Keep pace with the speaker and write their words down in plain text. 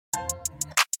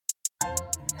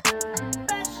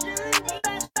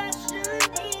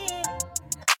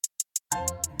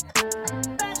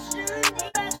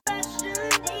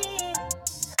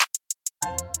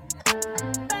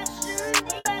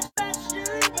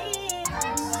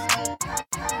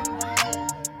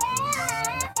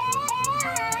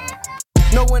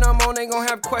when I'm on, they gon'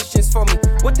 have questions for me.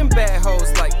 What them bad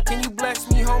hoes like? Can you bless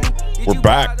me, homie? We're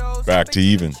back to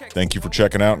even. Thank you for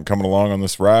checking out and coming along on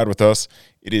this ride with us.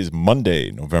 It is Monday,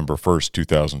 November 1st,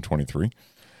 2023,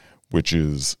 which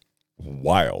is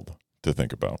wild to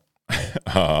think about.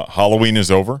 Halloween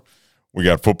is over. We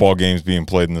got football games being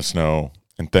played in the snow,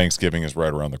 and Thanksgiving is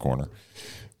right around the corner.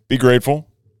 Be grateful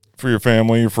for your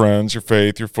family, your friends, your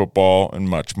faith, your football, and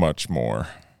much, much more.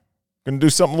 Going to do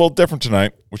something a little different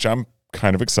tonight, which I'm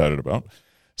kind of excited about.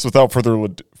 So without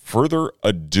further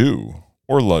ado,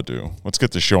 let's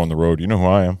get the show on the road. You know who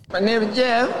I am. My name is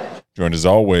Jeff. Joined as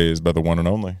always by the one and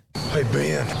only. Hey,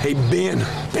 Ben. Hey, Ben.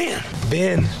 Ben.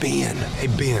 Ben. Ben. Hey,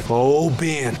 Ben. Oh,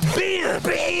 Ben. Ben.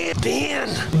 Ben. Ben.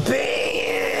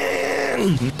 Ben.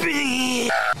 Ben.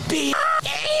 Ben.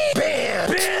 Ben.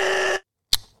 Ben.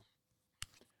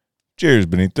 Cheers,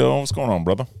 Benito. What's going on,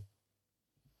 brother?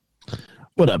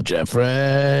 What up,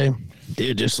 Jeffrey?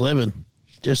 Dude, just living.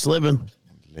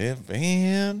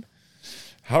 Living.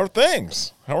 How are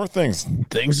things?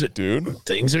 Dude?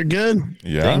 Things are good.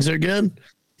 Yeah. Things are good.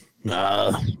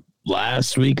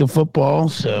 Last week of football,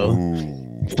 so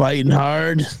fighting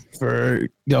hard for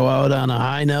go out on a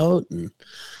high note and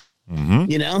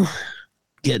getting a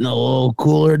little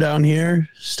cooler down here,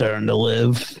 starting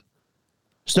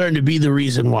to be the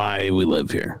reason why we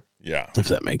live here. Yeah. If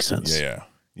that makes sense.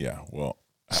 Yeah. Well,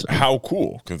 how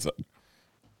cool? Because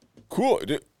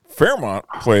Fairmont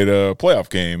played a playoff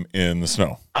game in the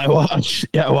snow. I watched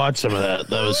some of that.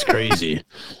 That was crazy. It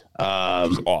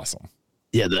was awesome.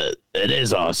 Yeah, it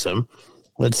is awesome.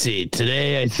 Let's see.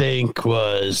 Today, I think,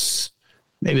 was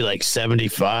maybe like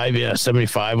 75. Yeah,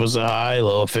 75 was a high,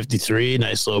 low of 53.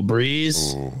 Nice little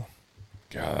breeze. Ooh.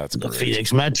 God, that's the great.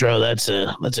 Phoenix Metro. That's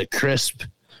a crisp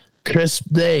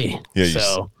day. Yeah.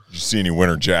 So, you see any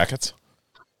winter jackets?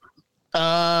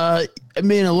 I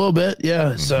mean, a little bit.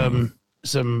 Yeah.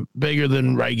 Some bigger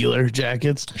than regular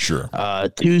jackets. Sure.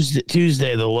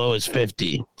 Tuesday, the low is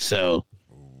 50. So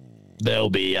they'll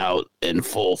be out in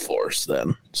full force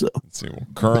then. So let's see. Well,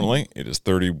 currently it is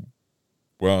 30.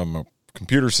 Well, my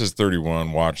computer says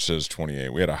 31. Watch says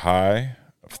 28. We had a high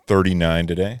of 39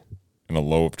 today and a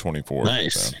low of 24.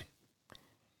 Nice. So.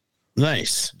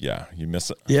 Nice. Yeah. You miss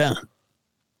it? Yeah.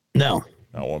 No.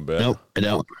 Not one bit? Nope, I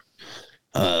don't.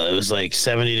 It was like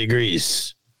 70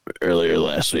 degrees earlier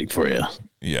last week for you.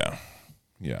 Yeah.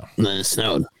 And then it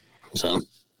snowed. So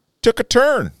took a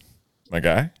turn, my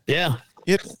guy. Yeah.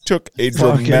 It took a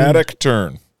dramatic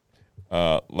turn.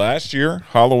 Last year,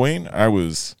 Halloween, I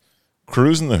was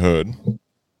cruising the hood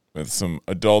with some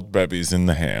adult bevies in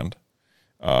the hand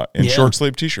in short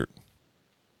sleeve t-shirt.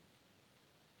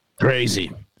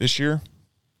 Crazy. This year,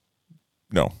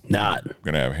 no. Not. I'm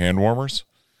going to have hand warmers,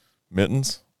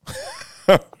 mittens,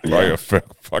 probably a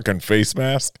fucking face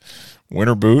mask,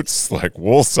 winter boots, like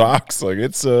wool socks. Like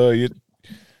it's just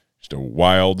a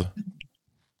wild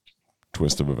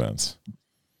twist of events.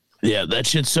 Yeah, that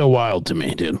shit's so wild to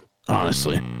me, dude.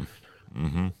 Honestly.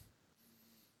 Mm-hmm.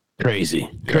 Crazy.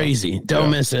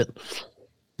 Don't miss it.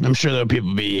 I'm sure there'll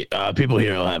people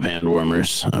here will have hand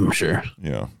warmers. I'm sure.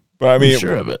 Yeah. But I mean, I'm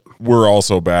sure of it. We're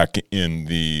also back to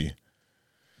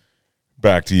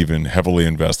even heavily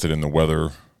invested in the weather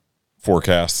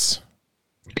forecasts.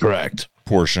 Correct.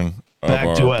 Portion of back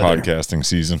our to weather. podcasting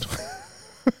season.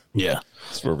 Yeah.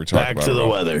 That's where we talk about back to the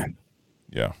weather.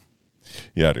 Yeah.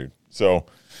 Yeah, dude. So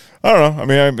I don't know. I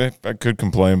mean, I could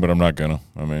complain, but I'm not gonna.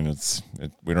 I mean,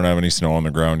 we don't have any snow on the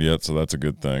ground yet, so that's a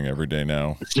good thing. Every day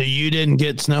now. So you didn't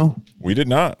get snow? We did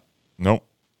not. Nope.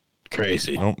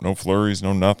 Crazy. Nope. No flurries.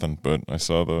 No nothing. But I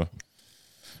saw the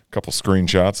couple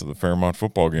screenshots of the Fairmont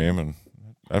football game, and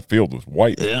that field was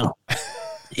white. Yeah.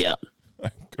 Yeah.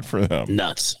 Good for them.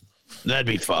 Nuts. That'd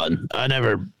be fun. I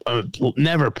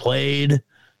never played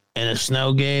in a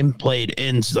snow game. Played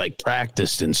in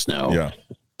practiced in snow. Yeah.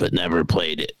 But never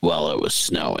played it while it was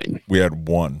snowing. We had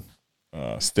one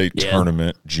state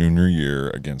tournament junior year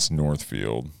against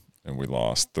Northfield, and we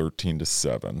lost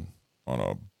 13-7 on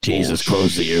a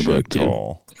close the yearbook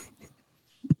call.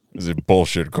 It was a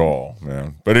bullshit call,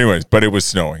 man. But anyways, it was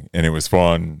snowing and it was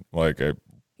fun. Like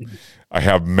I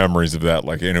have memories of that.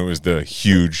 Like, and it was the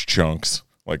huge chunks,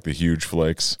 like the huge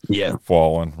flakes,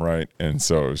 falling, right? And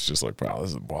so it was just like, wow,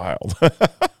 this is wild.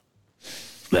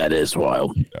 That is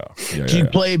wild. Yeah. Did you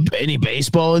play any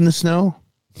baseball in the snow?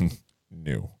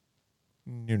 No.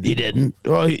 You didn't?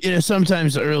 Well,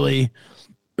 sometimes early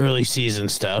season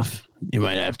stuff, you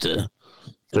might have to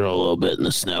throw a little bit in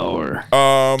the snow or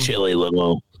chilly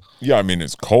little. Yeah, I mean,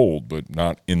 it's cold, but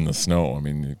not in the snow. I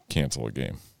mean, you cancel a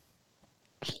game.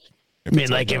 If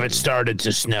it started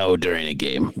to snow during a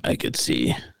game, I could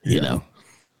see, you know.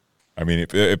 I mean,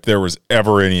 if there was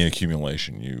ever any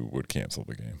accumulation, you would cancel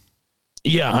the game.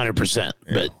 Yeah, 100%.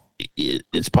 Yeah. But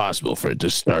it's possible for it to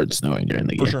start snowing during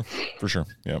the game. For sure.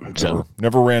 Yeah.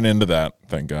 Never ran into that,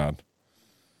 thank God.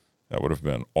 That would have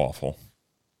been awful.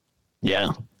 Yeah.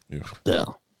 Euf.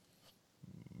 No.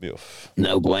 Euf.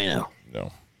 No bueno.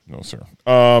 No, sir.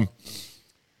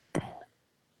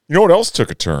 You know what else took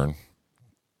a turn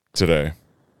today?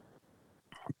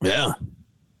 Yeah.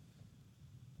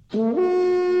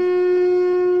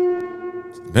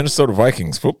 Minnesota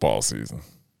Vikings football season.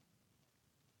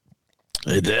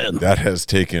 They did. That has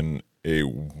taken a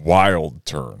wild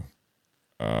turn.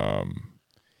 And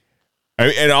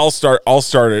I'll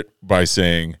start it by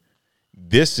saying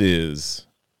this is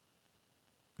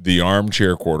the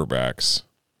armchair quarterback's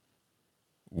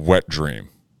wet dream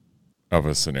of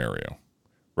a scenario,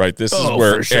 right? This is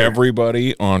where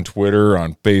everybody on Twitter,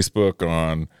 on Facebook,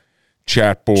 on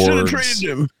chat boards,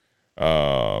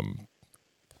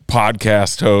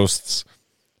 podcast hosts,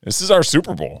 this is our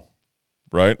Super Bowl.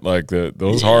 Right? Like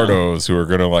those hardos who are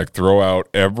going to like throw out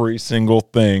every single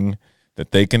thing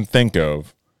that they can think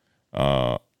of.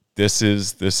 This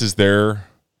is their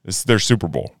Super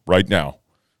Bowl right now.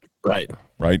 Right now.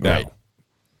 Right.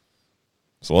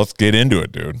 So let's get into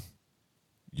it, dude.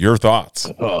 Your thoughts.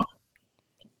 Didn't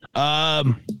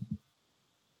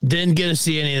get to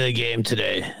see any of the game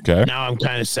today. Okay. Now I'm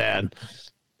kind of sad.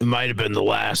 It might have been the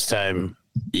last time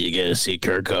you get to see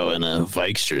Kirko in a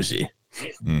Vikes jersey.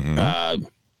 Mm-hmm.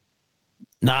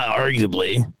 Not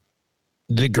arguably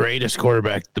the greatest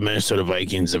quarterback the Minnesota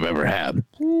Vikings have ever had.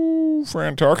 Ooh,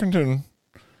 Fran Tarkenton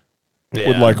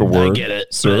would like a word. I get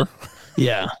it, sir.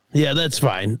 Yeah, that's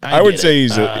fine. I would say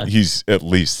he's at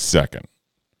least second.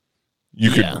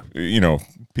 You could,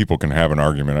 people can have an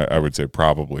argument. I would say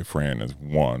probably Fran is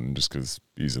one, just because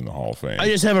he's in the Hall of Fame. I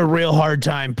just have a real hard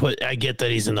time I get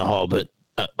that he's in the Hall, but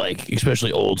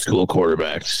especially old school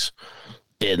quarterbacks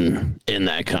in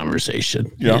that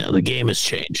conversation. Yeah. The game has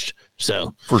changed.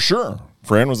 So for sure.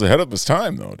 Fran was ahead of his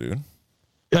time though, dude.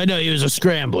 I know he was a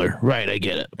scrambler. Right, I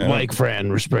get it. Yeah. Like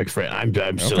Fran, respect Fran. I'm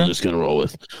still just gonna roll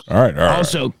with. All right.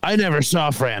 Also, I never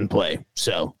saw Fran play,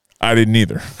 so I didn't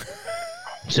either.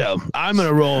 So I'm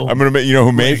gonna roll. I'm gonna make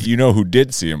who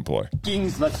did see him play.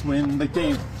 Vikings, let's win the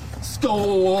game.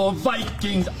 Skol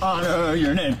Vikings, honor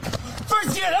your name.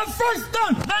 First get a first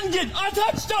down, then get a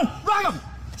touchdown. Rock 'em,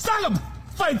 sack 'em.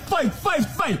 Fight.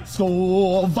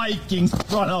 Skol Vikings,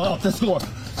 run out the score.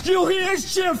 You hear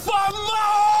cheer for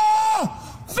more!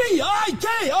 Vikings!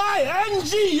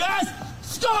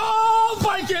 Skol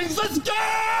Vikings, let's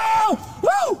go!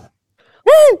 Woo!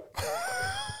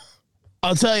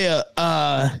 I'll tell you,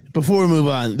 before we move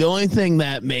on, the only thing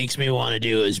that makes me want to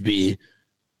do is be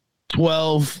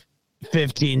 $12,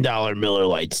 $15 Miller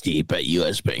Lights deep at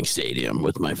US Bank Stadium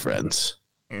with my friends.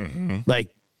 Mm-hmm.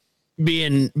 Like,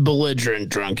 being belligerent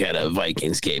drunk at a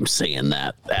Vikings game singing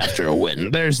that after a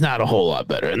win. There's not a whole lot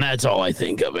better, and that's all I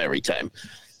think of every time.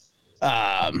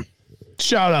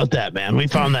 Shout out that, man. We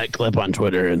found that clip on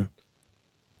Twitter, and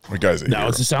now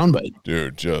it's a soundbite.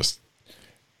 Dude, just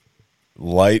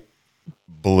light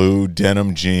blue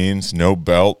denim jeans, no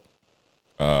belt,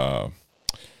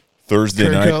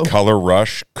 Thursday night color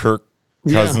rush, Kirk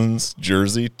Cousins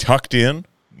jersey, tucked in,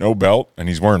 no belt, and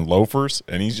he's wearing loafers,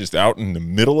 and he's just out in the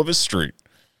middle of his street,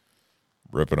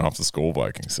 ripping off the Skol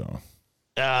Vikings song.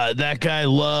 That guy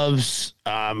loves,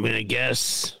 I'm going to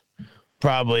guess,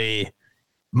 probably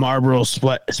Marlboro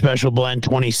Special Blend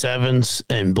 27s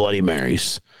and Bloody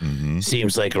Marys. Mm-hmm.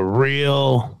 Seems like a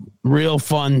real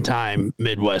fun time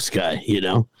Midwest guy,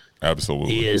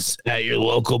 Absolutely. He is at your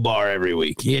local bar every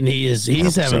week, and he's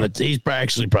 100%. he's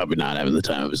actually probably not having the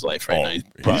time of his life right now. He's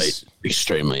probably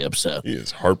extremely upset. He is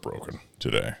heartbroken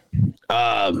today.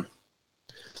 Not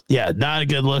a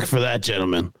good look for that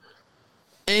gentleman.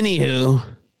 Anywho,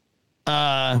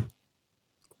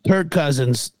 Kirk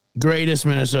Cousins, greatest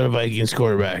Minnesota Vikings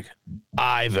quarterback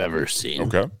I've ever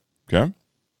seen. Okay.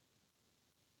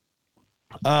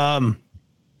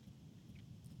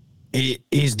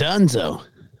 He's done so.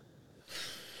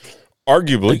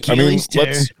 Arguably, Achilles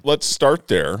tear. let's start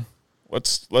there.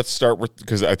 Let's start with,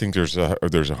 because I think there's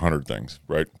 100 things,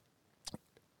 right?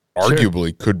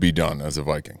 Arguably could be done as a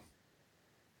Viking.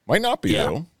 Might not be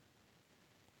though.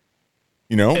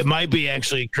 It might be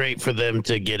actually great for them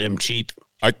to get him cheap.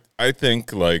 I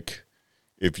think, like,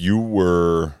 if you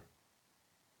were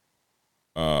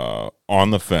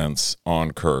on the fence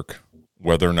on Kirk,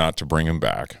 whether or not to bring him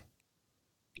back,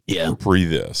 pre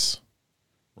this,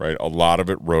 right? A lot of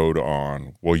it rode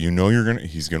on, well,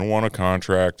 he's gonna want a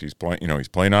contract. He's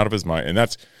playing out of his mind, and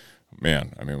that's,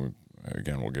 man. I mean,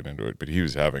 again, we'll get into it, but he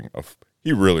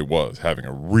really was having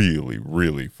a really,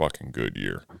 really fucking good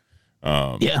year.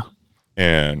 Yeah.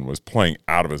 And was playing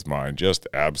out of his mind, just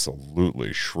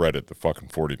absolutely shredded the fucking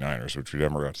 49ers, which we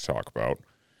never got to talk about.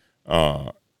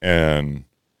 And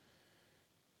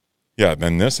yeah,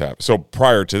 then this happened. So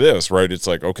prior to this, right, it's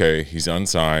like, okay, he's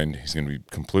unsigned. He's going to be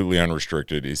completely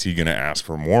unrestricted. Is he going to ask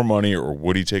for more money, or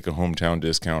would he take a hometown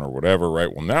discount or whatever,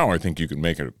 right? Well, now I think you can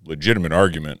make a legitimate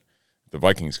argument. The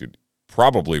Vikings could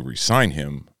probably re-sign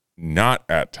him, not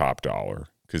at top dollar,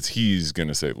 because he's going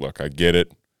to say, look, I get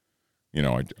it. You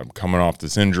know, I'm coming off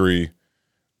this injury.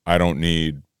 I don't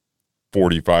need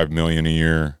 $45 million a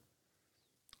year.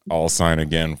 I'll sign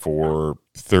again for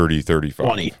 30, 35.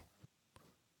 20.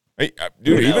 Hey,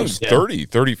 dude, even 30,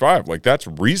 35, like that's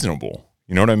reasonable.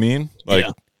 You know what I mean? Like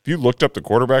if you looked up the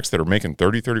quarterbacks that are making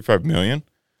 30, 35 million,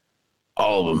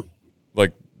 all of them,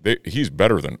 like he's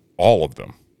better than all of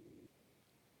them.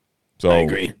 So I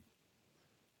agree.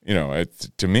 You know,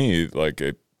 it's to me like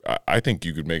I think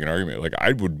you could make an argument. Like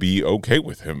I would be okay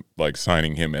with him, like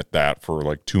signing him at that for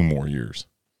like 2 more years.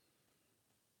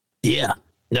 Yeah,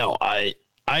 no, I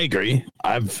agree.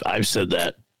 I've said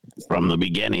that from the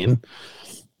beginning.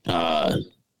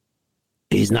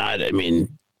 He's not. I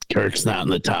mean, Kirk's not in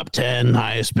the top 10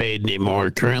 highest paid anymore.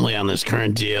 Currently on this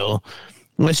current deal,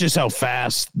 that's just how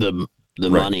fast the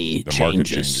money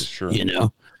changes. Sure. You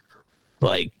know,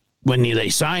 like when they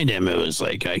signed him, it was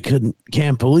like I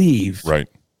can't believe. Right.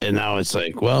 And now it's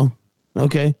like, well,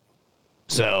 okay.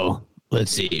 So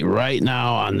let's see. Right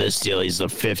now on this deal, he's the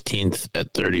 15th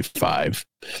at 35.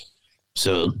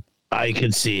 So I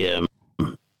could see him.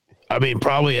 I mean,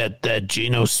 probably at that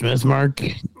Geno Smith mark,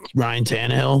 Ryan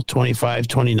Tannehill, 25,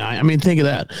 29. I mean, think of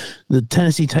that. The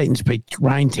Tennessee Titans paid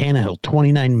Ryan Tannehill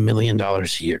 $29 million a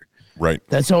year. Right.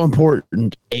 That's how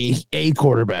important a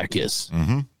quarterback is.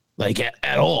 Mm-hmm. Like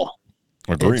at all.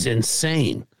 Agreed. It's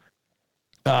insane.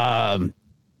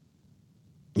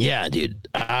 Yeah, dude.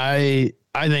 I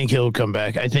think he'll come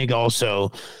back. I think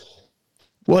also,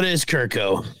 what is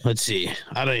Kirko? Let's see.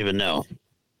 I don't even know.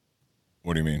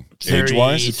 What do you mean?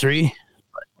 Age-wise? 33?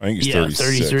 I think he's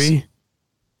 36. 33.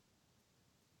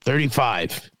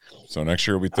 35. So next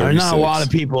year will be 36. There's not a lot of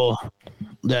people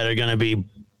that are going to be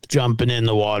jumping in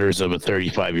the waters of a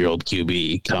 35-year-old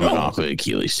QB coming off of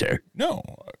Achilles tear. No.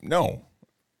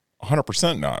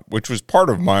 100% not, which was part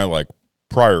of my, like,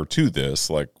 prior to this,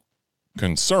 like,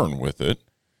 concern with it.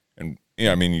 And,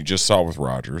 yeah, I mean, you just saw with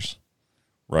Rodgers,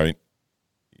 right?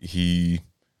 He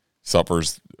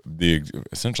suffers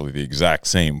essentially the exact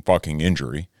same fucking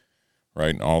injury, right?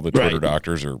 And all the Twitter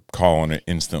doctors are calling it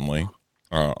instantly.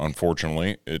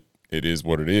 Unfortunately, it is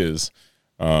what it is.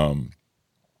 But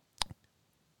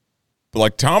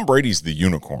like Tom Brady's the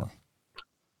unicorn.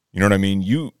 You know what I mean?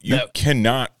 You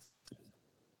cannot.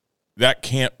 That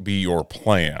can't be your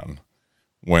plan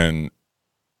when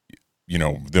you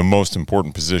know the most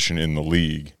important position in the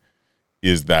league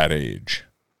is that age,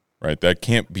 right? That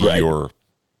can't be your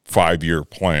 5-year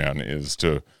plan is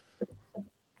to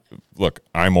look,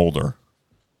 I'm older.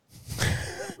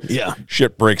 Yeah.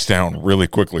 Shit breaks down really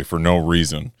quickly for no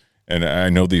reason. And I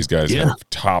know these guys have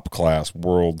top class,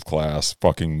 world class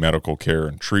fucking medical care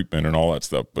and treatment and all that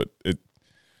stuff, but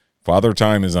Father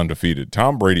Time is undefeated.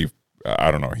 Tom Brady,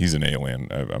 I don't know, he's an alien.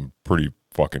 I'm pretty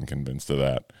fucking convinced of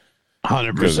that.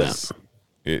 100%.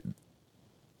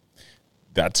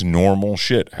 That's normal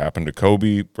shit. Happened to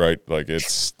Kobe, right? Like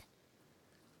it's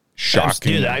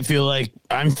shocking. Dude, I feel like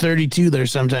I'm 32.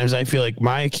 There's sometimes I feel like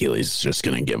my Achilles is just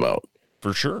going to give out.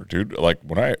 For sure, dude. Like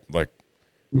when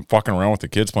I'm fucking around with the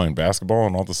kids playing basketball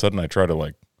and all of a sudden I try to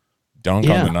like dunk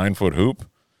on the 9-foot hoop,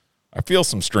 I feel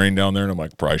some strain down there and I'm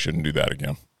like, probably shouldn't do that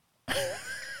again.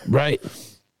 Right.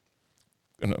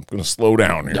 And I'm going to slow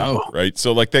down here. Right.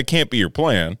 So like that can't be your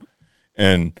plan.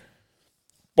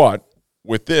 But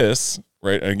with this,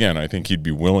 right, again, I think he'd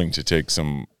be willing to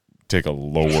take a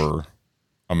lower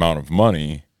amount of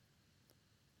money.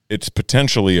 It's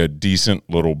potentially a decent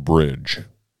little bridge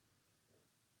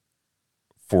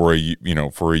for a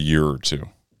year or two.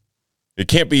 It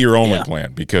can't be your only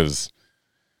plan because,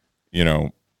 you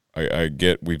know, I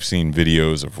get we've seen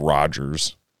videos of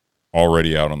Rodgers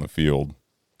already out on the field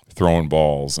throwing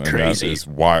balls, and crazy. That is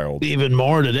wild. Even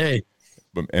more today.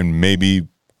 And maybe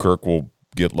Kirk will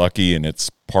get lucky and it's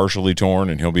partially torn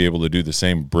and he'll be able to do the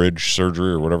same bridge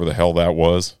surgery or whatever the hell that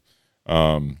was.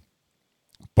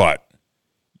 But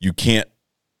you can't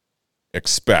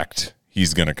expect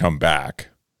he's going to come back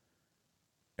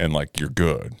and like you're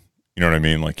good. You know what I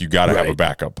mean? Like you got to have a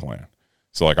backup plan.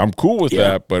 So like I'm cool with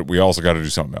that, but we also got to do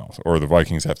something else, or the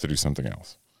Vikings have to do something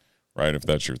else, right? If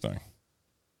that's your thing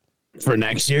for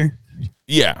next year.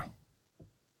 Yeah.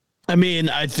 I mean,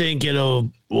 I think a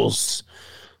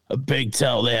big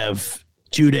tell. They have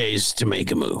 2 days to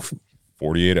make a move.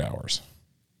 48 hours.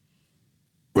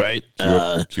 Right.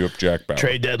 Cue up Jack Bauer.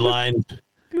 Trade deadline.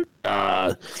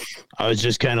 I was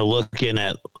just kind of looking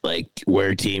at like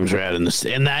where teams are at in this,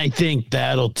 and I think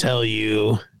that'll tell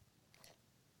you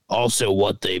also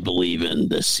what they believe in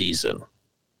this season.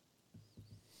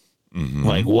 Mm-hmm.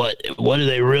 Like what do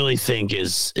they really think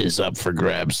is up for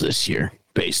grabs this year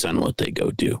based on what they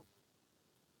go do?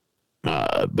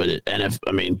 But current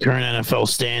NFL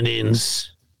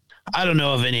standings, I don't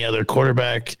know of any other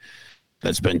quarterback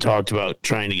that's been talked about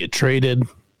trying to get traded.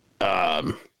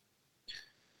 I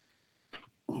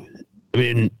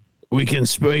mean, we can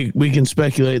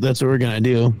speculate. That's what we're gonna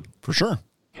do For sure.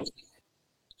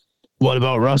 What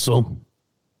about Russell?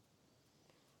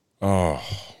 Oh,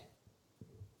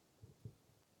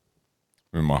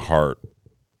 I mean, my heart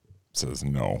says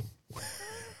no.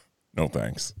 No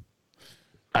thanks.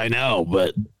 I know,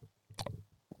 but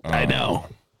I know.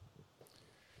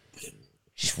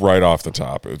 Just right off the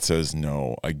top, it says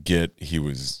no. I get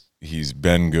he's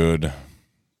been good.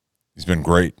 He's been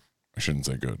great. I shouldn't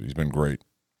say good. He's been great.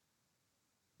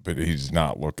 But he does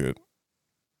not look it.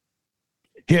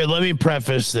 Here, let me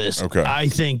preface this. Okay. I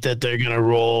think that they're going to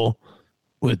roll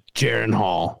with Jaron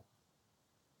Hall.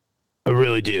 I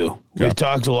really do. Okay. We've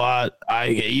talked a lot.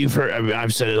 You've heard. I mean,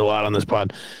 I've said it a lot on this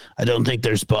pod. I don't think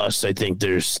there's busts. I think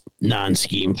there's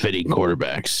non-scheme fitting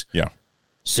quarterbacks. Yeah.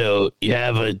 So you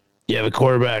have a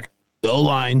quarterback. The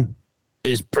O-line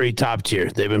is pretty top tier.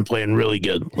 They've been playing really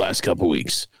good last couple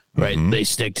weeks. Right? Mm-hmm. They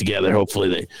stick together.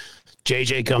 Hopefully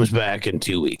JJ comes back in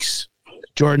 2 weeks.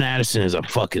 Jordan Addison is a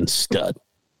fucking stud.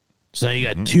 So now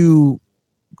you got two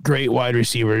great wide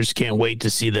receivers. Can't wait to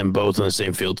see them both on the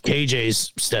same field.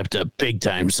 KJ's stepped up big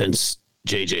time since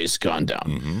JJ's gone down.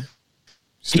 Mm-hmm.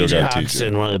 Still TJ got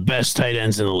Hawkinson, TJ. one of the best tight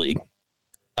ends in the league.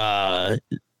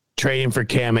 Trading for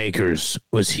Cam Akers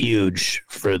was huge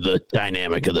for the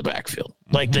dynamic of the backfield.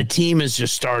 Like the team is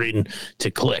just starting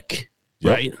to click,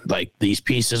 right? Like these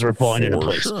pieces were falling into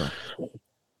place. Sure.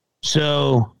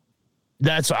 So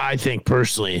that's, I think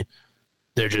personally,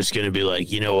 they're just going to be like,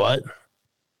 you know what?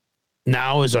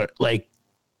 Now is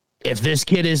if this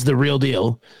kid is the real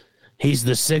deal, he's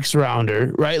the 6th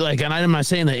rounder, right? Like, and I'm not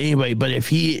saying that anybody, but if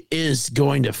he is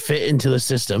going to fit into the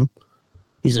system,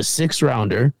 he's a 6th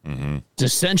rounder. Mm-hmm. It's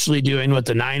essentially doing what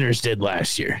the Niners did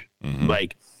last year. Mm-hmm.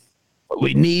 Like,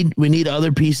 we need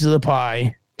other pieces of the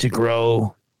pie to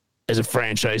grow as a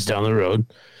franchise down the road,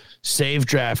 save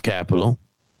draft capital,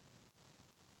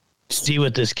 see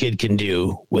what this kid can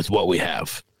do with what we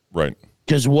have. Right.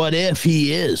 Because what if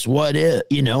he is? What if,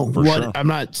 Sure.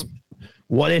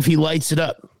 What if he lights it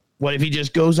up? What if he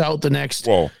just goes out the next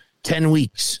 10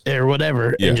 weeks or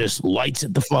whatever and just lights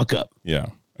it the fuck up? Yeah.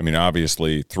 I mean,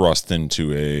 obviously thrust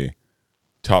into a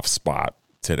tough spot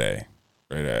today.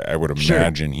 Right. I would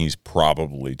imagine he's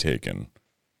probably taken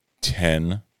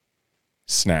 10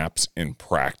 snaps in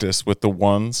practice with the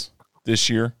ones this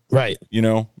year. Right.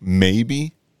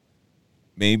 Maybe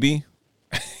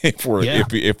if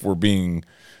we're being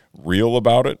real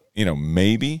about it,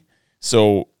 maybe.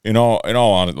 So in all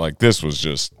honesty, like this was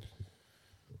just,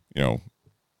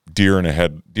 deer in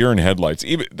headlights.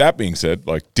 Even that being said,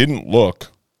 like didn't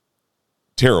look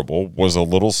terrible, was a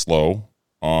little slow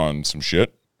on some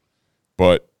shit,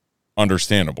 but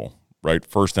understandable, right?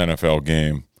 First NFL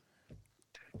game,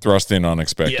 thrust in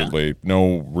unexpectedly,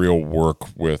 no real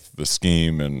work with the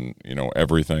scheme and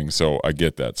everything. So I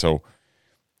get that. So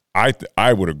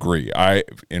I would agree.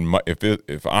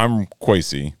 If I'm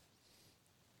Kwesi,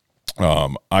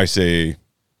 I say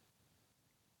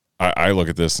I look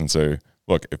at this and say,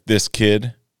 look, if this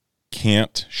kid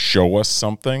can't show us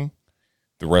something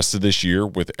the rest of this year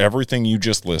with everything you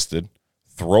just listed,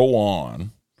 throw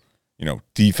on,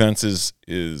 defense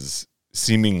is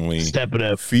seemingly stepping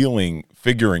up, figuring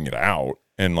it out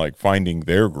and like finding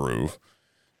their groove.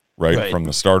 Right from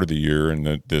the start of the year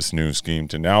and this new scheme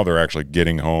to now they're actually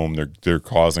getting home. They're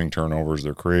causing turnovers.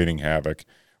 They're creating havoc,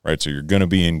 right? So you're going to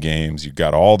be in games. You've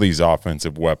got all these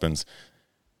offensive weapons.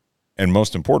 And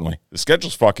most importantly, the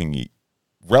schedule's fucking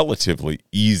relatively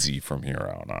easy from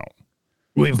here on out.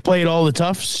 We've played all the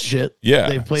tough shit. Yeah.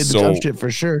 They've played the tough shit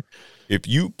for sure. If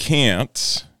you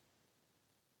can't,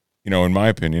 in my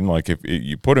opinion, like if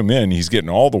you put him in, he's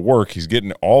getting all the work. He's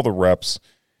getting all the reps.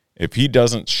 If he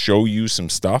doesn't show you some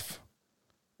stuff,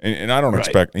 and I don't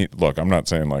expect – look, I'm not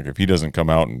saying like if he doesn't come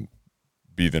out and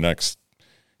be the next,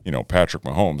 Patrick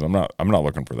Mahomes, I'm not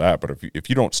looking for that. But if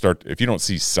you don't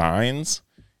see signs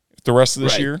the rest of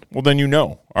this year, well, then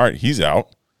all right, he's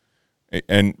out.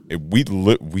 And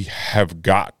we have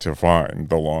got to find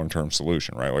the long-term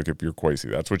solution, right? Like if you're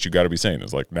Kwesi, that's what you got to be saying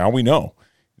is like, now we know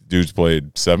dude's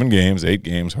played 7 games, 8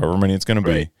 games, however many it's going to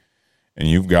be. And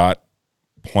you've got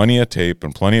plenty of tape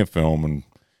and plenty of film. And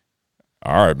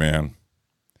all right, man,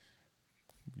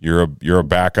 you're a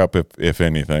backup if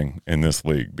anything in this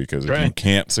league, because if you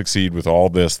can't succeed with all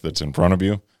this that's in front of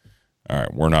you, all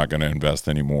right, we're not going to invest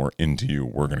any more into you.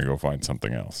 We're going to go find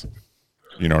something else.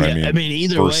 You know what I mean? I mean,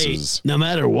 either way, no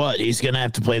matter what, he's going to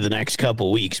have to play the next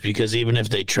couple weeks, because even if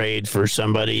they trade for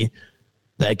somebody,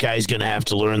 that guy's going to have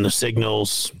to learn the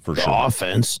signals,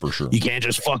 offense. For sure. You can't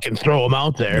just fucking throw him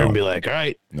out there and be like, all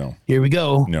right, here we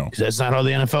go. No. Because that's not how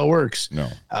the NFL works. No.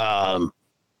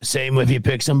 Same if you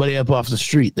pick somebody up off the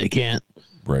street. They can't.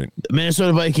 Right. The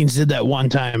Minnesota Vikings did that one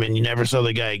time, and you never saw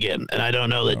the guy again. And I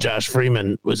don't know that Josh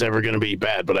Freeman was ever going to be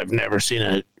bad, but I've never seen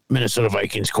a Minnesota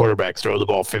Vikings quarterback throw the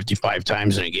ball 55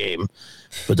 times in a game.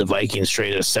 But the Vikings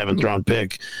traded a 7th-round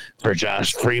pick for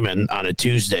Josh Freeman on a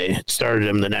Tuesday, started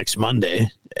him the next Monday,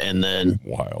 and then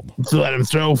let him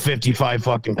throw 55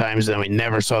 fucking times, and then we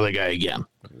never saw the guy again.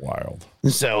 Wild.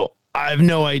 So I have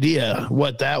no idea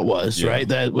what that was, right?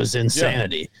 That was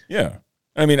insanity. Yeah.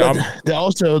 I mean,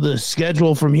 also the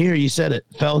schedule from here, you said it: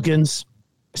 Falcons,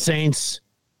 Saints,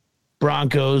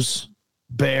 Broncos,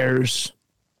 Bears,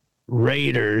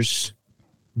 Raiders,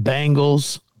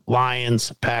 Bengals,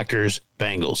 Lions, Packers,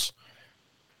 Bengals.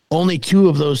 Only 2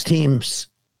 of those teams,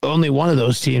 only one of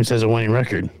those teams has a winning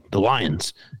record, the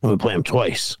Lions, and we play them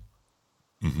twice.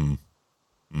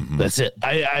 That's it.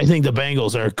 I think the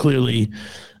Bengals are clearly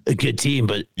a good team,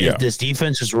 but if this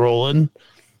defense is rolling,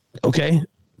 okay.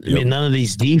 I mean, none of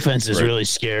these defenses really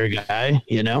scare a guy,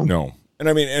 you know? No. And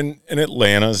I mean, and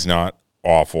Atlanta's not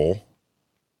awful.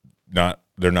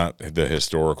 They're not the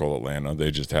historical Atlanta. They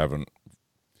just haven't,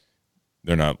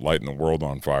 they're not lighting the world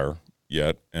on fire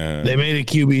yet. And they made a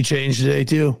QB change today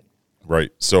too.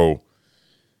 Right. So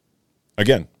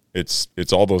again, it's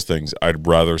all those things. I'd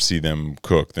rather see them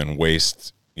cook than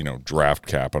waste, draft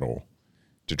capital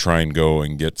to try and go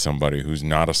and get somebody who's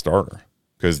not a starter.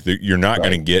 Because you're not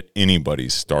going to get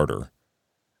anybody's starter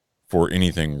for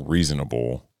anything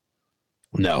reasonable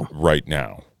right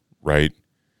now, right?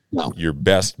 No. Your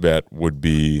best bet would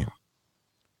be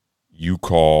you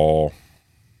call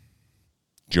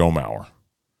Joe Mauer.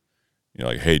 You're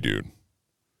like, hey, dude,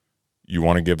 you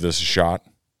want to give this a shot?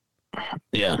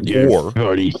 Yeah. Or,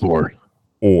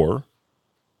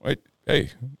 wait,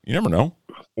 hey, you never know.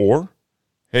 Or,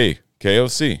 hey,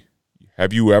 KOC,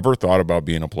 have you ever thought about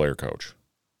being a player coach?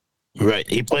 Right.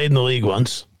 He played in the league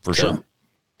once. For sure.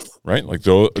 Right? Like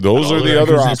those are the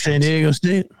other options. San Diego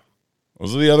State.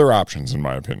 Those are the other options, in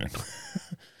my opinion.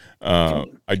 I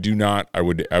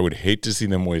would hate to see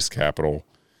them waste capital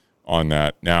on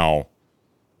that. Now,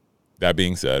 that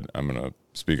being said, I'm going to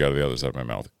speak out of the other side of my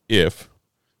mouth. If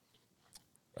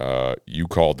you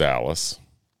call Dallas.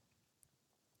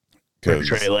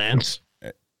 Trey Lance.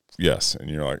 Yes. And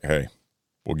you're like, hey,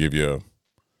 we'll give you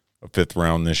a 5th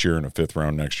round this year and a 5th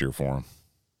round next year for him.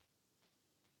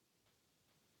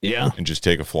 Yeah. And just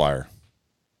take a flyer.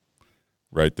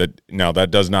 Right? That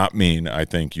does not mean I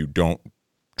think you don't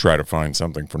try to find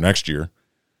something for next year.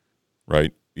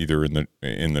 Right? Either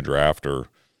in the draft or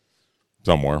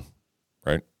somewhere.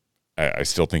 Right? I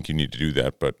still think you need to do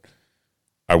that, but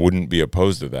I wouldn't be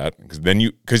opposed to that,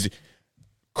 because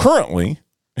currently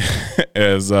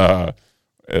as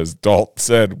Dalt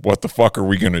said, what the fuck are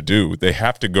we going to do? They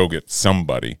have to go get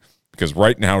somebody, because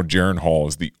right now Jaron Hall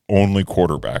is the only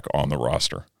quarterback on the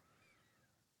roster.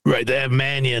 Right. They have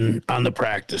Mannion on the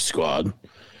practice squad,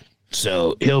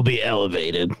 so he'll be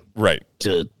elevated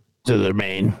to their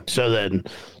main. So then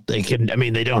they can,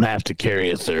 they don't have to carry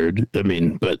a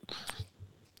 3rd. But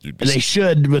they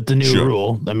should with the new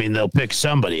rule. They'll pick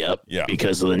somebody up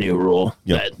because of the new rule.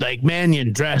 That, like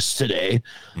Mannion dressed today,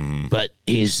 but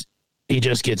he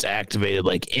just gets activated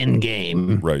like in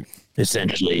game, right?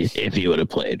 Essentially, if he would have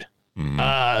played.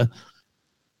 I'll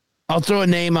throw a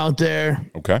name out there.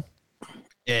 Okay.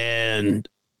 And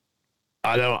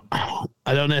I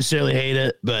don't necessarily hate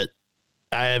it, but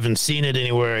I haven't seen it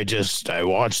anywhere. I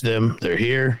watched them. They're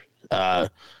here.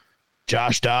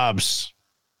 Josh Dobbs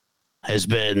has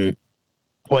been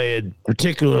played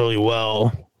particularly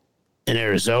well in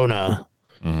Arizona.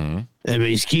 And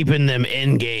he's keeping them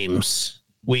in games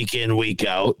week in, week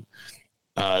out.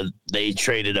 They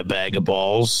traded a bag of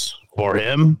balls for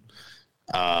him.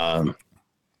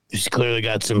 He's clearly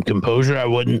got some composure.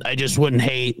 I just wouldn't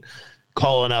hate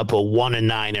calling up a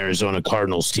 1-9 Arizona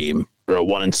Cardinals team, or a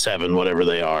 1-7, whatever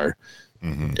they are,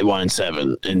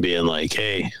 1-7, and being like,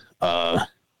 hey,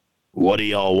 what do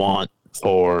y'all want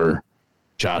for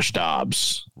Josh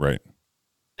Dobbs. Right.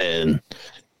 And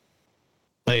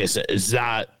like I said,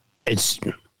 it's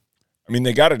I mean,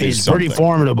 they got to do he's something. pretty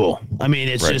formidable. I mean,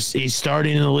 it's Right. just he's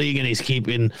starting in the league and he's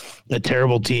keeping a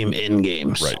terrible team in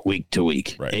games week to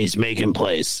week. Right. And he's making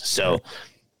plays. So,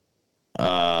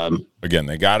 Again,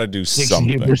 they got to do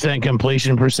something. 62%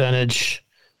 completion percentage,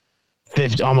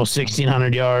 almost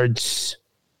 1,600 yards.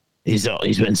 He's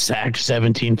been sacked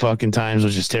 17 fucking times,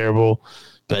 which is terrible.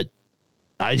 But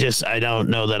I don't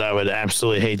know that I would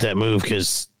absolutely hate that move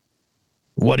because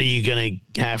what are you going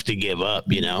to have to give up,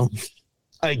 you know?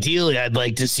 Ideally, I'd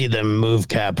like to see them move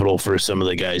capital for some of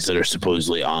the guys that are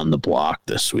supposedly on the block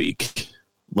this week.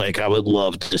 Like, I would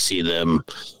love to see them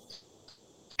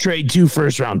trade 2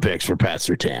 first-round picks for Pat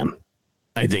Surtain.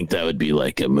 I think that would be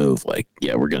like a move. Like,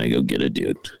 yeah, we're going to go get a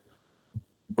dude.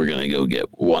 We're going to go get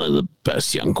one of the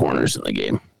best young corners in the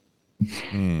game.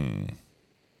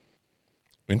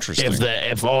 Interesting.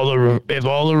 If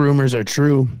all the rumors are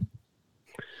true,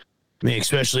 I mean,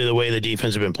 especially the way the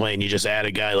defense have been playing, you just add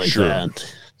a guy like that.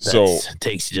 So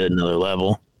takes you to another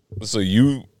level.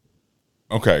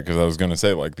 because I was going to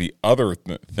say, like, the other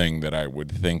thing that I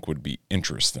would think would be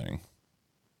interesting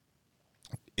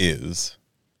is,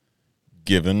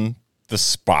 given the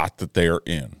spot that they are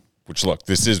in, which, look,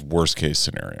 this is worst case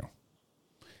scenario.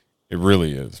 It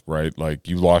really is, right? Like,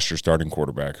 you lost your starting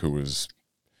quarterback who was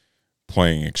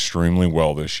playing extremely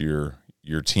well this year.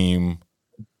 Your team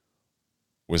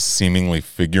was seemingly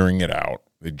figuring it out.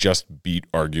 They just beat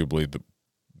arguably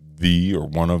the or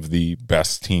one of the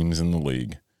best teams in the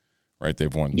league, right?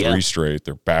 They've won 3 straight.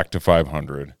 They're back to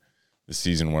 500. The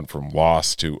season went from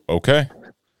loss to okay.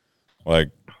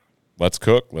 Like, let's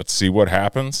cook. Let's see what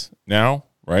happens now,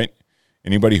 right?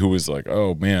 Anybody who was like,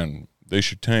 oh, man, they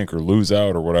should tank or lose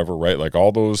out or whatever, right? Like,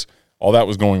 all that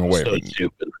was going away. So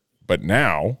stupid. But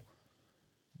now,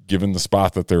 given the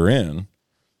spot that they're in,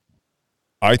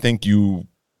 I think you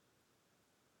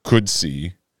could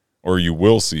see, or you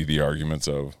will see, the arguments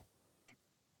of,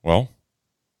 well,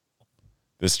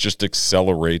 this just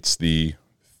accelerates the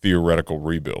theoretical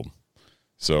rebuild.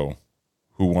 So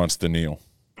who wants to kneel?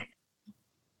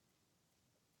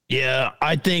 Yeah,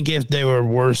 I think if they were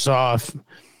worse off,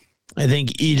 I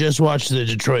think you just watch the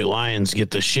Detroit Lions get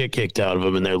the shit kicked out of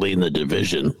them and they're leading the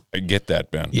division. I get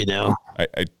that, Ben. You know?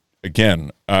 I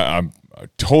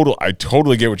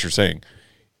totally get what you're saying.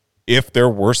 If they're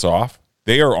worse off,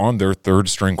 they are on their 3rd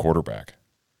string quarterback.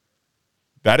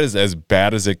 That is as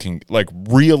bad as it can. Like,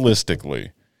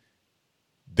 realistically,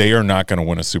 they are not going to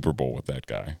win a Super Bowl with that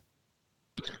guy.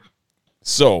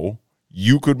 So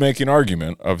you could make an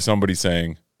argument of somebody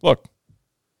saying, look,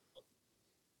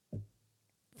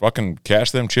 fucking cash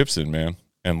them chips in, man,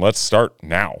 and let's start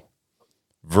now.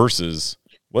 Versus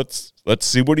let's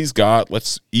see what he's got.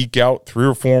 Let's eke out 3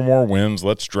 or 4 more wins.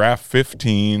 Let's draft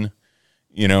 15,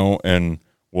 and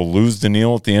we'll lose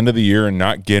Daniil at the end of the year and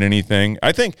not get anything.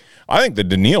 I think the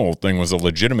Daniil thing was a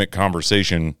legitimate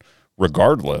conversation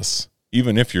regardless,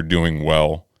 even if you're doing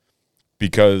well,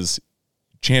 because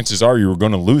chances are you were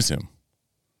going to lose him.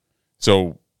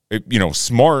 So,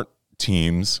 smart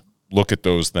teams look at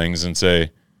those things and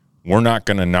say, we're not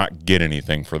going to not get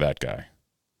anything for that guy.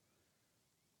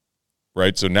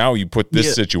 Right? So now you put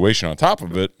this situation on top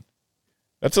of it.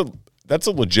 That's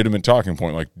a legitimate talking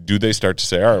point. Like, do they start to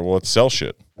say, all right, well, let's sell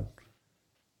shit?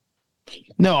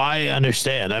 No, I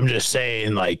understand. I'm just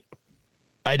saying, like,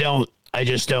 I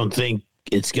just don't think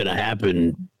it's going to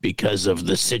happen because of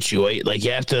the situation. Like,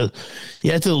 you have to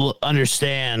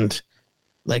understand,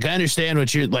 like, I understand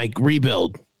what you're like,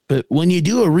 rebuild, but when you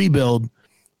do a rebuild,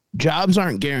 jobs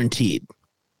aren't guaranteed.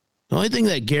 The only thing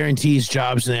that guarantees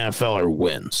jobs in the NFL are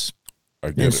wins.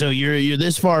 So you're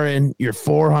this far in, you're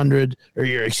 400, or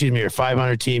you're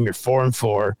 500 team, you're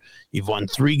 4-4. You've won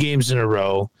 3 games in a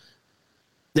row.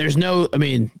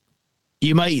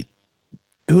 You might,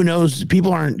 who knows?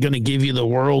 People aren't going to give you the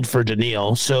world for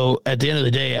Daniil. So at the end of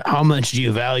the day, how much do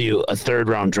you value a 3rd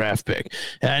round draft pick?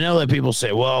 And I know that people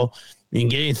say, well, you can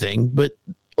get anything, but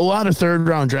a lot of 3rd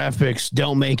round draft picks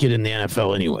don't make it in the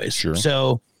NFL anyways. Sure.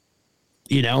 So,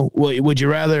 would you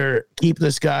rather keep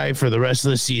this guy for the rest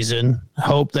of the season,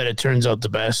 hope that it turns out the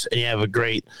best, and you have a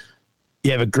great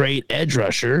edge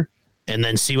rusher, and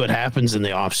then see what happens in the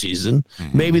offseason?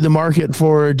 Mm-hmm. Maybe the market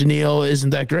for Daniil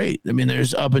isn't that great. I mean,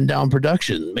 there's up and down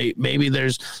production. Maybe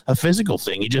there's a physical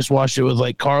thing. You just watched it with,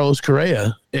 like, Carlos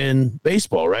Correa in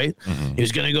baseball, right? Mm-hmm. He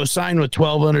was going to go sign with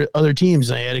 12 other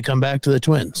teams, and he had to come back to the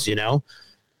Twins, You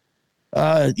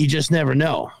just never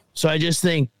know. So I just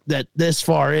think that this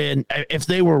far in, if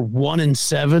they were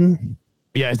 1-7,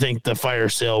 I think the fire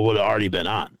sale would have already been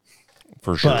on.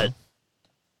 For sure. But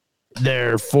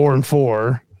they're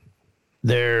 4-4.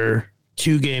 They're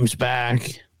 2 games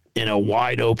back in a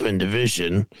wide open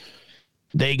division.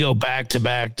 They go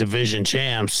back-to-back division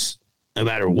champs no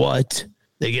matter what.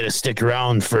 They get to stick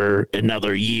around for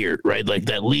another year, right? Like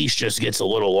that leash just gets a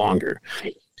little longer.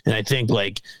 And I think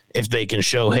like if they can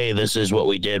show, hey, this is what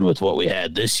we did with what we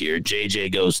had this year.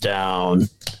 JJ goes down,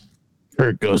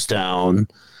 Kurt goes down.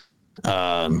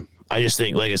 I just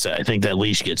think, like I said, I think that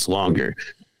leash gets longer.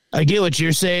 I get what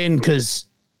you're saying because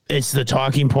it's the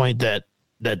talking point that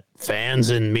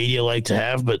fans and media like to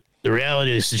have, but the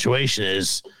reality of the situation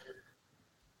is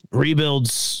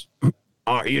rebuilds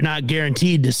you're not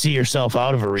guaranteed to see yourself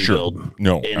out of a rebuild. Sure.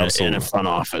 No, in absolutely. In a front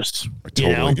office. I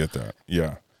totally get that.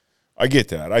 Yeah, I get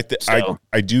that.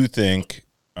 I do think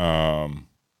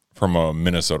from a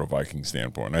Minnesota Vikings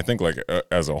standpoint, I think like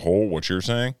as a whole, what you're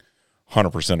saying,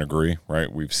 100% agree.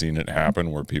 Right? We've seen it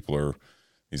happen where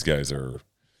these guys are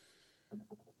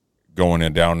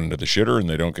going down into the shitter and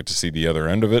they don't get to see the other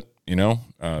end of it. They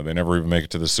never even make it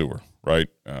to the sewer. Right?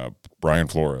 Brian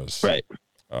Flores. Right.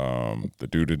 The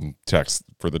dude in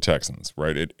for the Texans,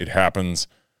 right? It happens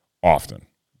often.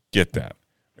 Get that.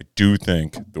 I do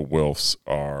think the Wilfs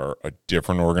are a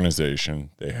different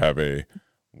organization. They have a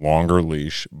longer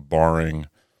leash, barring,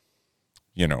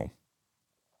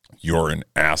 you're an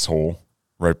asshole,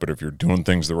 right? But if you're doing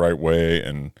things the right way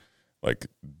and like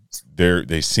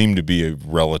they seem to be a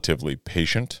relatively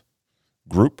patient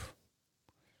group.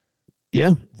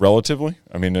 Yeah. Relatively.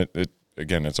 I mean,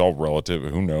 again, it's all relative.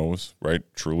 Who knows, right?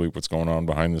 Truly what's going on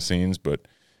behind the scenes. But,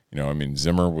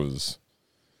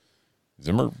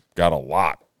 Zimmer got a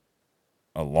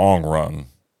long run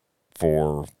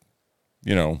for,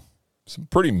 some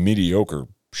pretty mediocre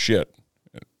shit,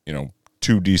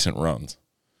 2 decent runs,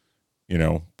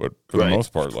 but for the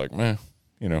most part, like,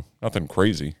 nothing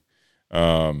crazy.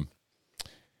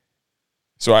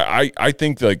 So I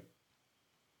think like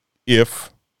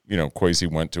if,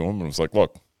 Kwesi went to him and was like,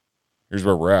 look, here's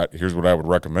where we're at. Here's what I would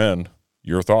recommend.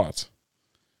 Your thoughts.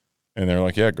 And they're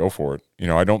like, yeah, go for it.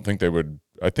 I don't think they would.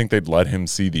 I think they'd let him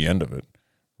see the end of it,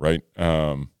 right?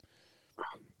 And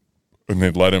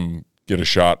they'd let him get a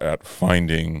shot at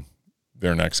finding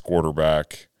their next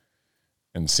quarterback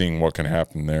and seeing what can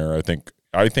happen there. I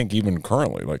think even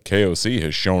currently, like KOC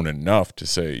has shown enough to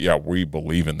say, yeah, we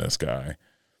believe in this guy.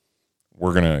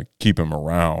 We're going to keep him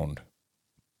around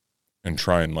and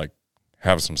try and like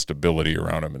have some stability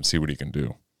around him and see what he can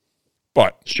do.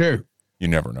 But sure, you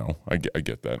never know. I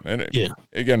get that. And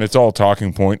again, it's all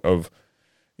talking point of,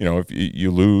 if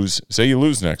you lose, say you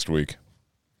lose next week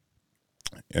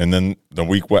and then the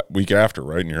week after,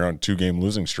 right? And you're on a 2-game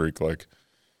losing streak, like,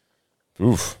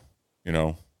 oof,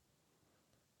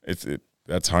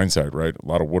 that's hindsight, right? A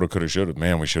lot of woulda, coulda, shoulda.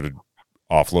 Man, we should have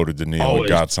offloaded Daniil and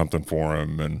got something for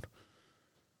him, and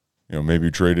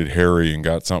maybe traded Harry and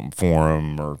got something for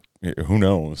him, or who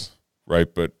knows,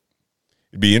 right? But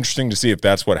it'd be interesting to see if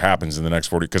that's what happens in the next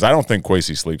 40, because I don't think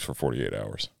Kwesi sleeps for 48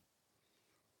 hours.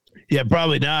 Yeah,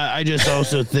 probably not. I just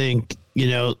also think,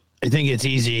 I think it's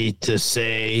easy to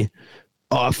say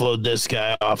offload this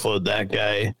guy, offload that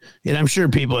guy. And I'm sure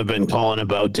people have been calling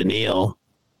about Daniil.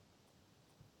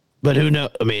 But who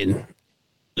knows? I mean,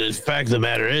 the fact of the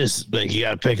matter is, like, you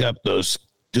got to pick up those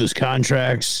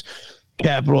contracts.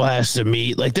 Capital has to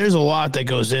meet. Like, there's a lot that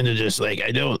goes into just, like,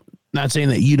 not saying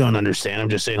that you don't understand. I'm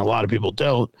just saying a lot of people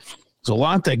don't. There's a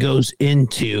lot that goes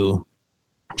into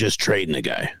just trading a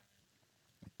guy.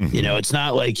 Mm-hmm. It's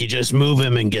not like you just move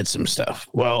him and get some stuff.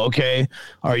 Well, okay,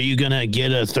 are you going to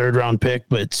get a 3rd-round pick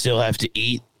but still have to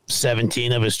eat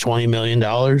 17 of his $20 million?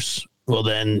 Well,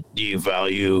 then do you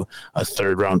value a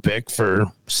 3rd-round pick for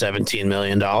 $17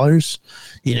 million?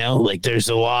 Like there's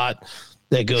a lot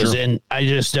that goes in. I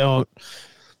just don't.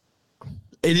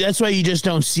 That's why you just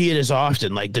don't see it as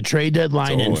often. Like the trade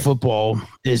deadline in football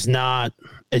is not.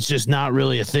 It's just not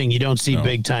really a thing. You don't see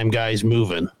big time guys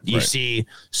moving. You see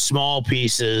small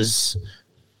pieces.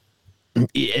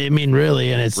 I mean,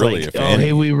 really, and it's really, like,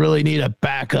 hey, we really need a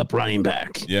backup running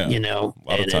back. Yeah, a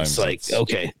lot of times it's like,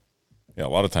 okay. Yeah, a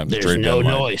lot of times there's the trade no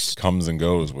deadline noise. Comes and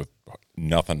goes with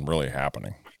nothing really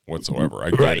happening whatsoever.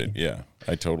 I get it. Yeah,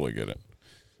 I totally get it.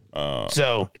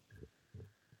 So,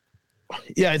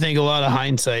 yeah, I think a lot of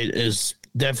hindsight is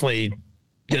definitely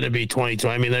going to be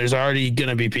 2020. I mean, there's already going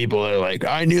to be people that are like,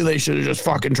 I knew they should have just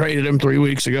fucking traded him 3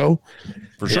 weeks ago.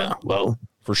 For sure. Yeah, well,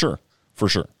 for sure.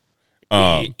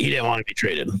 He didn't want to be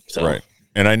traded. So. Right.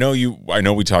 And I know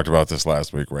we talked about this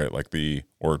last week, right? Like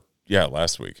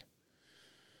last week.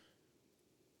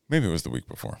 Maybe it was the week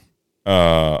before.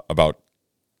 About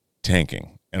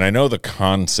tanking. And I know the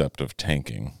concept of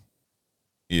tanking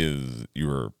is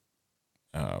you're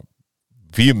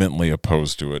vehemently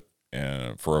opposed to it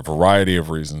and for a variety of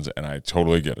reasons, and I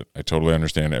totally get it. I totally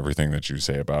understand everything that you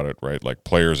say about it, right? Like,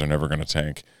 players are never going to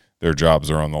tank. Their jobs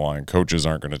are on the line. Coaches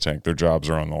aren't going to tank. Their jobs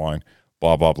are on the line,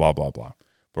 blah, blah, blah, blah, blah.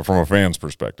 But from a fan's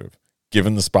perspective,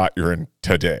 given the spot you're in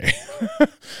today,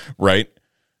 right?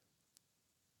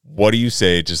 What do you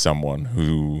say to someone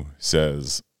who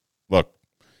says, look,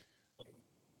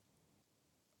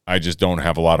 I just don't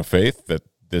have a lot of faith that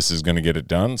this is going to get it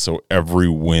done, so every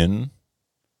win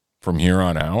from here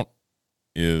on out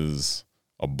is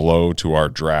a blow to our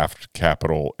draft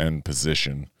capital and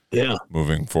position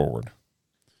moving forward?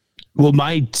 Well,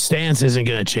 my stance isn't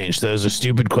going to change. That was a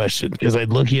stupid question because I'd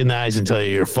look you in the eyes and tell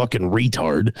you you're a fucking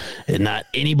retard, and not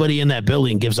anybody in that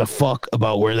building gives a fuck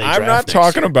about where they draft. I'm not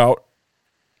talking about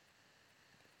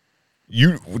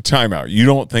you. Time out. You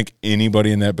don't think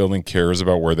anybody in that building cares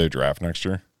about where they draft next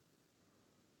year?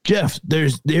 Jeff,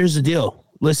 there's the deal.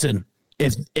 Listen,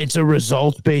 if it's a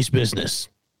results-based business,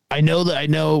 I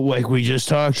know, like we just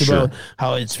talked about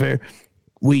how it's fair.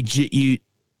 We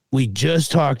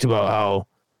just talked about how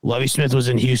Lovie Smith was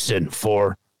in Houston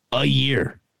for a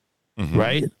year,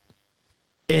 right?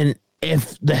 And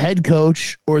if the head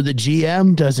coach or the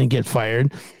GM doesn't get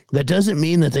fired, that doesn't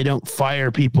mean that they don't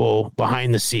fire people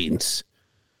behind the scenes.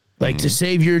 Like, to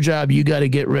save your job, you got to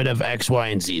get rid of X, Y,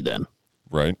 and Z then.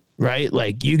 Right. Right?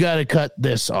 Like, you got to cut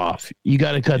this off. You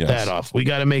got to cut that off. We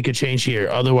got to make a change here.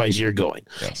 Otherwise, you're going.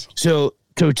 Yes. So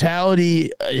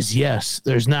totality is yes.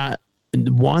 There's not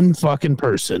one fucking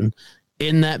person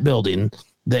in that building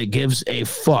that gives a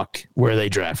fuck where they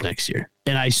draft next year.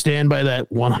 And I stand by that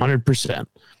 100%.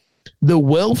 The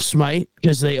Wilfs might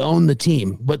because they own the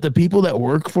team, but the people that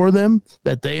work for them,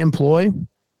 that they employ,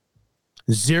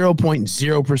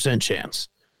 0.0% chance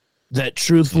that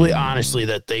truthfully, honestly,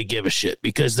 that they give a shit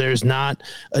because there's not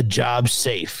a job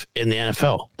safe in the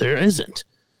NFL. There isn't.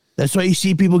 That's why you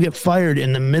see people get fired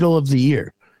in the middle of the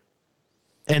year.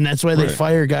 And that's why they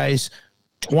fire guys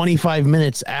 25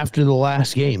 minutes after the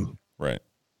last game. Right.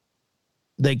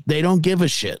 They don't give a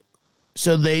shit.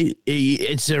 So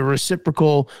it's a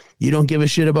reciprocal, you don't give a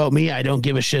shit about me, I don't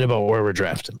give a shit about where we're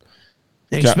drafting.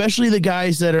 Especially the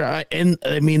guys that are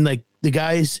the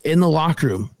guys in the locker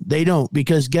room, they don't,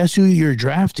 because guess who you're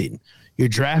drafting? You're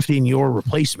drafting your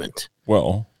replacement.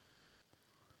 Well,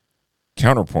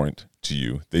 counterpoint to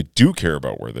you, they do care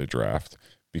about where they draft,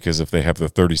 because if they have the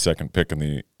 32nd pick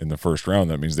in the first round,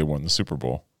 that means they won the Super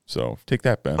Bowl. So take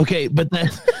that, Ben. Okay, but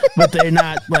they're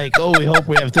not like, oh, we hope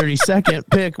we have 32nd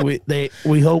pick.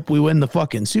 We hope we win the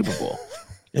fucking Super Bowl.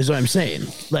 Is what I'm saying.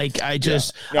 Like, I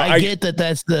get that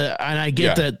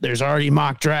that there's already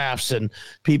mock drafts and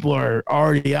people are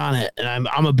already on it. And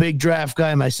I'm a big draft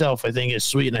guy myself. I think it's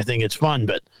sweet and I think it's fun.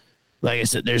 But like I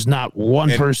said, there's not one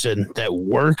person that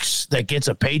works, that gets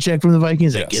a paycheck from the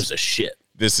Vikings that gives a shit.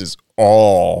 This is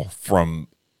all from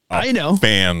a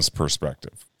fan's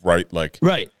perspective, right? Like,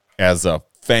 as a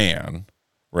fan,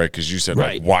 right? Because you said,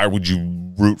 like, why would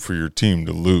you root for your team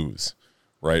to lose,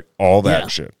 right? All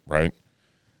that shit, right?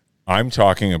 I'm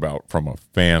talking about from a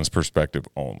fan's perspective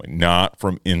only, not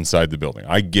from inside the building.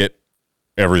 I get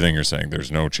everything you're saying.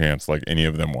 There's no chance like any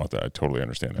of them want that. I totally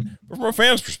understand that. But from a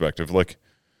fan's perspective, like,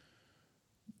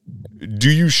 do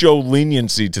you show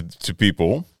leniency to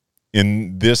people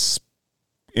in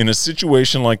a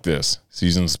situation like this?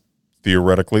 Season's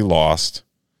theoretically lost,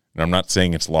 and I'm not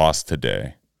saying it's lost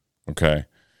today, okay?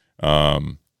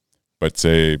 But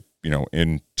say,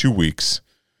 in 2 weeks,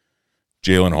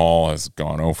 Jalen Hall has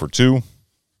gone 0 for 2,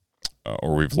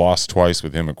 or we've lost twice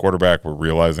with him at quarterback. We're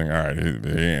realizing, all right, he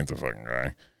ain't the fucking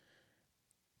guy.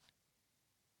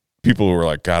 People who are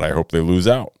like, God, I hope they lose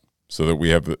out so that we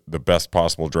have the best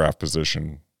possible draft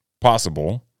position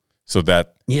possible, so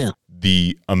that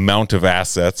the amount of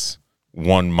assets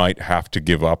one might have to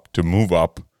give up to move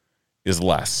up is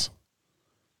less.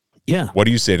 Yeah. What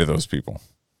do you say to those people?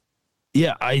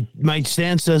 Yeah, my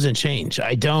stance doesn't change.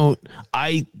 I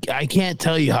can't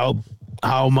tell you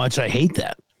how much I hate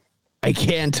that. I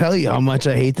can't tell you how much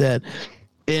I hate that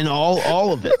in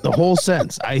all of it, the whole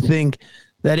sense. I think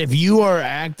that if you are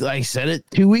I said it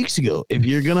 2 weeks ago, if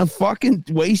you're gonna fucking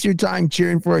waste your time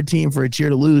cheering for a team for a cheer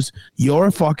to lose, you're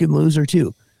a fucking loser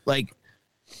too. Like,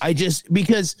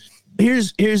 because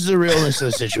here's the realness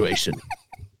of the situation.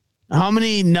 How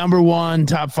many number 1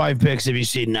 top 5 picks have you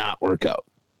seen not work out?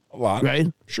 A lot, right?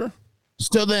 Sure.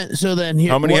 So then, here,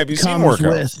 how many have you seen work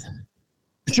out?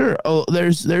 Sure. Oh,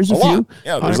 there's a few. Lot.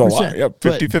 Yeah, there's a lot. Yeah,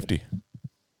 50-50.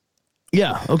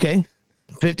 Yeah. Okay.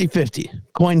 50-50.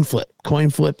 Coin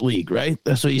flip league, right?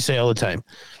 That's what you say all the time.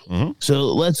 Mm-hmm. So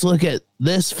let's look at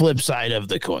this flip side of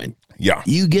the coin. Yeah.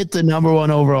 You get the number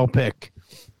 1 overall pick,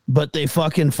 but they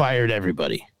fucking fired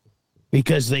everybody.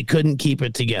 because they couldn't keep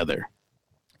it together.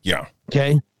 Yeah.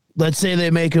 Okay. Let's say they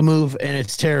make a move and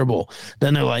it's terrible.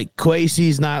 Then they're like,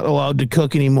 Kwesi's not allowed to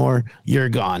cook anymore. You're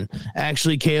gone.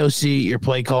 Actually, KOC, your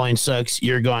play calling sucks.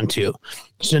 You're gone too.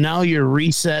 So now you're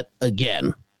reset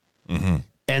again. Mm-hmm.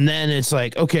 And then it's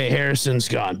like, okay, Harrison's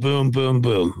gone. Boom, boom,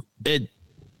 boom.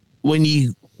 When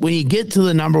you get to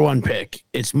the number one pick,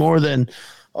 it's more than,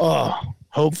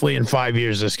 hopefully in 5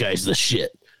 years, this guy's the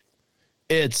shit.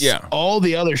 It's all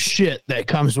the other shit that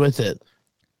comes with it.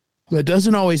 That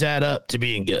doesn't always add up to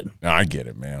being good. No, I get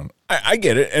it, man. I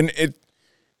get it. And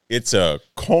it's a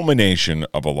culmination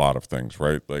of a lot of things,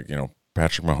 right? Like,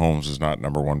 Patrick Mahomes is not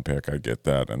number one pick. I get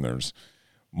that. And there's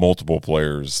multiple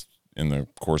players in the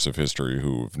course of history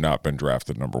who have not been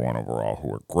drafted number one overall,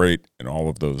 who are great in all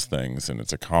of those things. And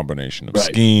it's a combination of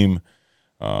scheme,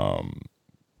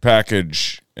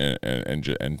 package,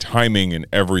 and timing and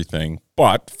everything.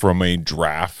 But from a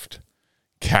draft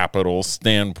capital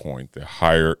standpoint, the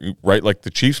higher, right? Like the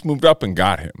Chiefs moved up and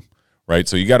got him, right?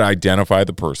 So you got to identify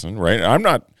the person, right?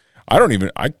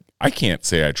 I can't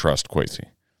say I trust Kwesi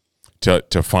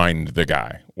to find the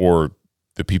guy or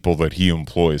the people that he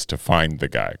employs to find the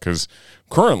guy. Because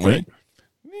currently,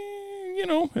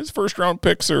 his first round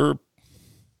picks are,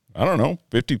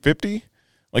 50-50.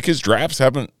 Like his drafts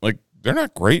they're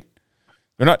not great.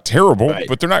 They're not terrible,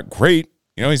 but they're not great.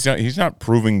 He's not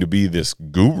proving to be this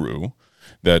guru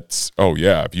that's,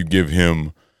 if you give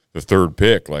him the third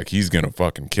pick, like he's going to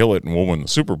fucking kill it and we'll win the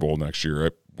Super Bowl next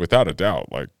year, without a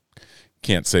doubt. Like,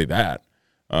 can't say that.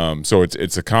 So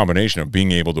it's a combination of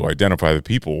being able to identify the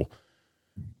people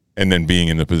and then being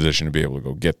in the position to be able to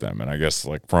go get them. And I guess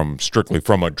like strictly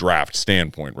from a draft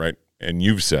standpoint, right? And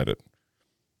you've said it,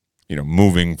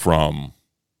 moving from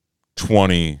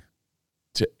 20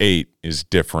 to 8 is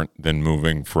different than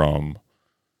moving from,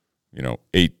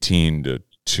 18 to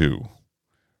 2.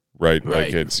 Right.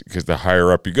 Like it's because the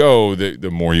higher up you go, the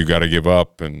more you got to give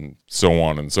up and so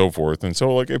on and so forth. And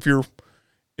so like if you're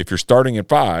starting at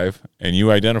 5 and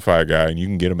you identify a guy and you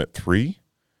can get him at 3,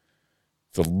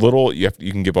 it's a little, you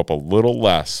can give up a little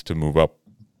less to move up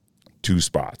 2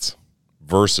 spots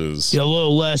versus a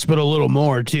little less, but a little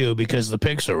more too, because the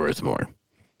picks are worth more.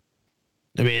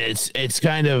 I mean, it's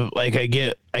kind of like I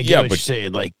get what you're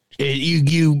saying. Like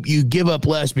you give up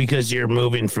less because you're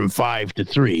moving from 5 to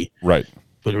 3. Right.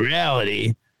 But in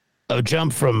reality, a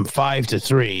jump from 5 to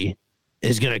 3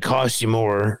 is going to cost you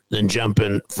more than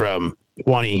jumping from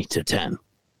 20 to 10.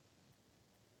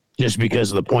 Just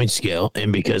because of the point scale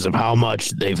and because of how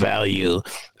much they value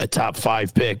a top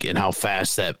 5 pick and how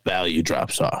fast that value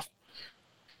drops off.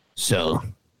 So,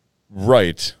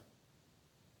 right.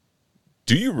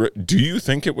 Do you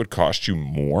think it would cost you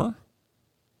more?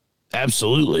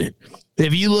 Absolutely.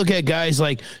 If you look at guys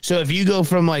like, so if you go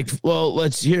from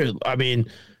let's hear,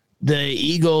 the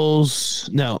Eagles,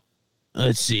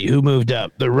 let's see, who moved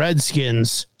up? The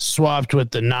Redskins swapped with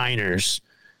the Niners,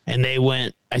 and they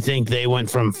went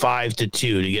from 5 to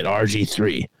 2 to get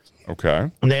RG3. Okay.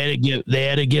 And they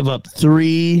had to give up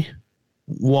 3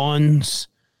 1s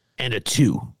and a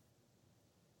 2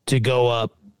 to go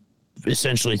up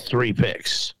essentially 3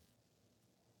 picks.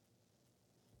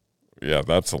 Yeah,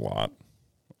 that's a lot.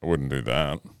 I wouldn't do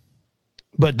that.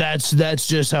 But that's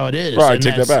just how it is. Well, I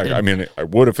take that back. I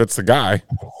would if it's the guy.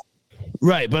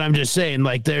 Right, but I'm just saying,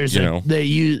 like, there's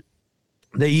there's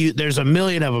a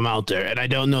million of them out there, and I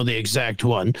don't know the exact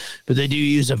one, but they do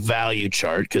use a value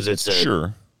chart because it's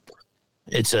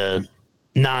a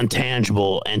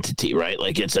non-tangible entity, right?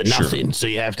 Like it's a nothing. Sure. So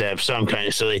you have to have some kind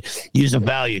of, so they use a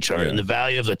value chart, and the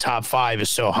value of the top 5 is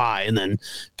so high, and then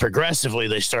progressively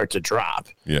they start to drop.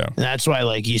 Yeah. And that's why,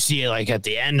 like, you see like at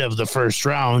the end of the first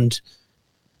round,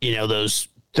 those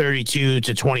 32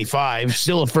 to 25,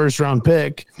 still a first round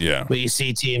pick. Yeah. But you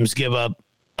see teams give up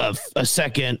a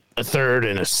second, a third,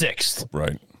 and a 6th.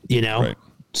 Right. Right.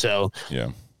 So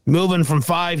moving from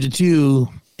 5 to 2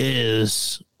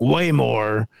 is way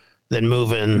more than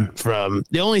moving from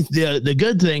the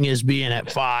good thing is being at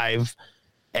 5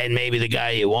 and maybe the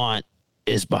guy you want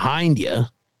is behind you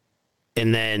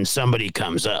and then somebody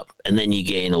comes up and then you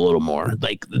gain a little more.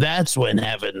 Like that's when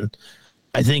I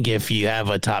think if you have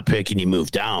a top pick and you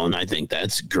move down, I think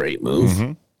that's a great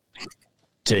move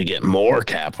to get more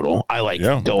capital. I like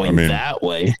going that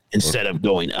way instead of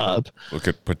going up. Look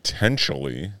at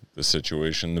potentially the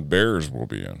situation the Bears will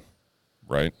be in.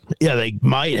 Right. Yeah, they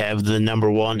might have the number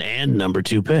 1 and number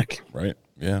 2 pick. Right.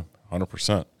 Yeah,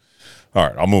 100%. All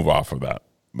right, I'll move off of that,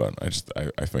 but I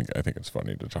think it's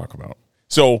funny to talk about.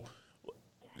 So,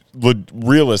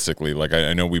 realistically, like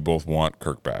I know we both want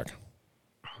Kirk back.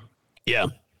 Yeah.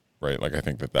 Right. Like I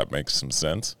think that makes some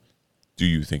sense. do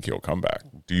you think he'll come back?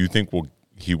 Do you think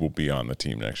he will be on the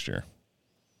team next year?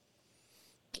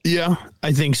 Yeah,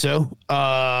 I think so.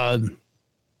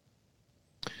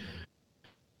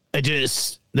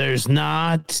 There's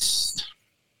not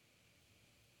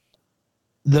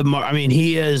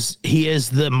he is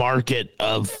the market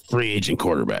of free agent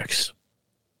quarterbacks,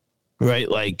 right?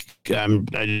 Like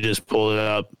I just pulled it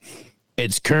up.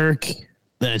 It's Kirk,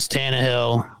 then it's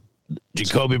Tannehill,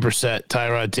 Jacoby Brissett,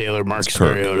 Tyrod Taylor, Marcus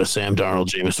Mariota, Sam Darnold,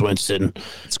 Jameis Winston,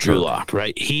 Drew Lock,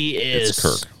 right? It's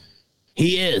Kirk.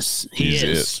 He's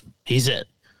it.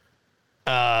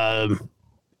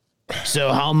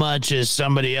 So how much is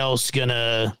somebody else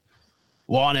gonna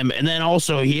want him? And then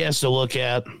also he has to look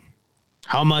at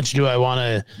how much do I want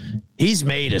to. He's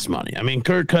made his money. I mean,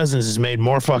 Kirk Cousins has made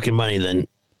more fucking money than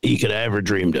he could have ever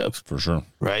dreamed of, for sure.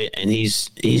 Right, and he's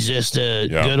just a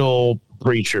good old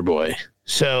preacher boy.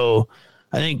 So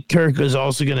I think Kirk is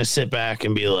also going to sit back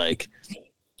and be like,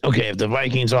 okay, if the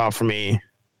Vikings offer me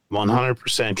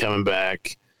 100% coming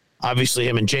back, obviously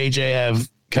him and JJ have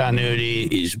continuity.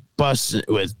 He's busted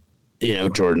with,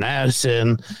 Jordan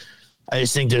Addison. I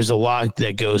just think there's a lot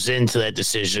that goes into that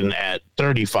decision at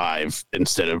 35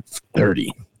 instead of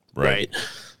 30, right?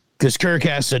 Because Kirk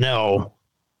has to know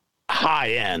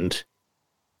high end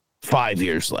 5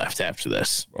 years left after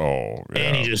this. Oh, yeah.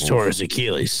 And he just tore his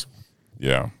Achilles.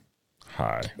 Yeah.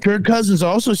 High. Kirk Cousins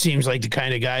also seems like the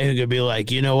kind of guy who could be like,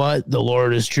 you know what? The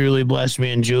Lord has truly blessed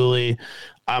me and Julie.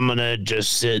 I'm going to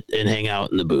just sit and hang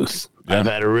out in the booth. Yeah. I've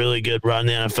had a really good run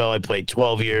in the NFL. I played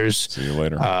 12 years. See you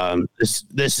later. This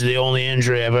is the only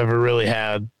injury I've ever really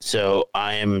had. So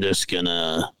I am just going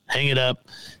to hang it up,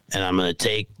 and I'm going to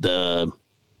take the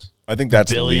I think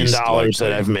that's $1 billion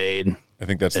that I've made. I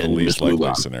think that's the least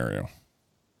likely scenario.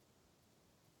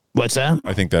 What's that?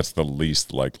 I think that's the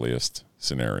least likeliest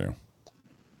scenario.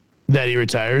 That he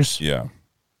retires? Yeah.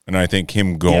 And I think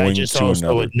him going to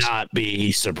another would not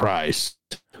be surprised.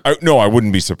 No, I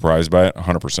wouldn't be surprised by it.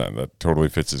 100%. That totally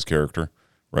fits his character,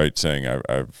 right? Saying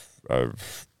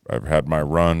I've had my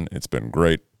run. It's been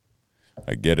great.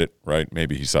 I get it, right?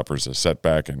 Maybe he suffers a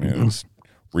setback in his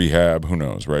rehab. Who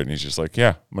knows, right? And he's just like,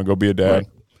 yeah, I'm gonna go be a dad.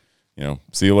 Right.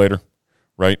 See you later,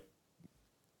 right?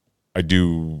 I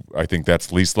think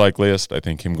that's least likeliest. I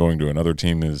think him going to another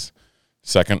team is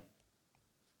second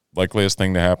likeliest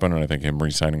thing to happen, and I think him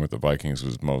re-signing with the Vikings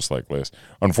was most likeliest.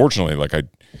 Unfortunately,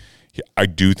 I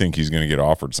do think he's going to get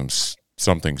offered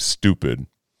something stupid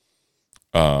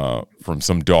from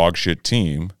some dog shit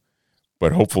team,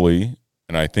 but hopefully,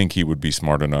 and I think he would be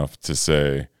smart enough to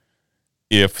say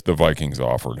if the Vikings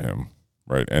offered him,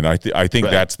 right? And I think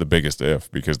that's the biggest if,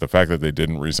 because the fact that they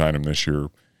didn't re-sign him this year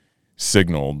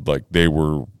signaled like they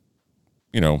were,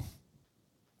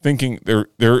 thinking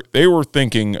they were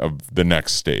thinking of the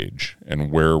next stage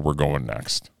and where we're going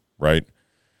next, right?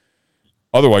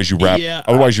 Otherwise, you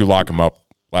lock him up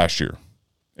last year,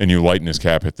 and you lighten his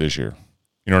cap hit this year.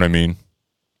 You know what I mean?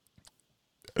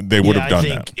 They would have done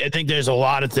that. I think there's a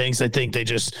lot of things. I think they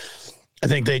just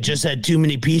had too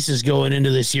many pieces going into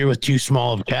this year with too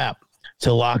small of a cap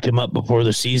to lock him up before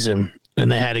the season,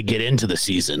 and they had to get into the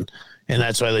season, and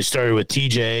that's why they started with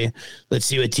TJ. Let's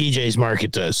see what TJ's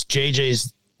market does.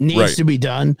 JJ's needs to be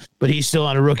done, but he's still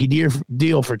on a rookie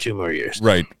deal for 2 more years.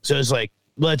 Right. So it's like,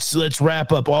 let's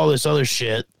wrap up all this other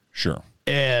shit. Sure.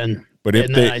 I'm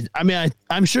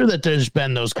sure that there's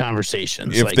been those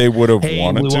conversations. If they would have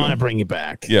wanted to, we want to bring you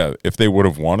back. Yeah. If they would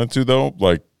have wanted to, though,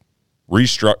 like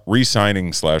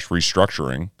re-signing /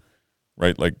 restructuring,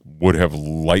 right? Like would have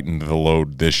lightened the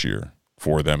load this year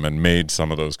for them and made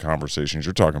some of those conversations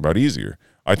you're talking about easier.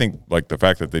 I think like the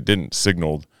fact that they didn't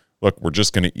signal, look, we're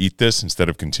just going to eat this instead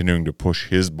of continuing to push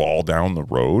his ball down the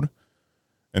road.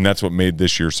 And that's what made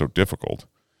this year so difficult,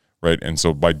 right? And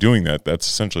so by doing that, that's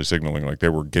essentially signaling like they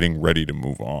were getting ready to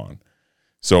move on.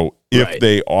 So if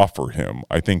they offer him,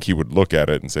 I think he would look at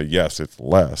it and say, yes, it's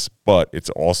less, but it's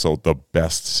also the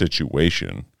best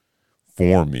situation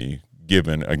for me,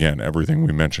 given, again, everything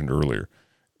we mentioned earlier.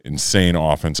 Insane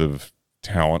offensive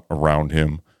talent around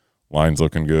him, line's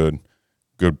looking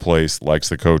good place, likes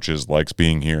the coaches, likes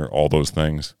being here, all those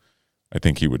things. I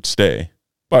think he would stay,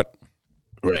 but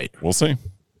we'll see.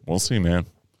 We'll see, man.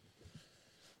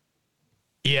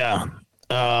 Yeah.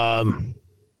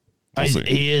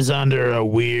 He is under a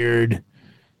weird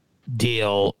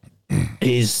deal.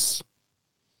 He's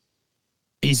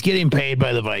getting paid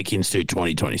by the Vikings through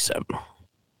 2027.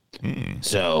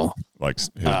 So, like his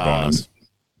bonus.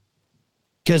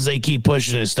 Because they keep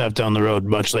pushing his stuff down the road,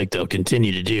 much like they'll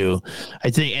continue to do.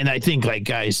 I think like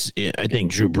guys, I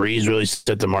think Drew Brees really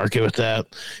set the market with that,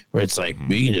 where it's like,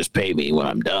 you can just pay me when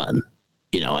I'm done.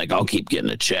 like I'll keep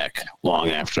getting a check long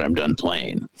after I'm done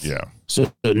playing. Yeah.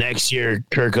 So next year,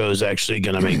 Kirko's actually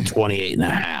going to make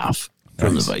 28.5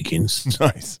 from the Vikings.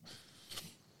 Nice.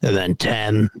 And then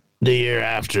 10 the year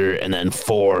after, and then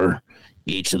 4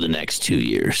 each of the next 2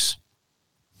 years.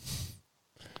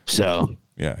 So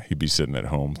yeah, he'd be sitting at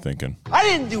home thinking, I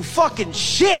didn't do fucking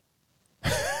shit.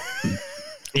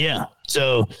 yeah.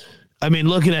 So, I mean,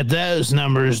 looking at those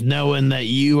numbers, knowing that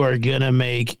you are going to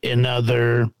make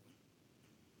another,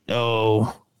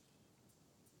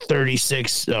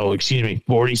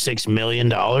 $46 million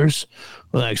for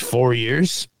the next 4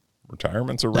 years.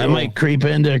 retirement's a real. That might creep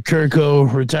into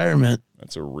Kirko retirement.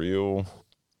 That's a real.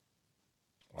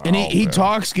 Wow, And he man.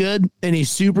 talks good, and he's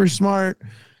super smart.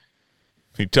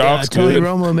 He talks Tony good.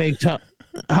 Romo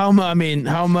how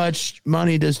much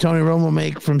money does Tony Romo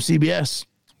make from CBS?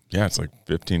 Yeah, it's like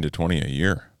 15 to 20 a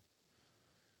year.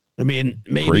 I mean,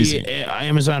 maybe Crazy.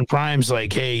 Amazon Prime's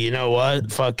like, hey, you know what?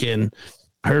 Fucking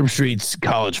Herb Street's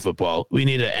college football. We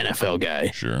need an NFL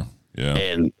guy. Sure. Yeah.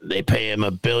 And they pay him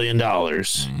 $1 billion.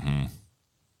 Mm-hmm.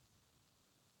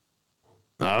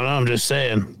 I don't know. I'm just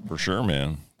saying. For sure,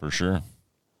 man. For sure.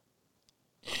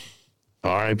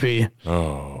 R.I.P.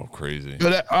 Oh, crazy.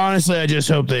 But honestly, I just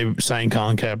hope they sign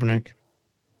Colin Kaepernick.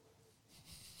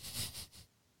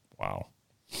 Wow.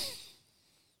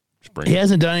 He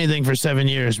hasn't done anything for 7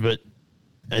 years, but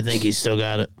I think he's still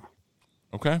got it.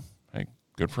 Okay. Hey,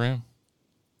 good for him.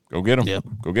 Go get him. Yep.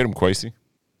 Go get him, Kwesi.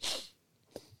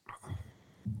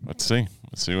 Let's see.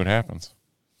 Let's see what happens.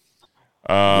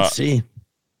 Let's see.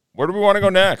 Where do we want to go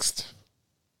next?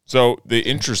 So the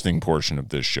interesting portion of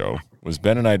this show was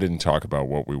Ben and I didn't talk about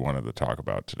what we wanted to talk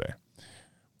about today.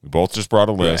 We both just brought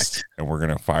a list, Correct. and we're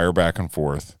going to fire back and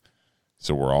forth.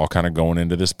 So we're all kind of going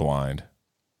into this blind,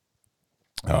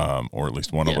 or at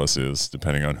least one of us is,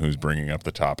 depending on who's bringing up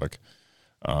the topic.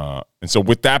 And so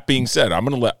with that being said,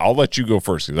 I'll let you go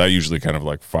first, because I usually kind of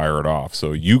like fire it off.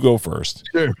 So you go first.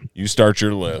 Sure. You start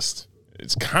your list.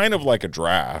 It's kind of like a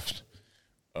draft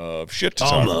of shit to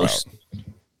Almost. talk about.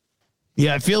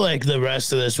 Yeah, I feel like the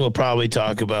rest of this we'll probably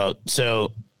talk about.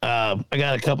 So I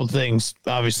got a couple things.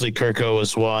 Obviously, Kirko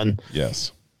was one.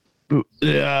 Yes.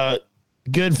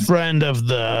 Good friend of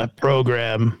the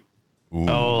program. Ooh.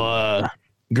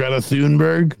 Greta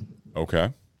Thunberg.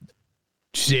 Okay.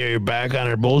 See her back on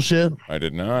her bullshit. I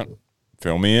did not.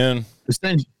 Fill me in.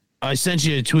 I sent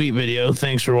you a tweet video.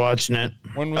 Thanks for watching it.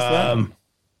 When was that?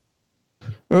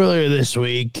 Earlier this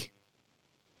week,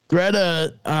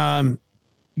 Greta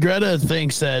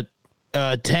thinks that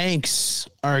tanks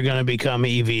are going to become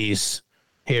EVs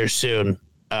here soon,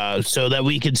 so that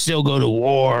we can still go to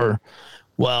war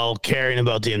while caring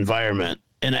about the environment.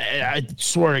 And I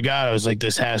swear to God, I was like,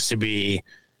 this has to be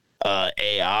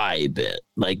AI bit.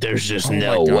 Like, there's just Oh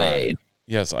no my God. way.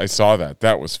 Yes, I saw that.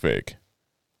 That was fake.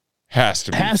 Has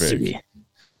to be Has fake. to be.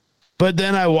 But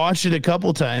then I watched it a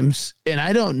couple times, and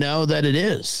I don't know that it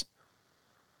is.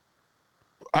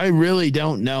 I really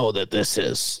don't know that this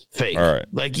is fake. All right.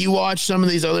 Like, you watch some of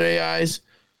these other AIs.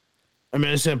 I'm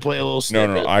just going to play a little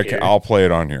No, snippet. I'll play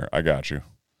it on here. I got you.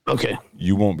 Okay.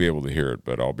 You won't be able to hear it,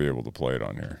 but I'll be able to play it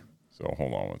on here. So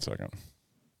hold on 1 second.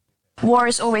 War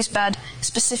is always bad,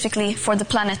 specifically for the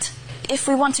planet. If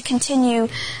we want to continue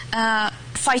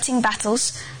fighting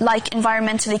battles like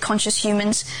environmentally conscious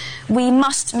humans, we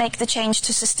must make the change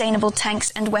to sustainable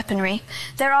tanks and weaponry.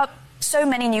 There are so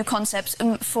many new concepts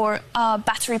for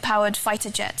battery-powered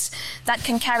fighter jets that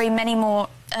can carry many more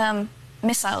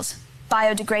missiles,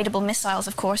 biodegradable missiles,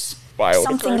 of course.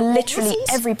 Something literally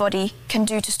everybody can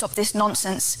do to stop this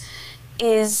nonsense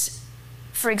is,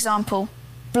 for example,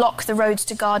 block the roads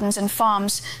to gardens and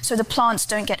farms so the plants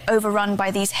don't get overrun by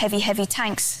these heavy, heavy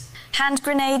tanks. Hand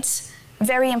grenades,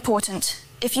 very important.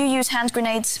 If you use hand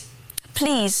grenades,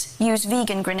 please use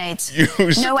vegan grenades.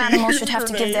 No animal should have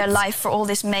to give their life for all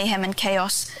this mayhem and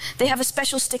chaos. They have a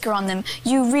special sticker on them.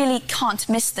 You really can't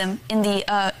miss them in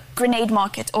the grenade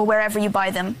market or wherever you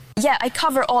buy them. Yeah, I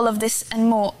cover all of this and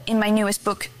more in my newest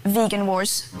book, Vegan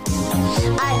Wars.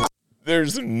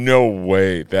 There's no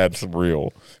way that's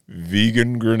real.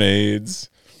 Vegan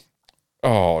grenades.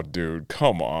 Oh, dude,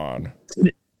 come on.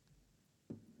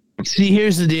 See,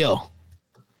 here's the deal.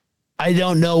 I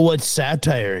don't know what's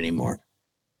satire anymore.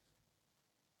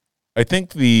 I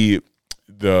think so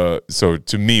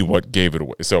to me, what gave it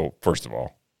away. So first of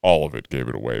all of it gave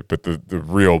it away, but the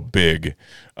real big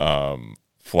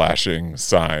flashing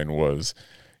sign was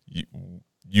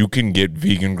you can get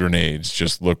vegan grenades.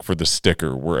 Just look for the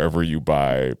sticker wherever you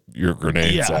buy your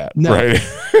grenades at. No. Right?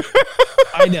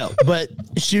 I know, but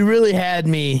she really had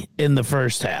me in the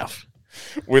first half.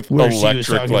 With Where she was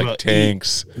electric talking like about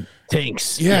tanks.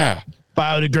 Tanks. Yeah.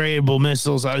 biodegradable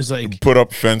missiles. I was like, put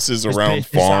up fences around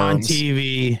farms. On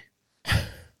TV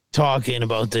talking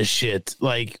about this shit.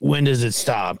 Like, when does it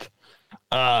stop?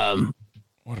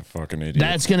 What a fucking idiot.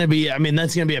 That's gonna be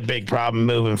a big problem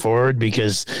moving forward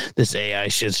because this AI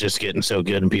shit's just getting so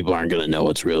good and people aren't gonna know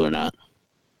what's real or not.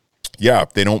 Yeah,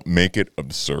 if they don't make it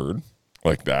absurd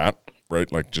like that, right?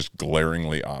 Like just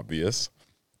glaringly obvious.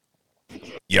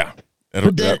 Yeah.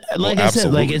 But like I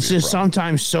said, like it's just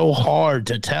sometimes so hard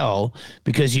to tell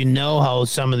because you know how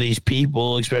some of these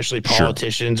people, especially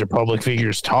politicians or public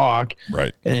figures, talk.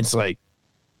 Right. And it's like,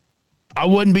 I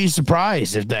wouldn't be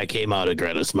surprised if that came out of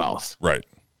Greta's mouth. Right.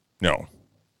 No.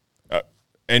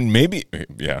 And maybe,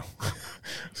 yeah. I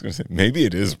was going to say, maybe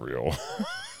it is real.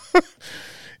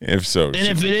 If so. And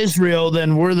if it is real,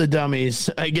 then we're the dummies,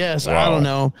 I guess. Wow. I don't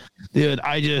know. Dude,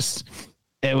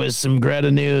 it was some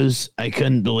Greta news. I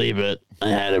couldn't believe it. I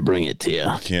had to bring it to you.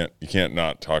 You can't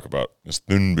not talk about Miss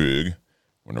Thunberg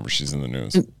whenever she's in the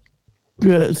news.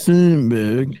 Greta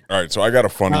Thunberg. All right, so I got a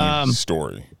funny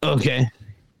story. Okay.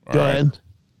 Go ahead.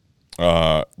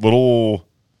 Little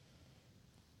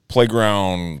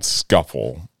playground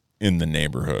scuffle in the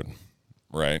neighborhood,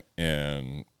 right?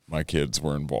 And my kids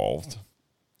were involved.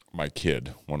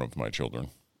 One of my children,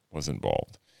 was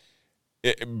involved.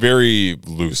 Very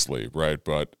loosely, right?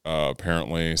 But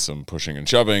apparently some pushing and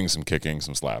shoving, some kicking,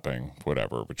 some slapping,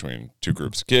 whatever, between two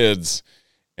groups of kids.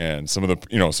 And some of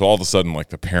the, so all of a sudden, like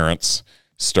the parents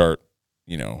start,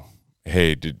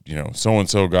 hey, did,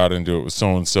 so-and-so got into it with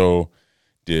so-and-so?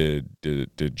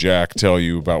 Did Jack tell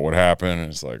you about what happened?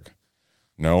 And it's like,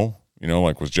 no,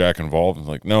 like was Jack involved? And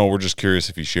like, no, we're just curious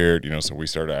if he shared, so we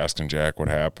started asking Jack what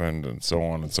happened and so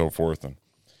on and so forth. And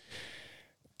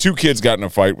two kids got in a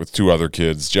fight with two other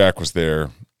kids. Jack was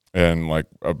there, and like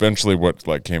eventually what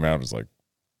like came out is like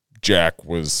Jack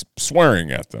was swearing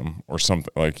at them or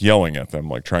something, like yelling at them,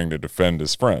 like trying to defend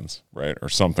his friends, right? Or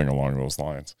something along those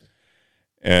lines.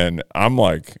 And I'm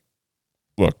like,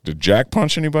 look, did Jack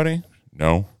punch anybody?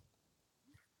 No.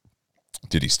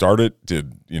 Did he start it?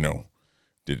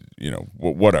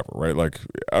 Whatever, right? Like,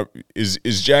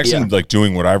 is Jackson like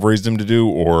doing what I've raised him to do,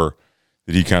 or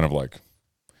did he kind of like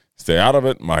stay out of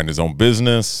it, mind his own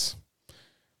business,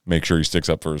 make sure he sticks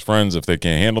up for his friends if they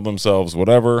can't handle themselves,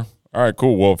 whatever? All right,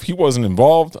 cool. Well, if he wasn't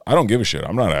involved, I don't give a shit.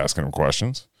 I'm not asking him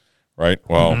questions, right?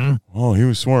 Well, he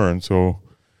was swearing, so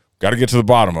got to get to the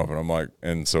bottom of it. I'm like,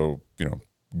 and so,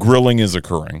 grilling is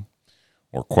occurring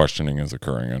or questioning is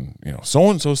occurring. And,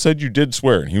 so-and-so said you did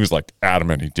swear. And he was like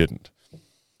adamant he didn't.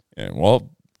 And, well,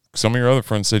 some of your other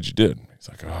friends said you did. He's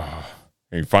like,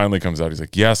 And he finally comes out. He's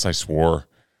like, yes, I swore.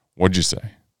 What'd you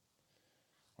say?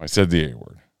 I said the A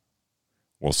word.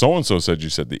 Well, so-and-so said you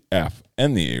said the F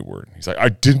and the A word. He's like, I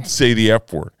didn't say the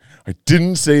F word. I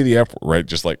didn't say the F word, right?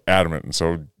 Just like adamant. And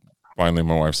so finally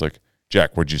my wife's like,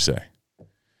 Jack, what'd you say?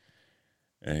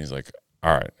 And he's like,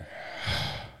 all right.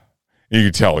 And you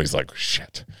can tell he's like,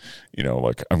 shit,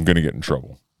 like I'm going to get in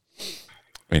trouble.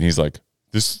 And he's like,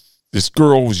 this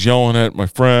girl was yelling at my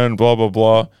friend, blah, blah,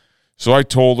 blah. So I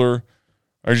told her,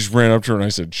 I just ran up to her and I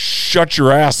said, shut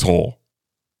your asshole.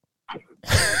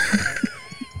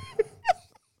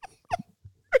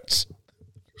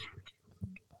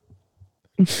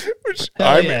 Which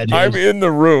I'm in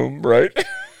the room, right?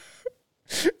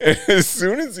 And as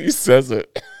soon as he says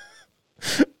it,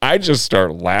 I just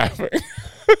start laughing.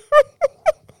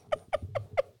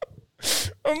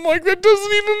 I'm like, that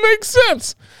doesn't even make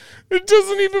sense. It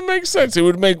doesn't even make sense. It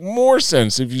would make more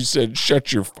sense if you said,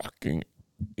 shut your fucking,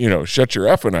 shut your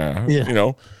effing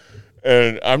ass,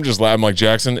 And I'm just laughing. I'm like,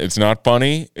 Jackson, it's not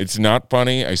funny. It's not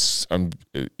funny.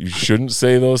 You shouldn't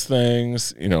say those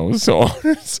things, so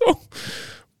on. So,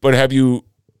 but do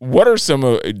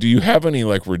you have any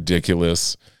like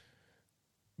ridiculous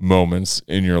moments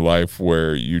in your life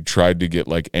where you tried to get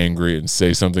like angry and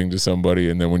say something to somebody,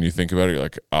 and then when you think about it, you're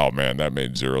like, oh man, that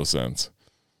made zero sense?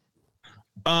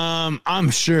 I'm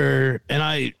sure, and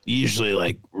I usually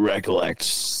like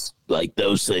recollect like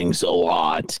those things a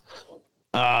lot.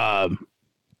 I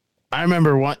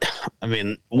remember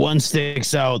one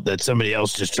sticks out that somebody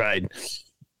else just tried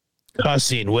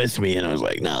cussing with me, and I was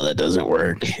like, no, that doesn't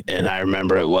work. And I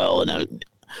remember it well. And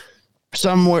for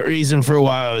some reason, for a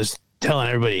while, I was telling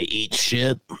everybody to eat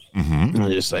shit. Mm-hmm.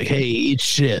 I'm just like, hey, eat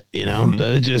shit, Mm-hmm.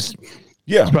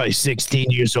 I was probably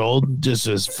 16 years old, just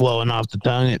was flowing off the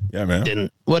tongue.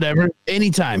 Whatever.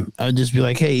 Anytime, I would just be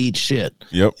like, hey, eat shit.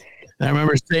 Yep. And I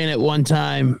remember saying it one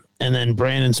time, and then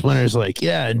Brandon Splinter's like,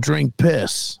 yeah, and drink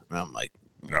piss. And I'm like,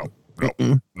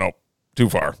 no, too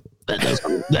far. That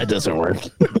doesn't work.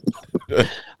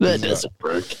 That doesn't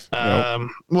work. Nope.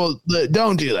 Well,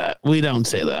 don't do that. We don't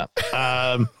say that.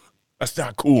 That's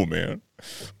not cool, man.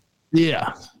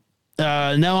 Yeah.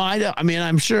 No, I don't. I mean,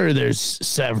 I'm sure there's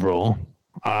several.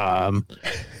 So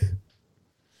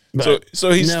But he's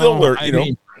no, still learning. I You know,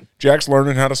 mean, Jack's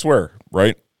learning how to swear.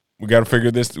 Right. We got to figure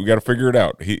this. We got to figure it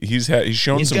out. He's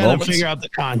shown he's some got to moments. figure out the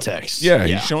context. Yeah,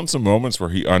 he's shown some moments where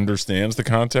he understands the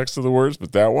context of the words,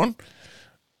 but that one,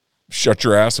 shut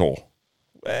your asshole.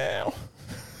 Well,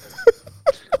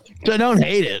 So I don't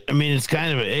hate it. I mean, it's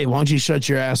kind of a, hey, why don't you shut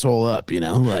your asshole up? You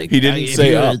know, like he didn't if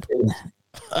say you- up.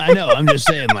 I know. I'm just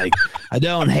saying, like, I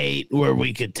don't hate where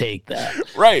we could take that.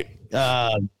 Right.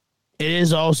 It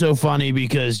is also funny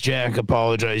because Jack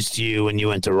apologized to you when you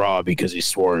went to Raw because he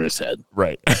swore in his head.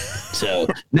 Right. So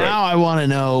now I want to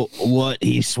know what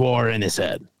he swore in his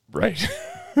head. Right.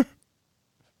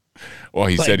 Well,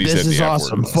 he Like, said he this said is the F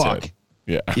awesome. word in his Fuck. head.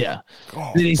 Yeah. Yeah.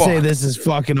 Oh, Did he say fuck. this is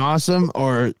fucking awesome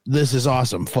or this is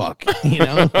awesome? Fuck. You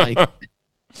know, like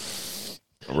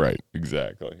Right.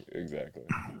 Exactly.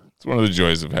 It's one of the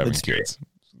joys of having That's great. kids,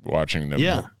 watching them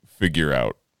Yeah. figure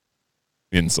out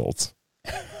insults.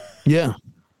 yeah,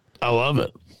 I love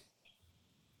it.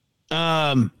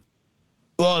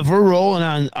 Well, if we're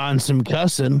rolling on some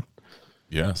cussing,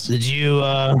 Yes. did you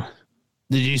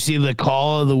see the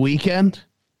call of the weekend?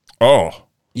 Oh,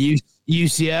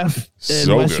 UCF in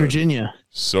So West good. Virginia.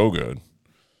 so good.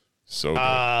 So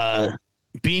good.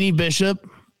 Beanie Bishop,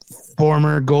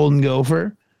 former Golden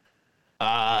Gopher,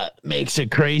 makes a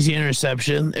crazy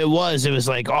interception. It was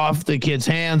like off the kid's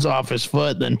hands, off his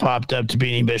foot, then popped up to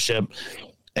Beanie Bishop.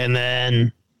 And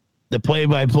then the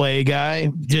play-by-play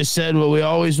guy just said what we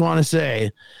always want to say.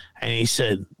 And he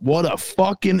said, what a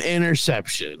fucking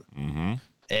interception. Mm-hmm.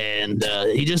 And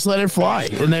he just let it fly.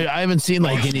 And I haven't seen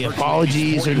like any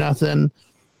apologies or nothing.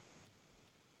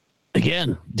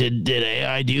 Again, did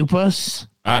AI dupe us?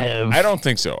 I don't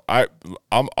think so.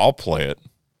 I'll play it.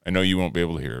 I know you won't be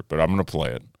able to hear it, but I'm going to play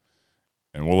it,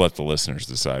 and we'll let the listeners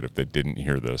decide if they didn't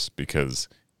hear this because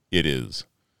it is.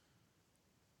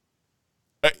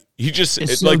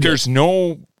 It's so like good. there's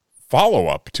no follow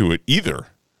up to it either,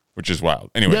 which is wild.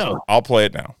 Anyway, No. I'll play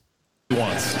it now.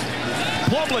 Once.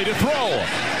 Plumlee to throw.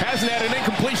 Hasn't had an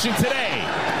incompletion today.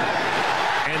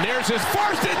 And there's his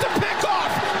first. It's a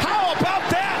pickoff. How about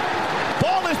that?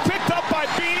 Ball is picked up by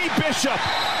Beanie Bishop.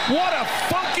 What a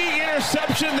funky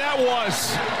interception that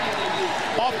was.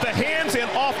 Off the hands and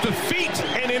off the feet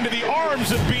and into the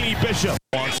arms of Beanie Bishop.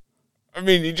 I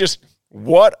mean,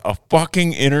 what a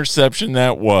fucking interception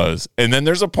that was. And then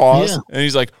there's a pause, Yeah. and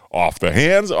he's like, off the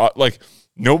hands. Like,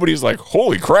 nobody's like,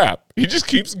 holy crap. He just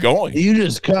keeps going. You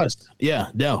just cussed. Yeah,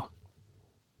 no.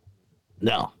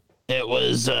 It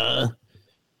was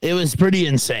pretty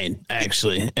insane,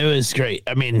 actually. It was great.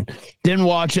 I mean, didn't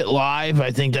watch it live.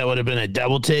 I think that would have been a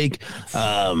double take.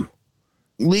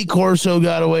 Lee Corso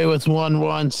got away with one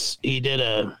once. He did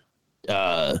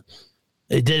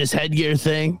his headgear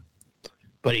thing,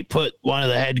 but he put one of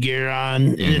the headgear on.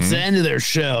 And it's the end of their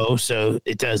show, so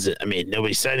it doesn't. I mean,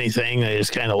 nobody said anything. They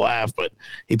just kind of laughed, but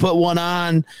he put one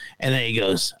on, and then he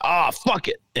goes, "Oh, fuck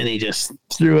it," and he just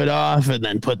threw it off, and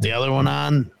then put the other one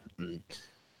on.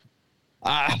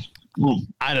 I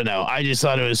don't know. I just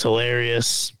thought it was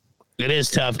hilarious. It is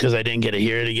tough because I didn't get to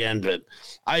hear it again, but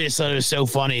I just thought it was so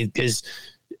funny because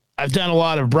I've done a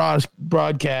lot of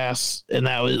broadcasts, and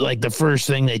that was like the first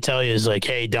thing they tell you is like,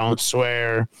 "Hey, don't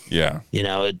swear." Yeah. You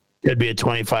know, it could be a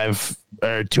 $25,000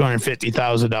 or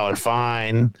 $250,000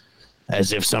 fine,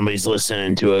 as if somebody's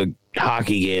listening to a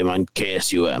hockey game on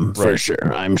KSUM for Right.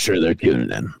 sure. I'm sure they're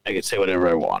tuning in. I could say whatever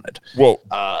I wanted. Well,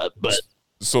 But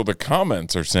so the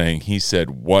comments are saying he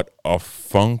said, what a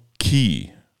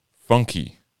funky,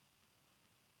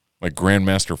 like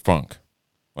Grandmaster Funk.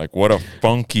 Like, what a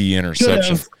funky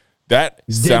interception. Could've. That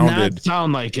did sounded not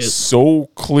sound like it. so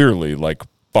clearly like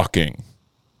fucking.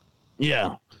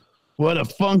 Yeah. What a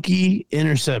funky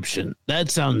interception.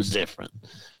 That sounds different.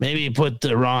 Maybe you put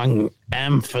the wrong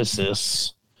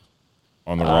emphasis.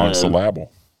 On the wrong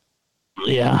syllable.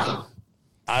 Yeah.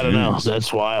 I don't know. Jeez.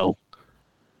 That's wild.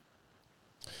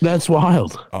 That's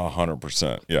wild.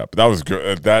 100%. Yeah, but that was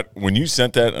good. That when you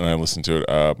sent that and I listened to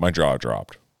it, my jaw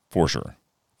dropped for sure.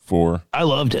 I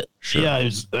loved it. Sure. Yeah, I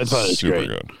thought it was super great.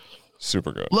 good.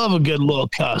 Super good. Love a good little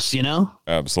cuss, you know?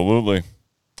 Absolutely.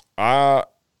 I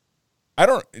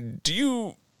don't. Do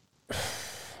you?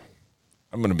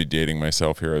 I'm going to be dating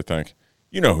myself here. I think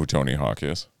you know who Tony Hawk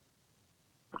is.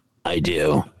 I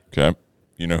do. Okay.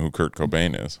 You know who Kurt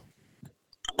Cobain is.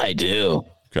 I do.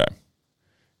 Okay.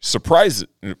 Surprise.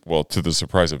 Well, to the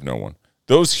surprise of no one,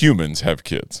 those humans have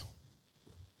kids.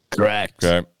 Correct.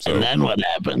 Okay. So And then what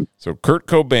happened? So Kurt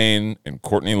Cobain and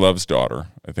Courtney Love's daughter,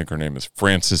 I think her name is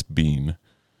Frances Bean.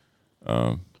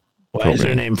 Why is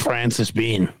her name Frances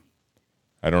Bean?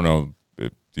 I don't know.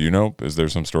 Do you know? Is there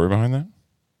some story behind that?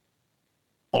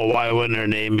 Well, why wouldn't her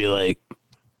name be like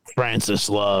Frances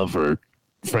Love or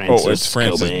Frances? Oh, it's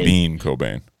Frances Cobain? Bean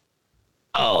Cobain.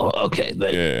 Oh, okay.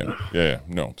 Yeah.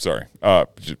 No, sorry.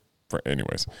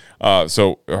 Anyways,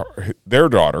 so their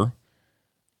daughter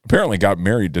apparently got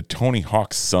married to Tony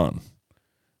Hawk's son,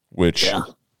 which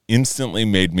instantly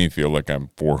made me feel like I'm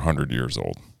 400 years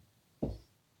old.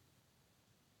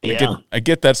 Yeah. I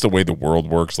get that's the way the world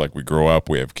works. Like, we grow up,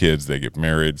 we have kids, they get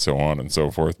married, so on and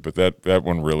so forth. But that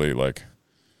one really, like,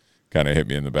 kind of hit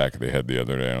me in the back of the head the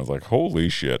other day. And I was like, holy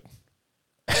shit.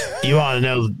 You want to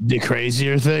know the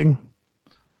crazier thing?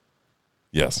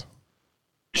 Yes.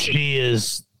 She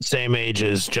is same age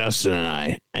as Justin and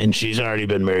I, and she's already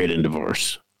been married and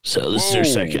divorced. So this is her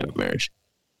second marriage.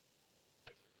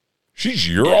 She's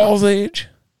your all's age?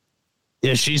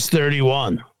 Yeah, she's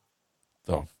 31.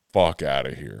 The fuck out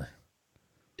of here.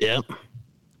 Yep.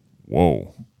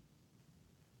 Whoa.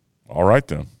 All right,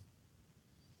 then.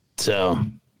 So.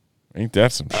 Ain't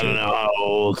that some shit? I don't know how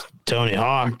old Tony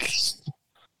Hawk.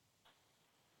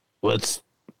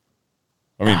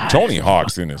 Tony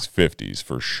Hawk's in his 50s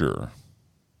for sure.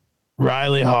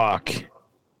 Riley Hawk.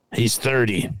 He's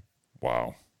 30.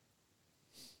 Wow.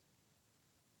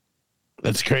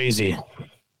 That's crazy.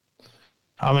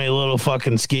 How many little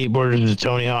fucking skateboarders does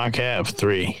Tony Hawk have?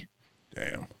 3.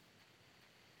 Damn.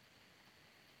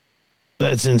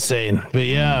 That's insane. But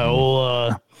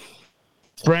yeah,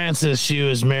 Frances, she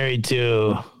was married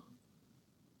to a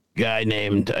guy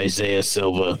named Isaiah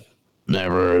Silva.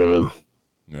 Never heard of him.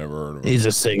 Never heard of him. He's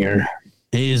a singer.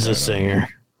 He's a singer.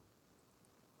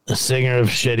 A singer of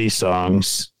shitty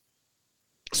songs.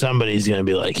 Somebody's going to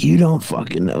be like, you don't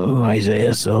fucking know who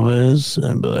Isaiah Silva is? And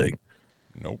I'd be like,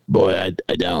 nope. Boy,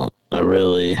 I don't. I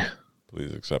really.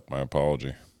 Please accept my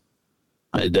apology.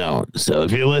 I don't. So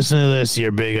if you're listening to this, you're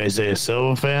a big Isaiah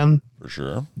Silva fan. For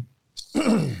sure.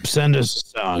 Send us a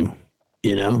song,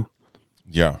 you know?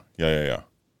 Yeah.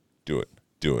 Do it.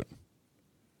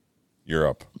 You're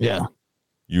up. Yeah.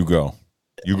 You go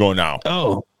now.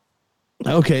 Oh,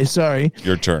 okay. Sorry.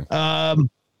 Your turn.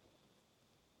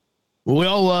 We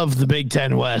all love the Big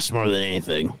Ten West more than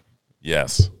anything.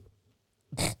 Yes.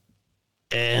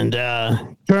 And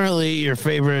currently, your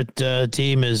favorite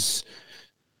team is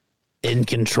in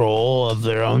control of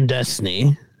their own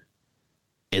destiny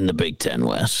in the Big Ten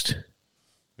West.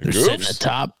 They're sitting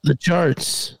atop the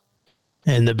charts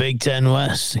in the Big Ten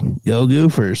West. Go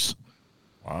Gophers.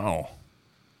 Wow.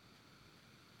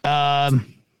 You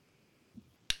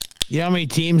know how many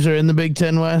teams are in the Big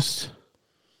Ten West?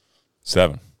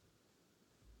 7.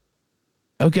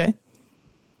 Okay.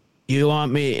 You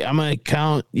want me? I'm going to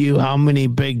count you how many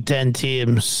Big Ten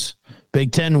teams,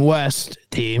 Big Ten West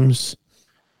teams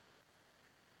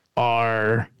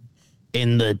are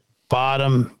in the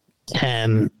bottom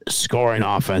 10 scoring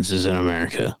offenses in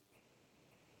America.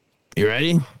 You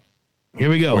ready? Here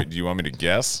we go. Wait, do you want me to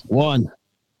guess? 1,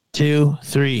 2,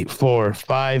 3, 4,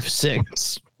 5,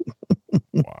 6.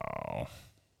 Wow.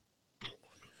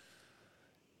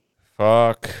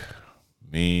 Fuck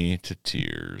me to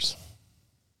tears.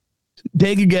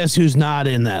 Take a guess who's not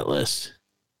in that list.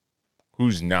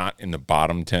 Who's not in the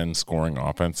bottom 10 scoring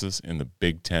offenses in the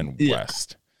Big Ten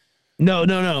West? No.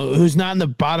 Who's not in the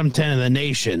bottom 10 of the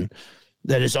nation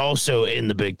that is also in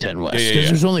the Big Ten West? Because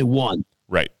there's only one.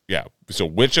 Right, yeah. So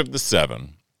which of the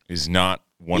 7 is not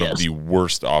one of the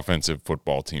worst offensive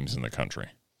football teams in the country?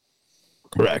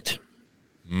 Correct.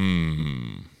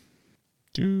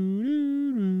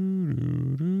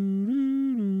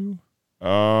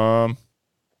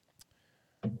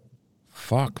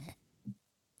 Fuck.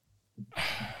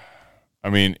 I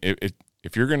mean,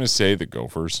 if you're going to say the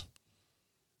Gophers.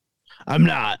 I'm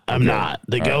not.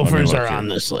 The Gophers are on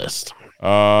this list.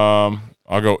 I'll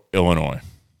go Illinois.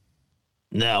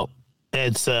 No.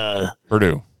 It's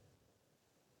Purdue.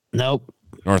 Nope.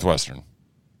 Northwestern.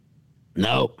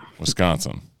 Nope.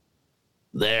 Wisconsin.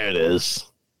 There it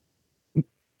is.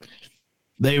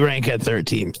 They rank at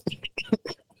 13.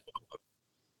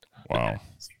 Wow.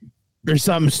 Or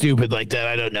something stupid like that.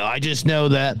 I don't know. I just know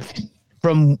that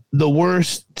from the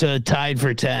worst to tied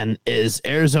for 10 is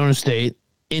Arizona State,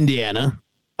 Indiana,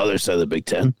 other side of the Big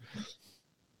Ten,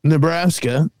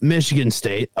 Nebraska, Michigan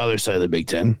State, other side of the Big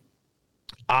Ten,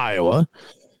 Iowa,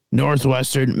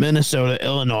 Northwestern, Minnesota,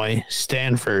 Illinois,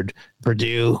 Stanford,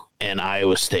 Purdue, and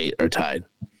Iowa State are tied.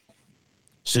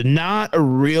 So not a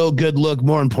real good look,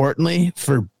 more importantly,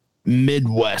 for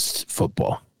Midwest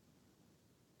football.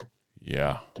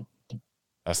 Yeah.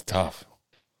 That's tough.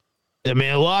 I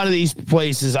mean, a lot of these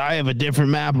places, I have a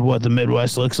different map of what the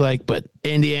Midwest looks like, but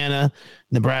Indiana,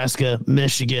 Nebraska,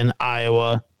 Michigan,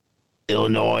 Iowa,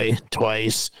 Illinois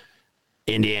twice,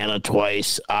 Indiana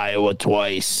twice, Iowa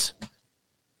twice.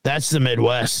 That's the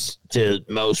Midwest to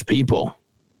most people.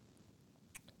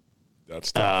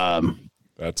 That's tough.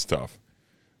 That's tough.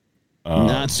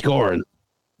 Not scoring.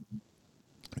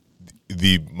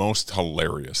 The most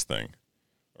hilarious thing,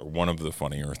 or one of the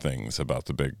funnier things about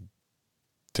the Big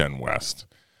Ten West,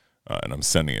 and I'm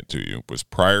sending it to you, was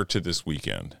prior to this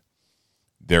weekend,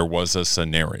 there was a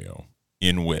scenario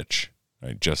in which,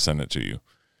 I just sent it to you,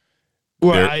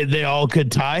 Well, they all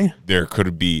could tie? there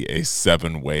could be a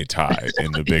 7-way tie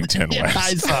in the Big Ten Yeah, West.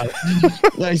 I saw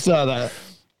it. I saw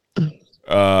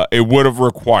that. It would have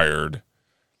required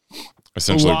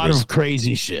essentially a lot of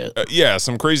crazy shit. Yeah,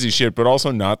 some crazy shit, but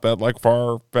also not that like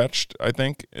far fetched. I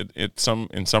think in some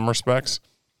respects,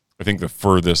 I think the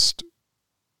furthest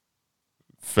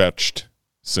fetched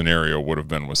scenario would have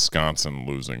been Wisconsin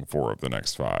losing 4 of the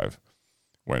next 5,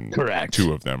 when Correct.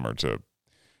 2 of them are to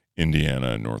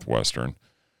Indiana and Northwestern.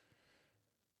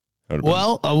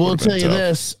 Well, I will tell you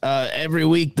this: every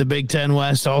week the Big Ten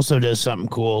West also does something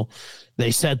cool.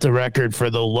 They set the record for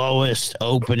the lowest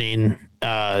opening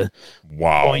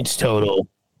points total,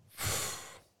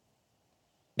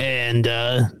 and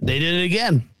they did it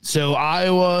again. So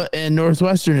Iowa and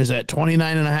Northwestern is at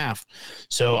 29.5.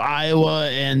 So Iowa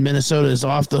and Minnesota is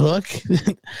off the hook.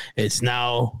 It's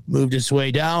now moved its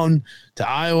way down to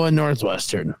Iowa and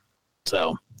Northwestern.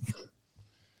 So,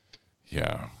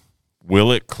 yeah.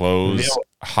 Will it close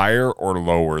higher or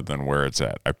lower than where it's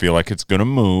at? I feel like it's going to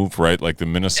move, right? Like the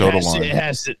Minnesota line. It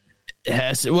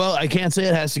has to. Well, I can't say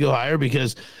it has to go higher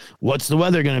because what's the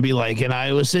weather going to be like in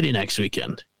Iowa City next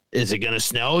weekend? Is it going to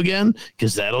snow again?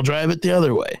 Because that'll drive it the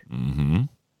other way. Mm-hmm.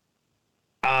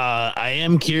 I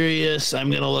am curious. I'm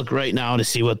going to look right now to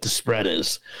see what the spread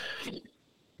is,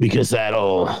 because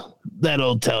that'll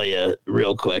tell you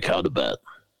real quick how to bet.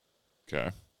 Okay.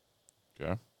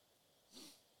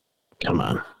 Come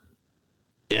on,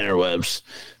 interwebs.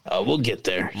 We'll get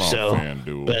there.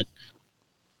 FanDuel. But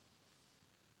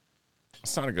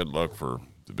it's not a good look for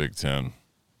the Big Ten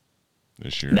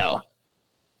this year. No,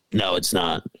 it's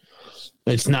not.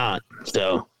 It's not.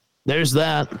 So there's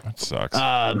that. That sucks.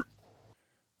 All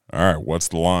right, what's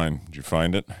the line? Did you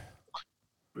find it?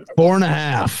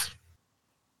 4.5.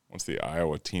 What's the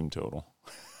Iowa team total?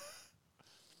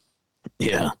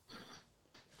 Yeah.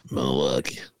 I'm gonna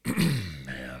look.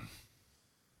 Man.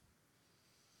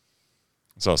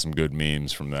 I saw some good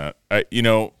memes from that.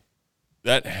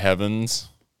 That Heavens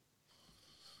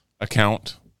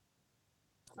account.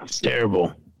 It's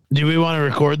terrible. Do we want to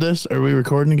record this? Are we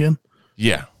recording again?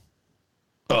 Yeah.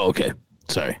 Oh, okay.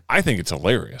 Sorry. I think it's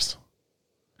hilarious.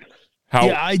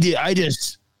 Yeah, I did.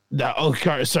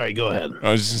 Sorry, go ahead.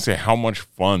 I was just going to say how much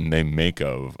fun they make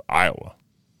of Iowa.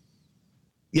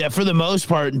 Yeah, for the most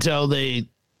part, until they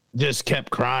just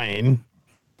kept crying.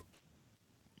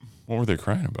 What were they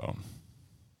crying about?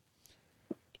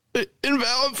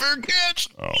 Invalid fair catch.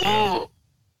 Oh,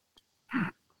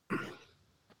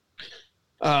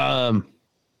 yeah.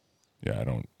 Yeah, I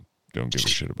don't give a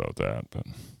shit about that. But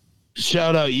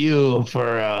shout out you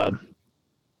for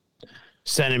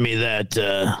sending me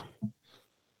that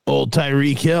old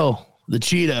Tyreek Hill, the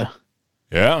cheetah.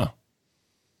 Yeah.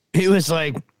 He was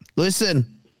like,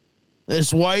 listen,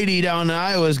 this whitey down in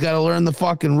Iowa's got to learn the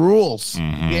fucking rules.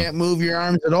 Mm-hmm. You can't move your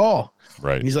arms at all.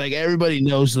 Right. He's like, everybody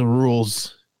knows the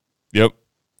rules. Yep.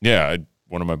 Yeah.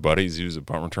 One of my buddies, he was a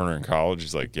punt returner in college.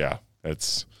 He's like, yeah,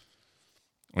 that's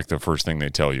like the first thing they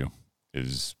tell you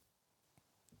is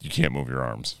you can't move your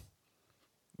arms.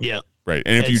 Yeah. Right.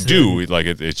 And if you do, like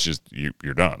it's just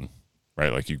you're done.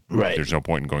 Right. Like there's no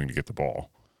point in going to get the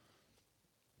ball.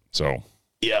 So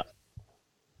yeah.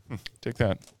 Take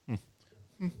that.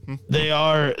 They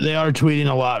are tweeting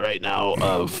a lot right now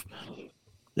of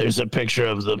there's a picture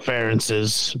of the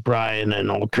Ferences, Brian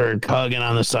and old Kirk hugging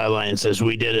on the sideline and says,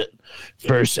 we did it.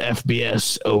 First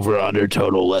FBS over under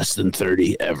total less than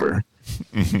 30 ever.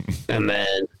 And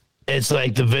then it's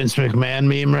like the Vince McMahon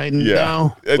meme right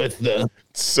now with the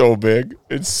it's so big.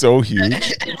 It's so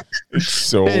huge.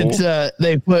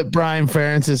 They put Brian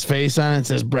Ference's face on it. It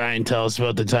says, Brian, tell us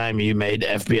about the time you made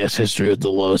FBS history with the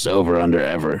lowest over under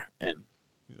ever. And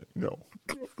no,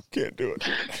 can't do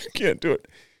it.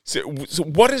 So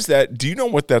what is that? Do you know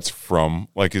what that's from?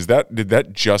 Like, did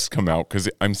that just come out? Because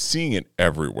I'm seeing it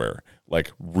everywhere,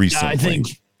 like recently.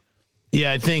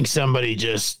 I think somebody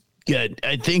just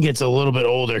I think it's a little bit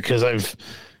older because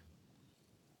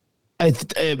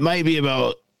it might be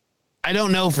about, I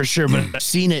don't know for sure, but I've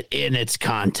seen it in its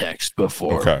context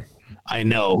before. Okay. I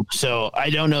know. So I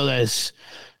don't know that it's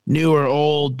new or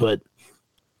old, but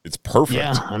it's perfect.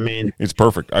 Yeah, I mean, it's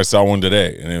perfect. I saw one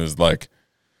today, and it was like,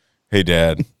 "Hey,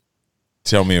 Dad,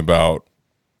 tell me about,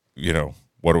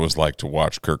 what it was like to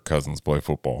watch Kirk Cousins play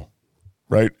football."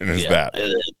 Right, and it's that.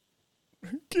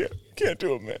 Can't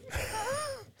do it, man.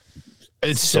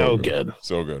 It's so good.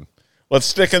 So good. Let's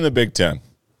stick in the Big Ten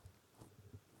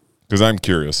because I'm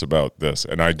curious about this,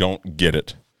 and I don't get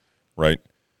it, right?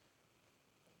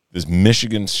 This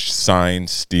Michigan sign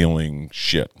stealing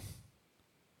shit.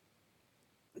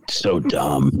 So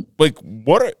dumb. Like,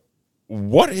 what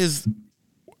is,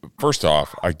 first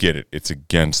off, I get it. It's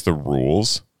against the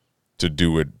rules to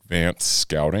do advanced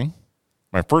scouting.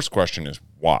 My first question is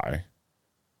why?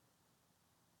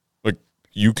 Like,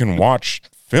 you can watch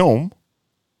film.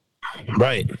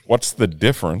 Right. What's the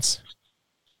difference?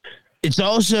 It's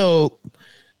also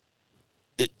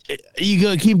you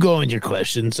go keep going with your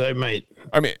questions. I mean,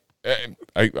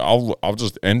 I'll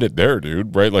just end it there,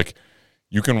 dude. Right? Like,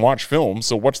 you can watch film.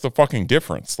 So what's the fucking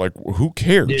difference? Like, who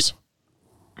cares?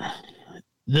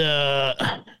 The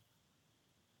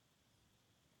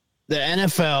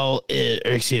NFL, the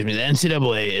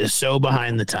NCAA is so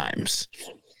behind the times.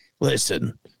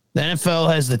 Listen. The NFL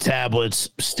has the tablets,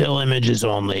 still images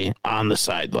only on the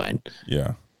sideline.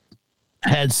 Yeah.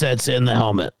 Headsets in the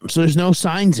helmet. So there's no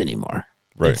signs anymore.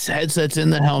 Right. It's headsets in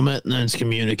the helmet and then it's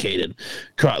communicated.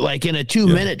 Like in a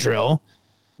 2-minute drill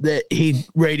that he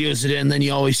radios it in, then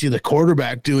you always see the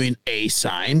quarterback doing a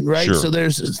sign, right? Sure. So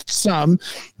there's some,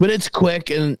 but it's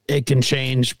quick and it can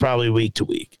change probably week to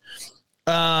week.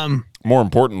 More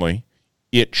importantly,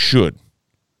 it should.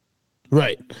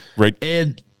 Right. Right.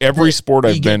 And every sport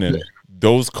I've been in,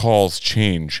 those calls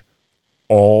change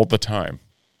all the time.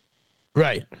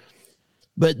 Right.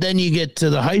 But then you get to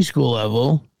the high school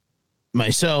level,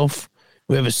 myself,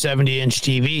 we have a 70-inch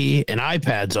TV and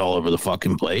iPads all over the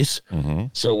fucking place. Mm-hmm.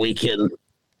 So we can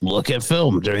look at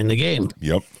film during the game.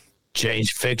 Yep.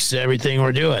 Fix everything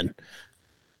we're doing.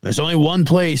 There's only one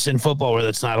place in football where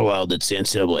that's not allowed. That's the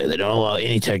NCAA. They don't allow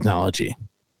any technology.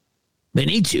 They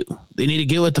need to. They need to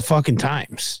get with the fucking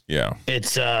times. Yeah.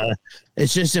 It's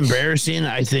just embarrassing.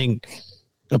 I think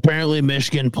apparently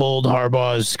Michigan pulled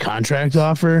Harbaugh's contract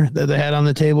offer that they had on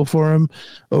the table for him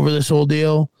over this whole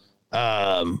deal.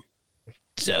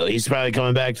 So he's probably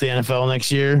coming back to the NFL next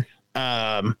year.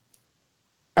 I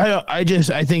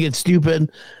think it's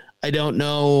stupid. I don't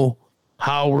know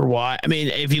how or why. I mean,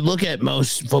 if you look at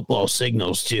most football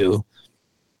signals too,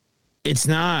 it's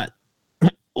not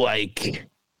like,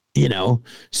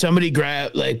 somebody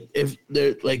grab, like if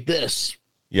they're like this.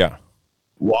 Yeah.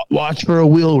 Watch for a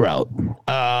wheel route.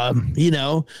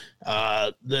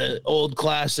 The old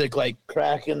classic, like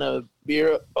cracking a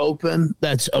beer open,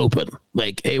 that's open.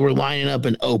 Like, hey, we're lining up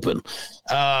and open.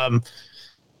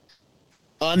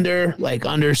 Under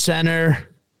center,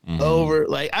 over,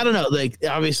 like, I don't know, like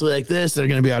obviously like this, they're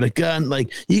going to be out of gun.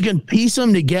 Like you can piece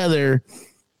them together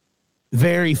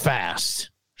very fast.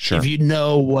 Sure. If you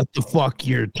know what the fuck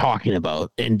you're talking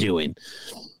about and doing.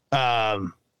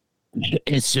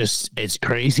 It's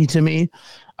crazy to me.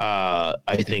 I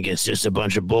think it's just a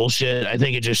bunch of bullshit. I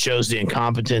think it just shows the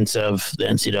incompetence of the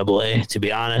NCAA, to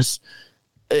be honest.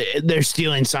 They're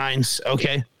stealing signs.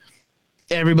 Okay.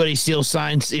 Everybody steals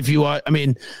signs. If you want,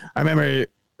 I remember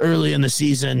early in the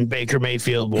season,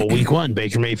 week 1,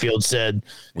 Baker Mayfield said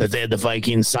that they had the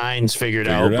Vikings signs figured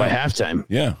out by halftime.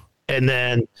 Yeah. And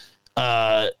then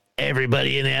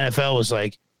everybody in the NFL was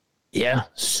like, yeah,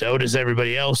 so does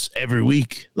everybody else every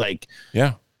week. Like,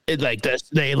 yeah,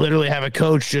 they literally have a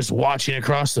coach just watching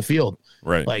across the field.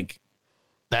 Right. Like,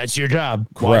 that's your job.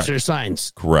 Correct. Watch their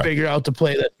signs. Correct. Figure out the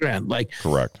play that's ran. Like,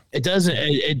 correct. It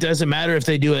doesn't matter if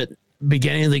they do it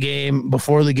beginning of the game,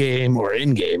 before the game, or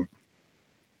in game.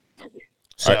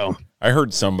 So I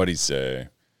heard somebody say,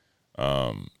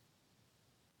 or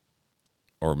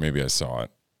maybe I saw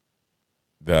it,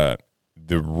 that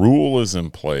the rule is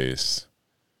in place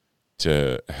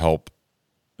to help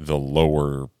the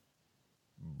lower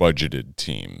budgeted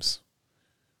teams,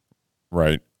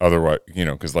 right? Otherwise,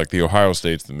 because like the Ohio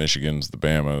States, the Michigans, the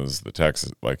Bamas, the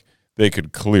Texas, like they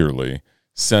could clearly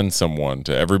send someone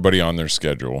to everybody on their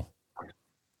schedule.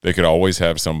 They could always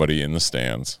have somebody in the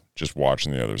stands just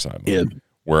watching the other side. Yeah.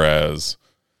 Whereas,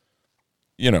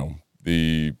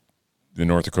 the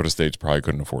North Dakota States probably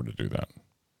couldn't afford to do that,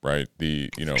 right?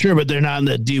 Sure, but they're not in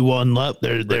the D1 level.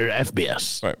 They're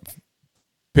FBS. Right.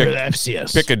 They're the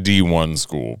FCS. Pick a D1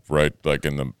 school, right? Like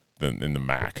in the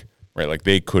MAC, right? Like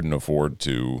they couldn't afford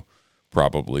to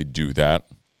probably do that,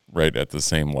 right, at the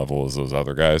same level as those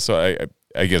other guys. So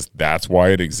I guess that's why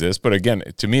it exists. But again,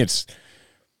 to me,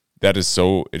 that is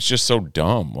so, it's just so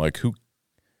dumb. Like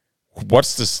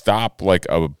what's to stop like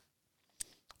a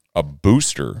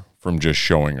booster from just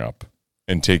showing up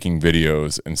and taking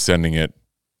videos and sending it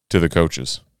to the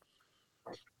coaches?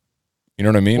 You know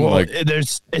what I mean? Well, like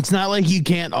it's not like you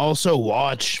can't also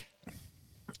watch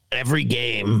every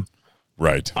game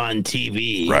right on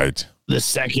TV right the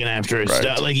second after it's right.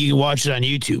 done. Like you can watch it on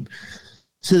YouTube.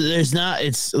 So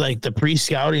it's like the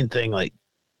pre-scouting thing. Like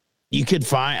you could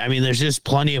there's just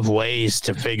plenty of ways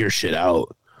to figure shit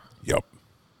out. Yep.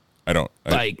 I don't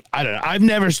know. I've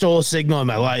never stole a signal in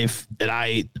my life, and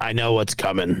I know what's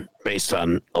coming based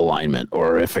on alignment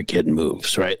or if a kid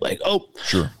moves, right? Like, oh,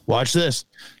 sure. Watch this.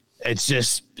 It's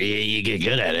just you get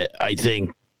good at it. I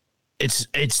think it's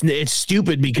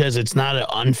stupid because it's not an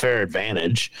unfair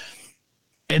advantage.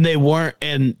 And they weren't,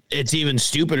 and it's even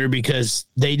stupider because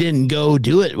they didn't go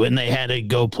do it when they had to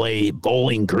go play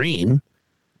Bowling Green.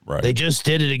 Right. They just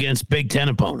did it against Big Ten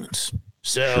opponents.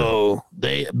 So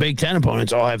Big Ten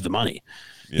opponents all have the money.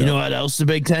 Yeah. You know what else the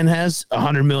Big Ten has?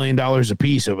 $100 million a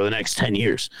piece over the next 10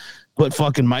 years. Put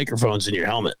fucking microphones in your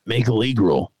helmet. Make a league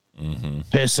rule. Mm-hmm.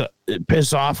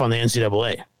 Piss off on the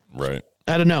NCAA. Right.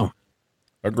 I don't know.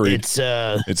 Agreed. It's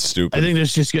stupid. I think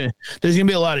there's gonna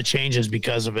be a lot of changes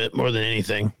because of it more than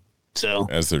anything. So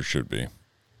as there should be,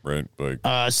 right? Like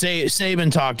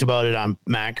Saban talked about it on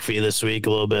McAfee this week a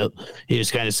little bit. He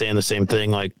was kind of saying the same thing.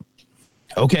 Like,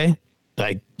 okay,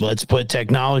 like let's let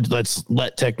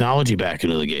technology back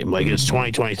into the game. Like it's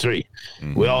 2023.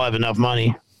 Mm-hmm. We all have enough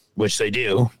money, which they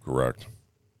do. Correct.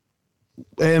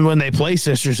 And when they play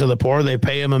Sisters of the Poor, they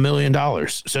pay them $1 million.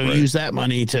 So use that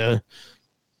money to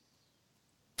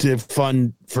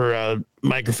fund for a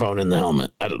microphone in the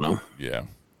helmet. I don't know. Yeah.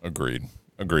 Agreed,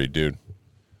 dude.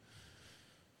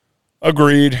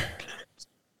 Agreed.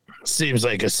 Seems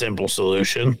like a simple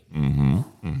solution.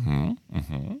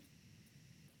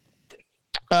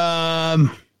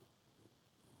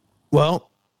 Well,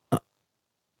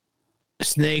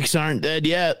 snakes aren't dead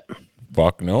yet.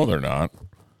 Fuck no, they're not.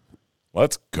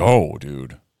 Let's go,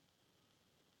 dude.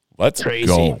 Let's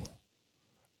go.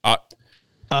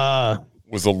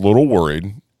 Was a little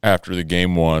worried after the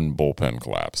game one bullpen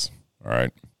collapse. All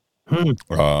right.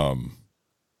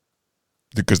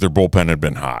 Because their bullpen had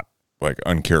been hot, like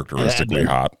uncharacteristically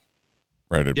hot.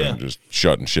 Right. It had been just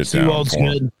shutting shit down.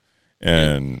 Good.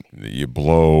 And you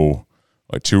blow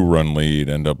a 2-run lead,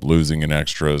 end up losing in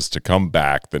extras to come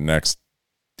back the next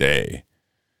day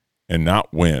and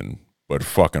not win, but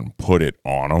fucking put it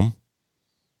on them.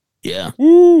 Yeah.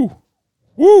 Woo.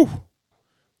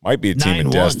 Might be a team in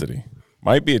destiny.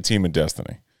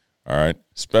 All right.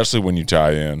 Especially when you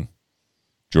tie in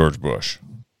George Bush.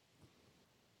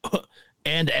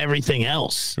 And everything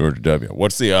else. George W.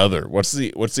 What's the other? What's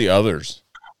the others?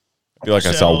 I feel like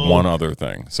I saw one other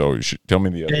thing. So you should tell me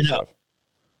the other stuff.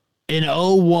 In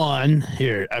 01,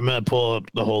 here, I'm going to pull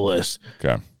up the whole list.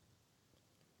 Okay.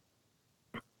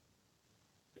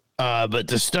 But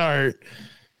to start,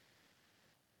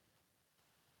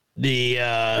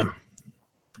 in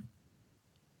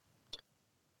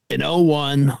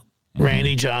 01,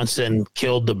 Randy Johnson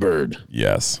killed the bird.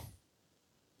 Yes.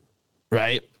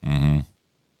 Right? Mm-hmm.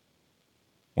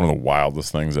 One of the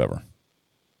wildest things ever.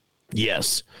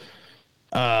 Yes.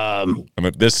 I mean,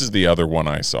 this is the other one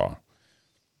I saw.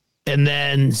 And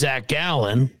then Zach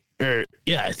Gallen, I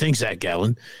think Zach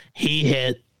Gallen, he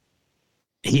hit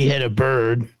a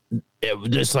bird.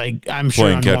 It just like I'm sure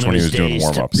playing catch when he was doing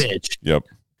warm-ups. Yep.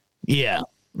 Yeah.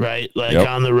 Right. Like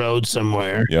on the road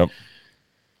somewhere. Yep.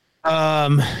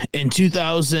 In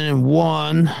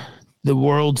 2001,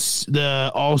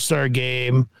 the All-Star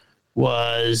game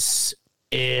was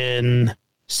in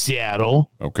Seattle.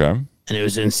 Okay. And it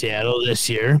was in Seattle this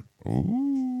year.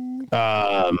 Ooh.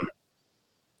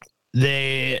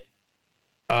 They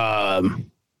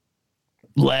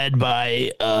led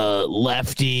by a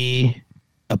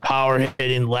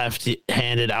power-hitting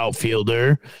left-handed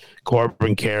outfielder,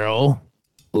 Corbin Carroll,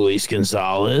 Luis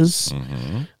Gonzalez.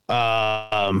 Mm-hmm.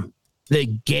 The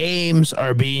games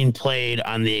are being played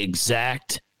on the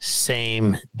exact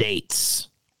same dates.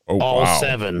 All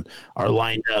 7 are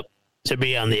lined up to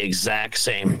be on the exact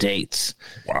same dates.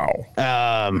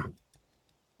 Wow.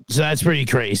 So that's pretty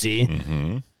crazy.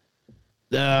 Mm-hmm.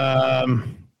 The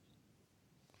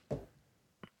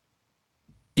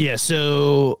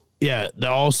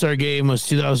All-Star game was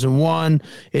 2001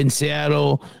 in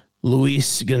Seattle.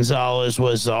 Luis Gonzalez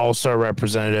was the All-Star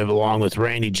representative along with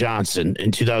Randy Johnson.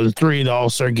 In 2003, the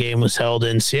All-Star game was held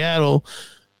in Seattle.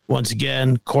 Once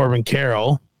again, Corbin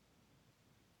Carroll,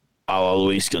 a la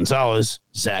Luis Gonzalez,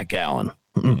 Zach Allen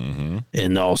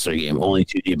in the All-Star game. Only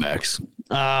 2 D-backs.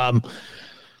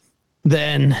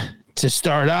 Then to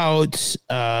start out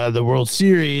the World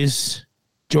Series,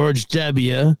 George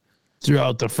W. threw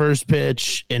out the first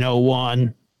pitch in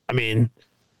 01. I mean,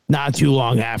 not too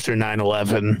long after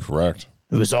 9/11. Correct.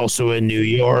 It was also in New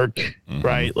York,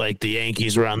 right? Like the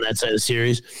Yankees were on that side of the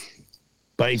series.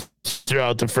 But he threw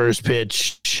out the first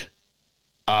pitch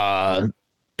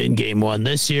in game 1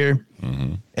 this year.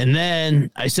 And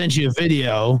then I sent you a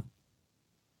video.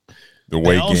 The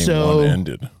way game 1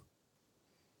 ended.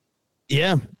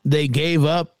 Yeah, they gave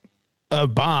up a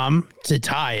bomb to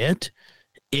tie it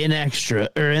in extra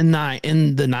or in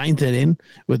the 9th inning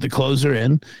with the closer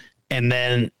in, and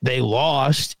then they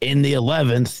lost in the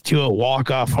 11th to a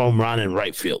walk-off home run in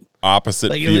right field.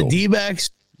 Opposite like field. The D-backs.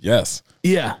 Yes.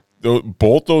 Yeah.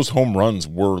 Both those home runs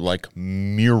were like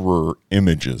mirror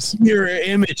images. Mirror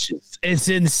images. It's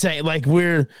insane. Like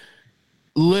we're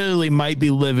literally might be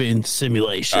living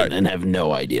simulation and have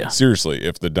no idea. Seriously,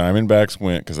 if the Diamondbacks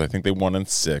went, because I think they won in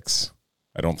 6.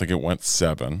 I don't think it went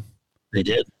 7. They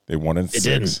did. They won in 6.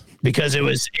 Didn't, because it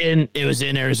was in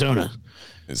Arizona.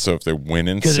 So if they win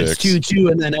in 6, because it's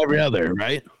 2-2 and then every other,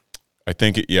 right? I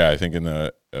think in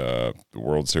the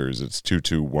World Series it's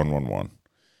 2-2, 1-1-1.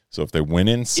 So if they win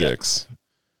in 6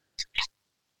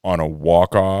 on a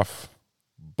walk-off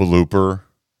blooper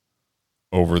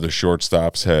over the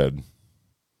shortstop's head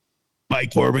by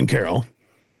Corbin Carroll.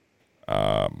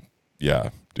 Yeah,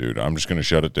 dude, I'm just going to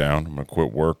shut it down. I'm going to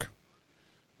quit work.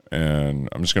 And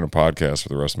I'm just going to podcast for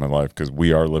the rest of my life because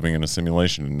we are living in a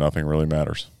simulation and nothing really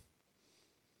matters.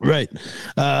 Right.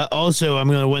 Also, I'm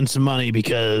going to win some money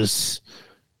because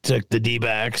took the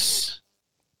D-backs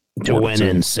to win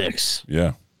in 6.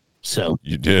 Yeah. So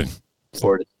you did.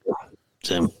 4-2.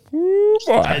 So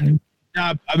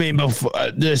I mean, before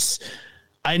this,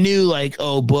 I knew like,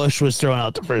 Bush was throwing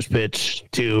out the first pitch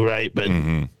too, right? But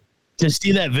to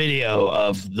see that video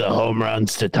of the home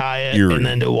runs to tie it and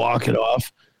then to walk it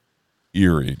off,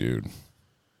 eerie, dude.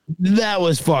 That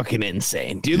was fucking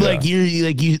insane, dude. Yeah.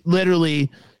 You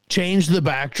literally changed the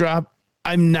backdrop.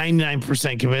 I'm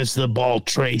 99% convinced the ball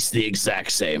traced the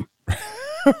exact same.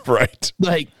 Right.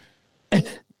 Like,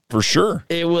 for sure.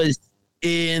 It was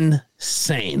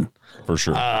insane. For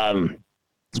sure. I'm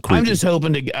just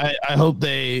hoping to. I hope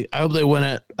they win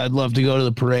it. I'd love to go to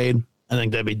the parade. I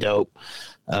think that'd be dope.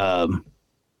 I don't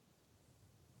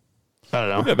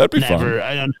know. Yeah, that'd be fun.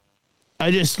 I don't. I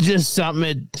just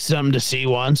something to see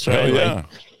once, right? Oh, yeah. Like,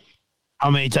 how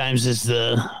many times is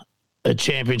a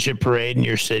championship parade in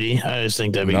your city? I just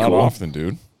think that'd be not cool. Not often,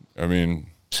 dude. I mean,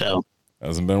 so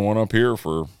hasn't been one up here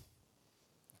for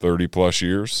 30 plus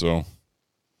years. So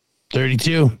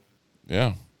 32.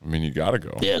 Yeah, I mean, you got to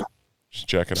go. Yeah, just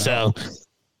check it out.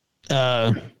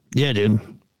 So, yeah, dude.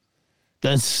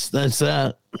 That's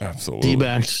that. Absolutely.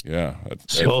 D-backs. Yeah.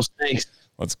 Skull Snakes.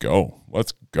 Let's go.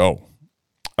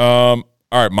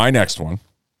 All right, my next one.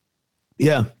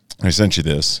 Yeah. I sent you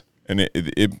this, and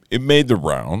it made the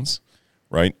rounds,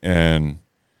 right? And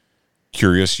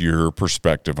curious your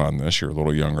perspective on this. You're a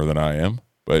little younger than I am,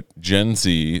 but Gen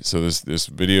Z. So this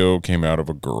video came out of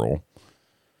a girl.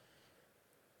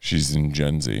 She's in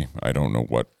Gen Z. I don't know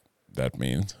what that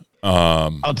means.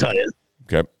 I'll tell you.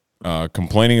 Okay.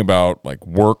 Complaining about like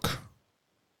work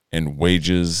and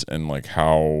wages and like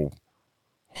how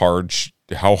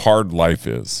hard life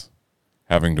is,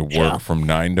 having to work from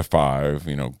 9 to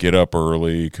 5, get up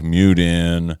early, commute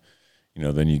in,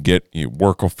 then you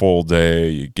work a full day,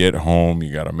 you get home,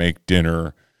 you got to make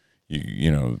dinner,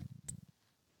 you're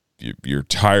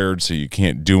tired, so you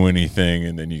can't do anything.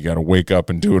 And then you got to wake up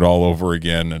and do it all over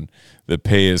again. And the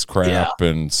pay is crap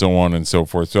and so on and so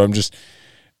forth. So I'm just,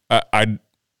 I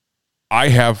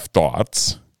have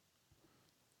thoughts,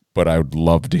 but I would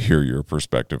love to hear your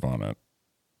perspective on it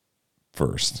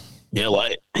first. Yeah,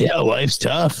 life's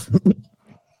tough.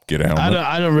 Get a helmet.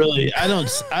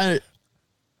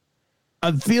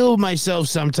 I feel myself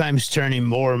sometimes turning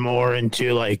more and more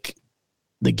into like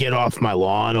the get off my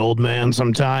lawn old man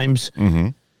sometimes,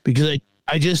 because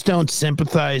I just don't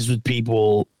sympathize with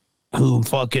people who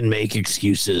fucking make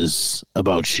excuses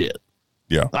about shit.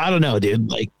 Yeah. I don't know, dude.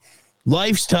 Like,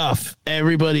 life's tough.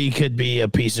 Everybody could be a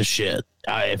piece of shit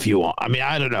if you want. I mean,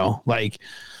 I don't know. Like,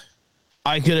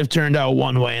 I could have turned out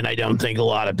one way, and I don't think a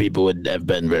lot of people would have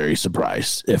been very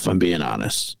surprised, if I'm being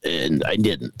honest. And I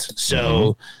didn't.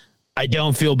 So I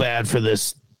don't feel bad for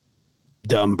this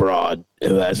dumb broad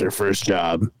who has her first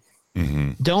job.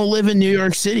 Don't live in New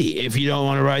York City if you don't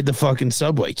want to ride the fucking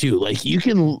subway, too. Like, you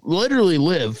can literally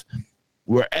live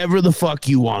wherever the fuck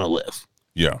you want to live.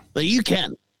 Yeah. Like, you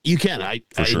can. You can.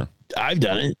 Sure. I've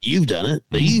done it. You've done it.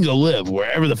 But you can go live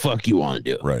wherever the fuck you want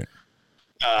to do. Right.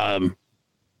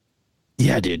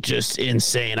 Yeah, dude, just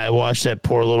insane. I watched that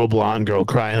poor little blonde girl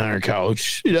crying on her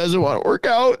couch. She doesn't want to work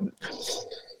out.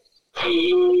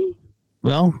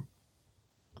 Well,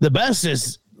 the best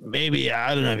is maybe,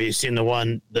 I don't know if you've seen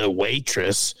the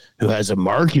waitress who has a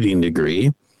marketing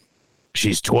degree.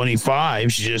 She's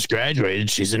 25. She just graduated.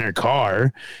 She's in her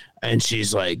car and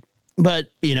she's like, but,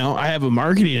 I have a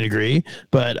marketing degree,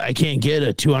 but I can't get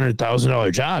a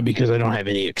 $200,000 job because I don't have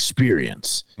any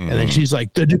experience. Mm-hmm. And then she's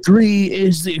like, the degree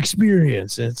is the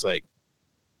experience. And it's like,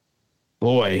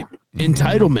 boy,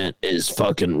 entitlement is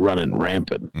fucking running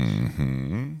rampant.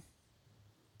 Mm-hmm.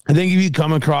 I think if you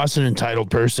come across an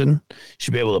entitled person, you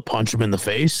should be able to punch them in the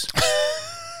face.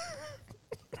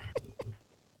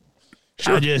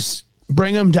 Sure. I just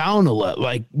bring them down a lot.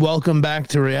 Like, welcome back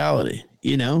to reality,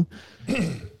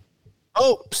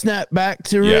 Oh, snap back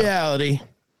to reality.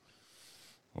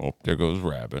 Oh, there goes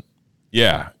Rabbit.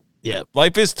 Yeah. Yeah.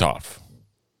 Life is tough,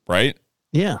 right?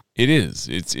 Yeah. It is.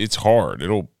 It's hard.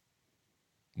 It'll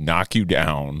knock you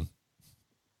down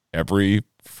every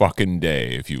fucking day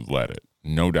if you let it.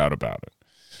 No doubt about it.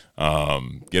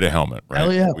 Get a helmet, right?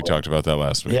 Hell yeah. We talked about that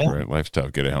last week, right? Life's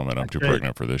tough. Get a helmet. I'm too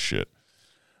pregnant for this shit.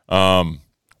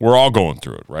 We're all going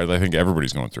through it, right? I think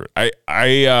everybody's going through it.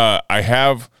 I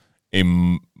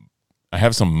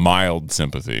have some mild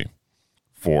sympathy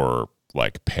for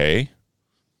like pay,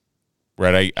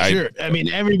 right? Sure. I mean,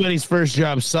 everybody's first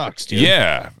job sucks, dude.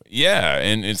 Yeah.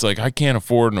 And it's like, I can't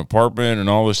afford an apartment and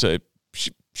all this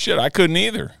shit. I couldn't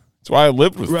either. That's why I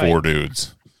lived with four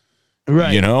dudes,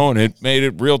 right? And it made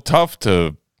it real tough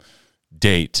to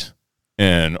date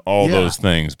and all those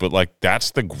things. But like,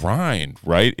 that's the grind,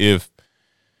 right? If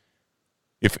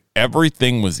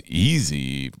everything was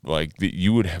easy, like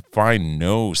you would find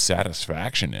no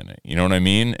satisfaction in it. You know what I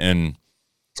mean? And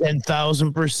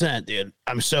 10,000%, dude.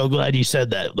 I'm so glad you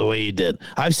said that the way you did.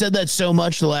 I've said that so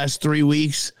much the last 3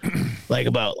 weeks, like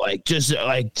about like just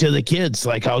like to the kids,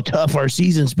 like how tough our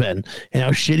season's been and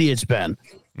how shitty it's been.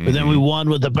 But then we won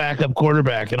with the backup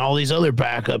quarterback and all these other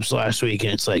backups last week.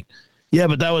 And it's like, yeah,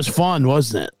 but that was fun,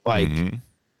 wasn't it? Like,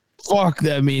 fuck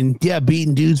that. I mean, yeah,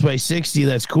 beating dudes by 60,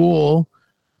 that's cool.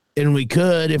 And we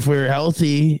could if we were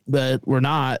healthy, but we're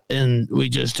not. And we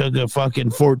just took a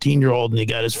fucking 14-year-old and he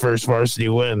got his first varsity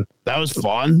win. That was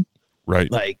fun. Right.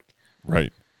 Like,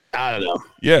 right. I don't know.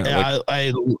 Yeah.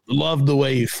 I love the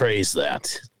way you phrase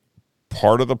that.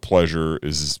 Part of the pleasure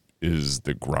is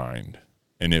the grind.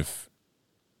 And if,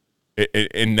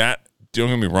 and that,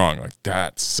 don't get me wrong, like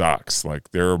that sucks. Like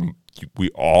we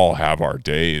all have our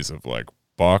days of like,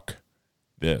 fuck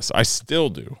this. I still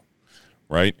do.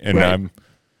 Right. And I'm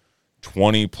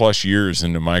 20 plus years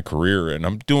into my career and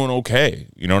I'm doing okay.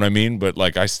 You know what I mean? But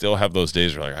like, I still have those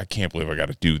days where like, I can't believe I got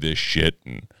to do this shit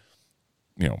and,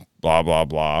 blah, blah,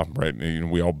 blah. Right.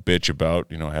 We all bitch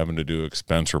about, having to do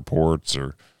expense reports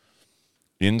or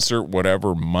insert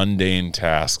whatever mundane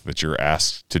task that you're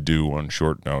asked to do on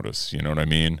short notice. You know what I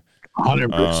mean?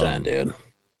 100%, dude.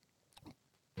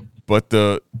 But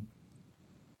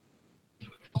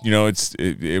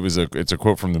it's a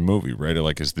quote from the movie, right?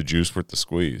 Like, is the juice worth the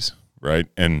squeeze? Right.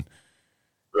 And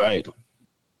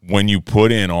when you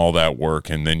put in all that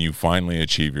work and then you finally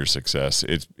achieve your success,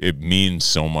 it means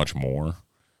so much more,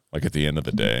 like at the end of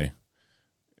the day.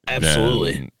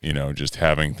 Absolutely. Than, just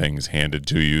having things handed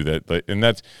to you and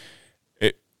that's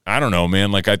it. I don't know,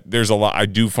 man. Like there's a lot, I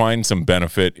do find some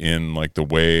benefit in like the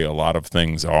way a lot of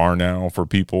things are now for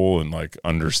people and like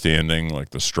understanding like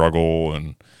the struggle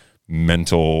and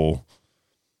mental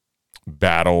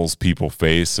battles people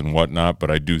face and whatnot.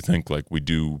 But I do think like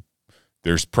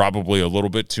there's probably a little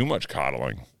bit too much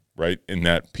coddling, right? In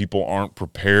that people aren't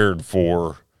prepared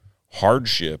for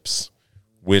hardships,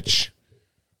 which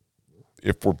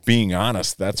if we're being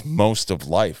honest, that's most of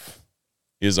life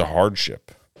is a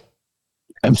hardship.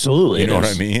 Absolutely. You know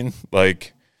what I mean?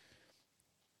 Like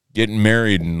getting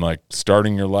married and like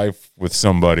starting your life with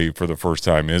somebody for the first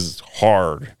time is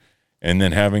hard. And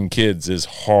then having kids is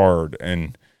hard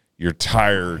and you're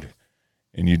tired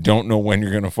and you don't know when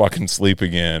you're going to fucking sleep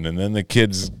again. And then the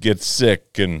kids get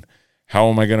sick and how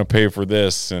am I going to pay for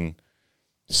this? And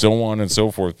so on and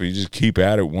so forth. But you just keep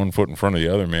at it, one foot in front of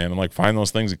the other, man. And like find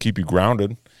those things that keep you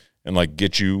grounded and like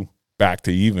get you back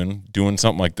to even doing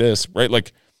something like this, right?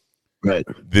 Like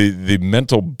the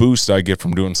mental boost I get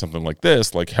from doing something like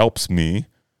this, like helps me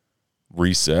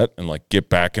reset and like get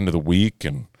back into the week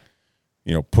and,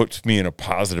 puts me in a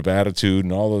positive attitude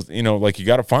and all those, like you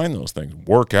got to find those things,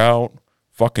 work out,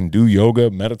 fucking do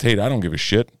yoga, meditate. I don't give a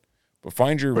shit, but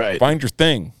find your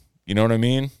thing. You know what I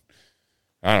mean?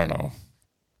 I don't know.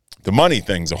 The money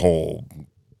thing's a whole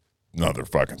another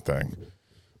fucking thing.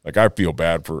 Like I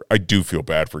do feel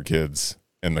bad for kids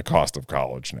and the cost of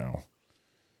college now.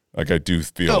 Like, I do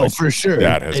feel like for sure.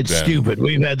 that has it's been stupid.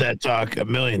 We've had that talk a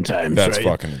million times. That's right?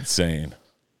 fucking insane.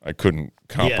 I couldn't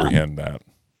comprehend that.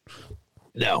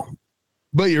 No.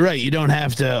 But you're right. You don't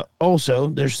have to. Also,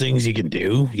 there's things you can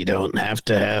do. You don't have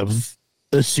to have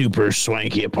a super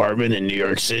swanky apartment in New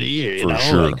York City. Or, you know,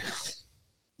 sure. like,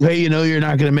 hey, you know, you're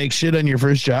not going to make shit on your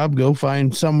first job. Go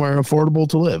find somewhere affordable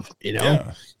to live. You know,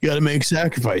 you got to make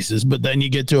sacrifices. But then you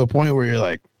get to a point where you're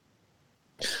like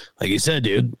you said,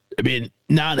 dude, I mean,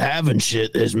 not having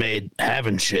shit has made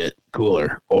having shit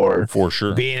cooler, or for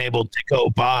sure being able to go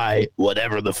buy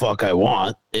whatever the fuck I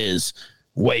want is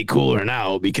way cooler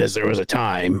now, because there was a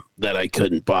time that I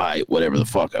couldn't buy whatever the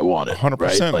fuck I wanted. 100%,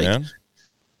 right? Like, man.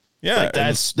 Yeah. Like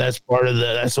that's part of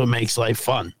that's what makes life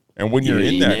fun. And when you're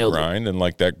in that grind and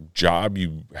like that job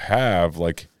you have,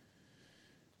 like,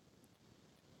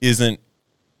 isn't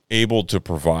able to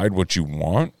provide what you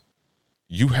want,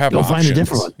 you have options. Find a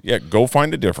different one. Yeah, go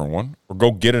find a different one, or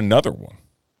go get another one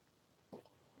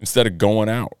instead of going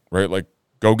out, right? Like,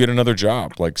 go get another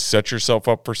job. Like, set yourself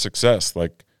up for success.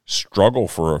 Like, struggle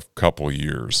for a couple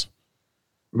years.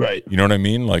 Right. You know what I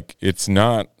mean? Like, it's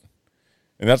not,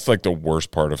 and that's like the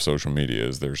worst part of social media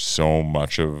is there's so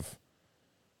much of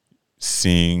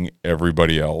seeing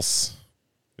everybody else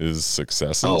is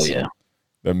successes. Oh, yeah.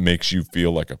 That makes you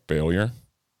feel like a failure.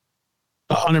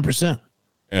 100%.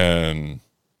 And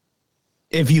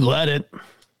if you let it,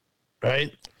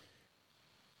 right?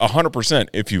 100%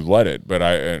 if you let it. But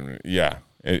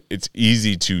it's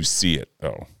easy to see it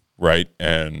though, right?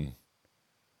 And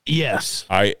yes,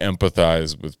 I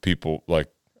empathize with people.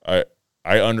 Like, I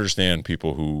understand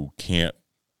people who can't,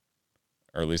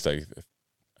 or at least I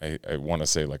want to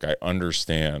say, like, I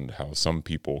understand how some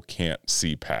people can't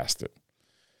see past it,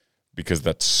 because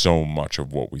that's so much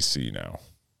of what we see now.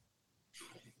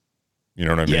 You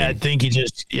know what I mean? Yeah, I think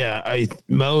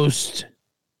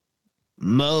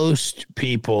most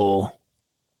people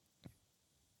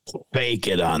fake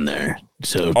it on there.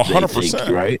 So 100%,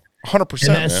 right? 100%.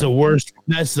 And that's the worst.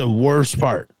 That's the worst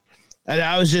part. And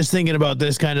I was just thinking about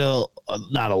this kind of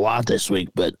not a lot this week,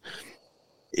 but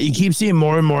you keep seeing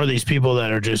more and more of these people that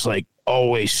are just like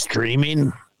always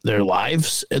streaming their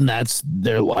lives, and that's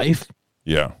their life.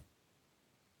 Yeah.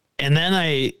 And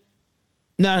then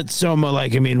not so much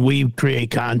like, I mean, we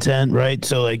create content, right?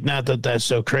 So like, not that that's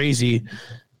so crazy,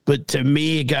 but to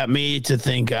me, it got me to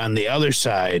think on the other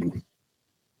side.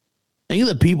 Think of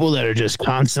the people that are just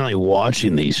constantly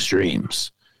watching these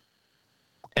streams,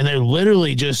 and they're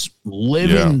literally just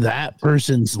living that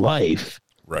person's life.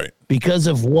 Right. Because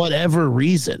of whatever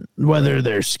reason, whether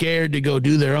they're scared to go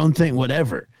do their own thing,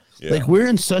 whatever. Yeah. Like, we're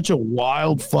in such a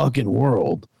wild fucking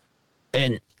world,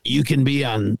 and you can be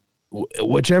on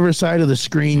whichever side of the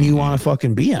screen you want to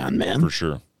fucking be on, man. For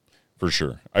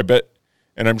sure. I bet,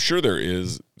 and I'm sure there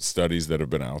is studies that have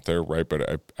been out there, right?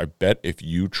 But I bet if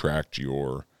you tracked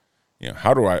your, you know,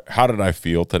 how did I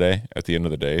feel today at the end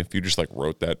of the day? If you just like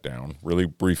wrote that down really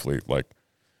briefly, like,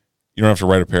 you don't have to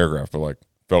write a paragraph, but like,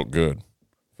 felt good,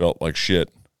 felt like shit,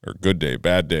 or good day,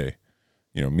 bad day,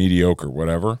 you know, mediocre,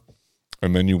 whatever.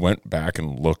 And then you went back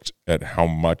and looked at how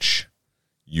much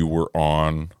you were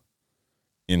on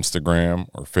Instagram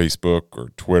or Facebook or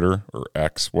Twitter or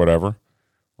X, whatever,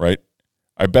 right?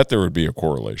 I bet there would be a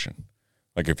correlation.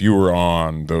 Like, if you were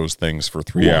on those things for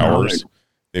 3 hours,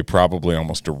 they probably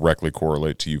almost directly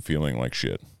correlate to you feeling like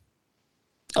shit.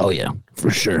 Oh, yeah, for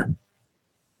sure.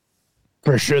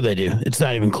 For sure they do. It's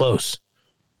not even close.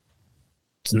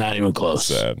 It's not even close.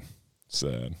 Sad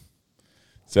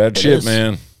shit, is.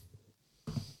 Man.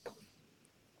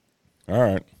 All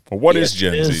right. Well, what is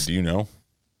Gen Z? Do you know?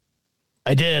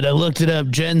 I did. I looked it up.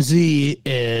 Gen Z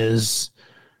is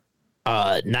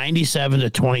 97 to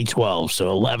 2012, so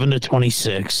 11 to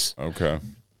 26. Okay.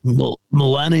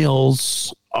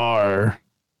 Millennials are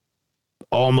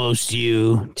almost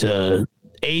you to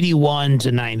 81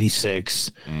 to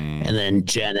 96, and then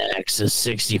Gen X is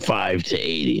 65 to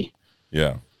 80.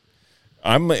 Yeah.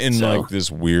 I'm in like this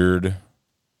weird,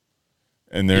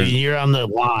 and you're on the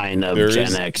line of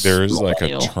Gen X. There is like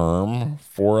a term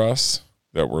for us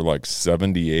that we're like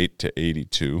 78 to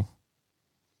 82,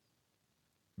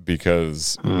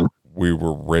 because we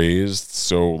were raised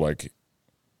so, like,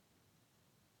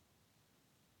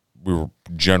 we were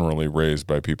generally raised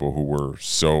by people who were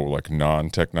so like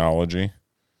non-technology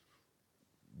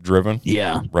driven.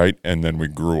 Yeah. Right. And then we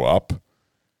grew up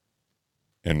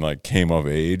and like came of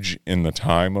age in the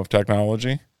time of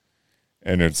technology.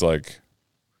 And it's like,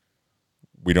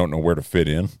 we don't know where to fit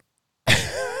in.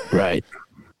 Right.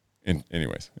 And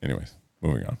anyways,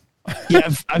 moving on.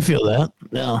 Yeah, I feel that.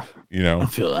 No, you know, I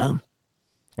feel that.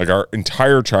 Like our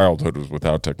entire childhood was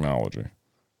without technology.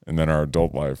 And then our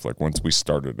adult life, like once we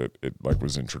started it, it like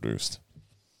was introduced.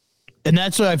 And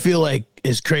that's what I feel like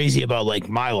is crazy about like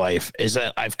my life is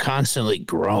that I've constantly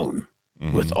grown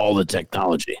with all the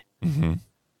technology.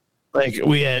 Like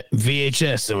we had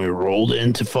VHS and we rolled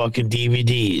into fucking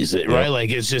DVDs, right? Like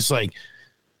it's just like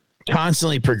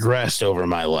constantly progressed over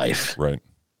my life. Right.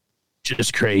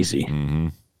 Just crazy.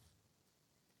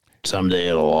 Someday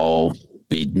it'll all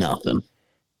be nothing.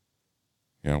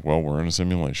 Yeah, well, we're in a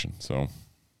simulation, so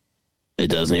it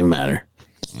doesn't even matter.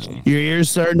 Your ears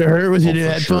starting to hurt with your new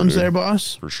headphones there,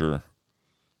 boss? For sure.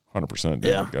 100%.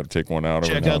 Yeah. Got to take one out.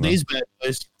 Check out these bad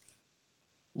boys.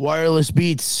 Wireless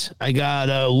Beats. I got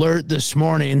an alert this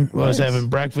morning while I was having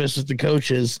breakfast with the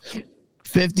coaches.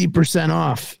 50%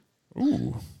 off.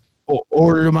 Ooh.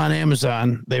 Ordered them on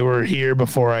Amazon. They were here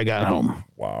before I got home.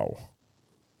 Wow.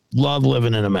 Love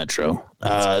living in a metro.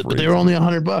 But they were only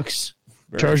 $100.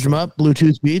 Charged them up.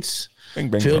 Bluetooth Beats. Bing,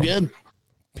 bing, Feel bro. good.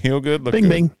 Feel good. Look bing, good.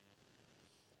 bing.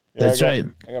 Yeah, That's right.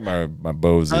 I got my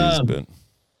Boses, but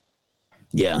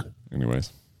yeah.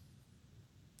 Anyways.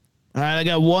 All right, I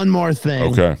got one more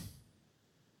thing. Okay.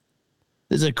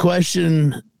 There's a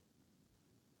question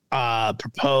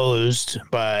proposed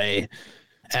by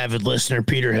avid listener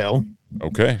Peter Hill.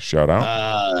 Okay, shout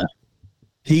out.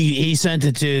 He sent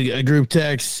it to a group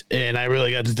text, and I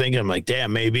really got to thinking. I'm like,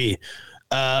 damn, maybe.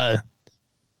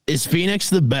 Is Phoenix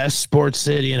the best sports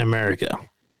city in America?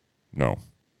 No.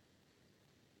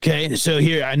 Okay, so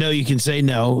here, I know you can say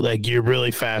no. Like, you're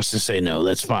really fast to say no.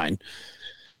 That's fine.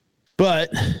 But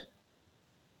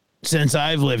since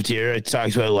I've lived here, I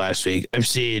talked about it last week, I've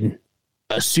seen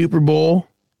a Super Bowl,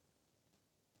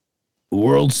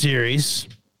 World Series,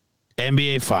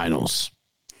 NBA Finals.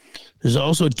 There's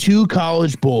also 2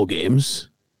 college bowl games.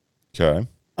 Okay.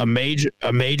 A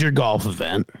major golf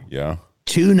event. Yeah.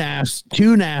 2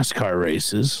 NASCAR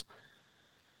races.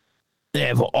 They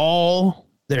have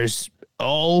there's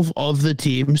all of the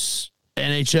teams,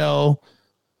 NHL,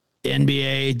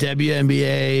 NBA,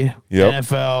 WNBA,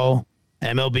 NFL,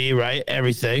 MLB, right?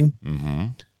 Everything.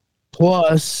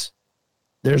 Plus,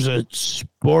 there's a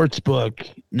sports book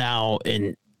now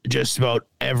in just about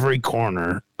every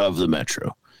corner of the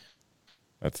metro.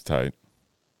 That's tight.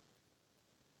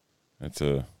 That's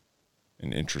an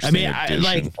interesting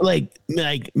addition. like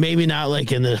maybe not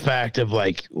like in the fact of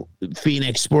like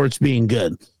Phoenix sports being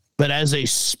good, but as a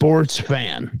sports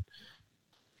fan,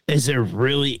 is there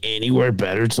really anywhere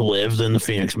better to live than the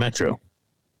Phoenix metro?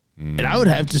 And I would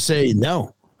have to say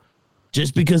no,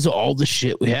 just because of all the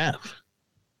shit we have.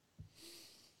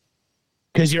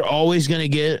 Because you're always going to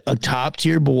get a top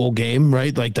tier bowl game,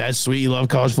 right? Like that's sweet. You love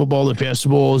college football. The Fiesta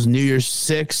Bowl is New Year's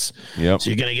 6. Yep.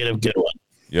 So you're going to get a good one.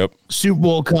 Yep. Super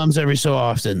Bowl comes every so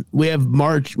often. We have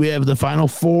the Final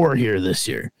Four here this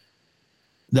year.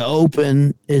 The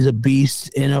Open is a beast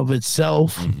in of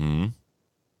itself.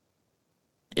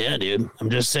 Yeah, dude. I'm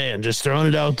just saying, just throwing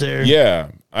it out there.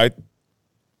 Yeah. It's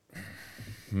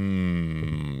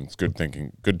good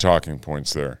thinking, good talking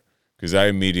points there. Because I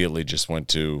immediately just went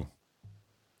to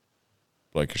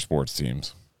like your sports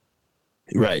teams.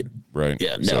 Right.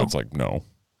 Yeah. No. So it's like, no.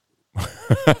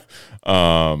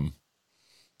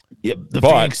 Yep. The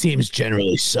Phoenix teams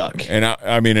generally suck. And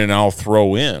and I'll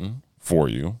throw in for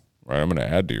you, right? I'm going to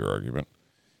add to your argument.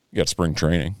 You got spring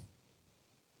training.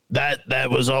 That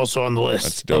was also on the list.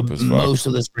 That's dope as fuck. Most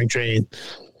of the spring training.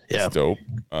 Yeah. That's dope.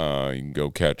 You can go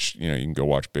you can go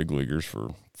watch big leaguers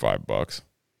for $5.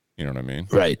 You know what I mean?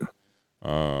 Right.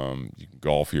 You can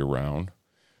golf year round.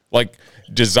 Like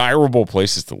desirable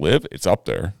places to live, it's up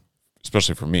there,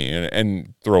 especially for me.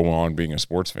 And throw on being a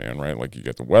sports fan, right? Like you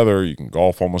get the weather, you can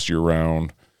golf almost year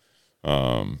round.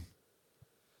 You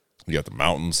got the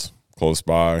mountains close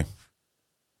by.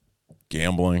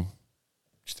 Gambling,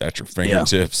 just at your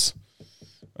fingertips.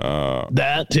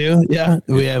 That too, yeah.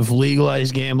 We have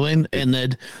legalized gambling, and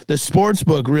then the sports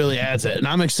book really adds it. And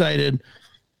I'm excited.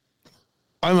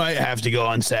 I might have to go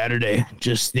on Saturday,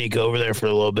 just sneak over there for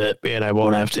a little bit, and I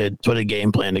won't have to put a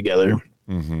game plan together.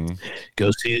 Go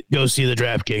see the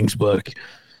DraftKings book.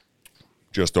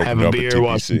 Just open have a up beer,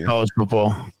 watch some college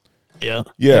football. Yeah.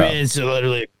 I mean, it's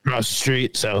literally across the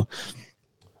street. So,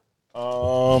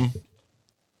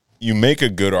 you make a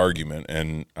good argument,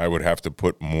 and I would have to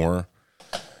put more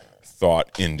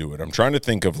thought into it. I'm trying to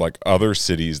think of like other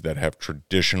cities that have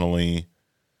traditionally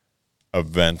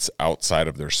events outside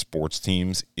of their sports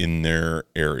teams in their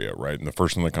area, right? And the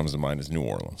first one that comes to mind is New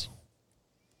Orleans.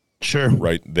 Sure.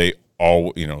 Right? They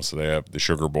all, so they have the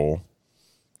Sugar Bowl.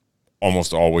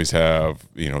 Almost always have,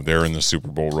 they're in the Super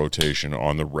Bowl rotation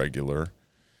on the regular.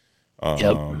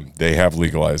 They have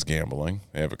legalized gambling.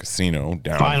 They have a casino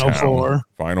downtown.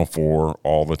 Final Four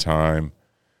all the time.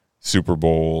 Super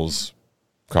Bowls,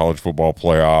 college football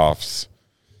playoffs.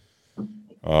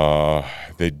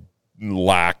 They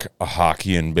lack a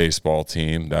hockey and baseball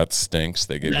team. That stinks.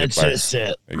 They get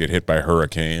hit by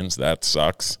hurricanes. That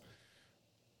sucks.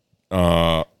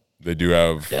 They do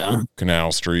have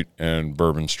Canal Street and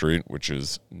Bourbon Street, which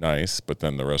is nice, but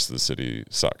then the rest of the city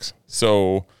sucks.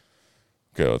 So,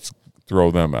 okay, let's throw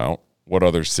them out. What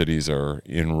other cities are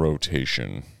in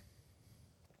rotation?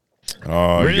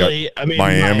 Really? I mean,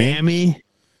 Miami.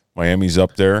 Miami's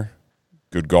up there.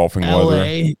 Good golfing LA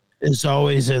weather. is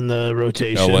always in the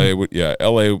rotation.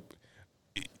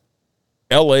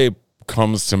 LA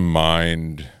comes to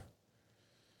mind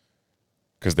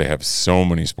because they have so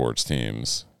many sports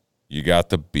teams. You got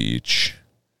the beach.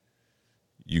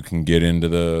 You can get into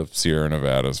the Sierra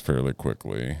Nevadas fairly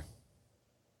quickly.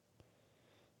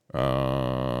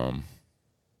 But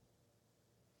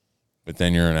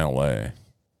then you're in LA.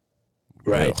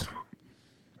 Right. Ugh.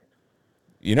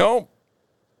 You know,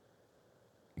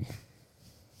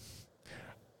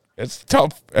 it's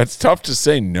tough. It's tough to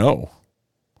say no.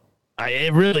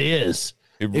 It really is.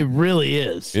 It really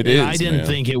is. It is. I didn't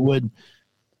think it would.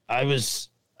 I was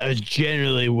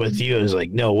generally with you. I was like,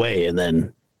 no way. And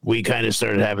then we kind of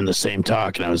started having the same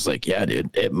talk, and I was like, yeah, dude,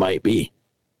 it might be.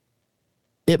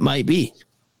 It might be.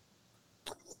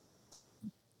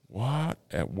 What?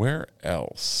 Where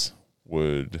else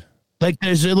would? Like,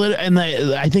 there's a little, and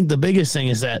I think the biggest thing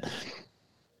is that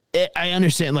I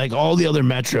understand, like, all the other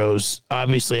metros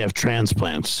obviously have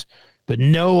transplants, but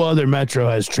no other metro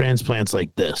has transplants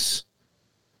like this.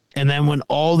 And then when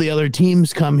all the other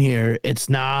teams come here, it's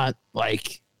not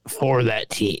like for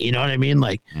that team. You know what I mean?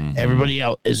 Like, everybody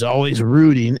else is always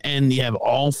rooting, and you have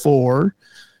all four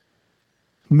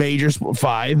major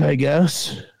five, I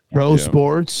guess, pro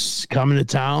sports coming to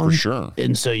town. For sure.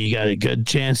 And so you got a good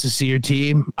chance to see your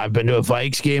team. I've been to a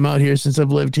Vikes game out here since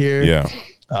I've lived here. Yeah.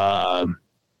 I've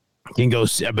been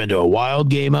to a Wild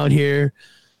game out here.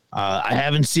 I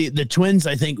haven't seen the Twins.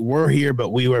 I think were here,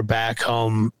 but we were back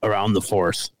home around the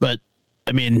 4th. But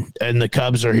I mean, and the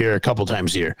Cubs are here a couple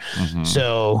times a year.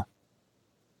 So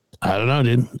I don't know,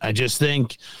 dude. I just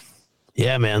think,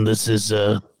 yeah, man, this is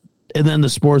and then the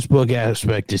sports book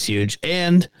aspect is huge,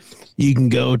 and you can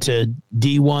go to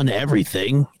D1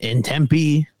 everything in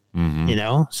Tempe. You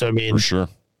know, so I mean, for sure.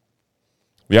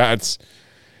 Yeah,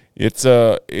 it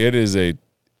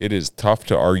is tough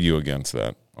to argue against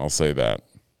that. I'll say that.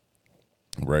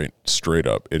 Right, straight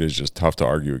up, it is just tough to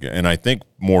argue against. And I think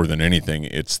more than anything,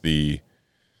 it's the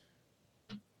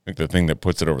thing that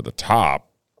puts it over the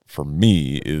top for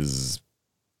me is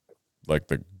like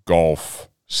the golf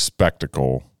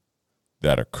spectacle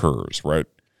that occurs. Right,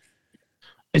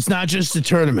 it's not just a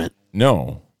tournament.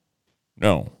 No,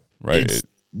 right. It's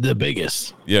the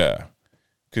biggest. Yeah,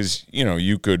 because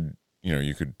you could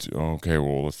okay,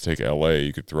 well, let's take LA.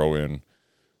 You could throw in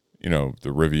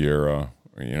the Riviera.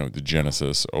 The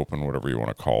Genesis Open, whatever you want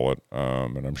to call it.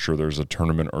 And I'm sure there's a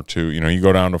tournament or two. You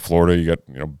go down to Florida, you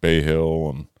got, Bay Hill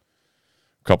and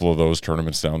a couple of those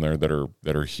tournaments down there that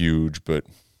are huge. But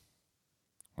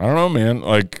I don't know, man.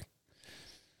 Like,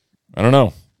 I don't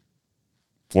know.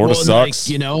 Florida sucks.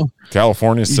 Like,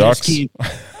 California sucks.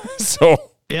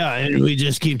 So yeah, and we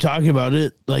just keep talking about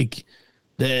it. Like,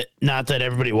 that, not that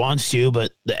everybody wants to,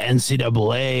 but the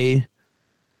NCAA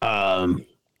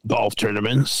golf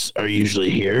tournaments are usually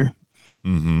here.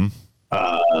 And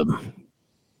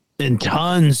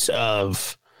tons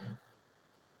of,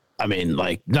 I mean,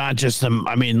 like, not just them.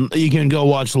 I mean, you can go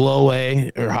watch low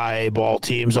A or high A ball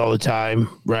teams all the time,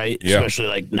 right? Yeah. Especially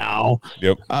like now.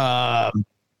 Yep.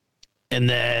 And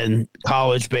then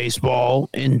college baseball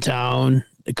in town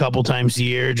a couple times a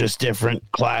year, just different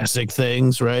classic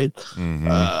things, right?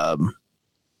 Yeah,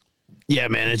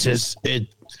 man, it's just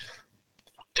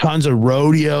tons of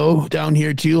rodeo down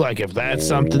here too. Like, if that's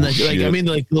something that, like, I mean,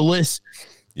 like, the list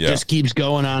just keeps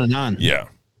going on and on. Yeah.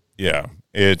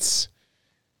 It's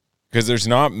because there's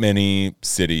not many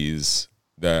cities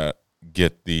that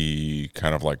get the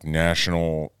kind of like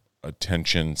national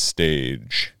attention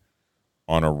stage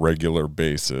on a regular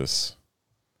basis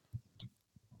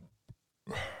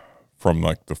from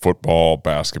like the football,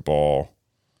 basketball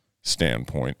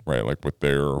standpoint, right? Like with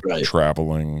their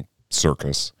traveling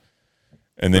circus.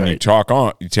 And then you tack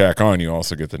on, you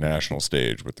also get the national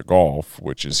stage with the golf,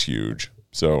 which is huge.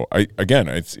 So I would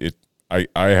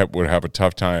have a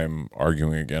tough time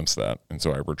arguing against that. And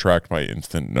so I retract my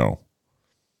instant no.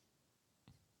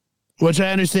 Which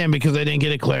I understand, because I didn't get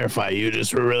to clarify. You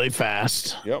just were really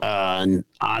fast on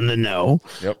the no.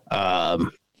 Yep.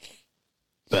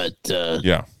 But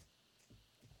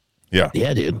Yeah,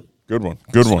 dude. good one.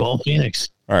 Good one. Skull Phoenix.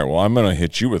 All right, well, I'm going to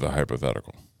hit you with a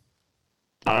hypothetical.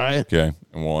 All right. Okay,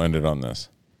 and we'll end it on this.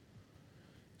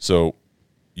 So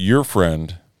your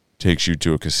friend takes you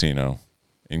to a casino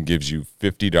and gives you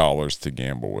 $50 to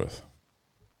gamble with.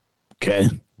 Okay.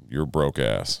 You're broke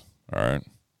ass, all right?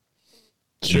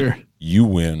 Sure. You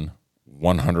win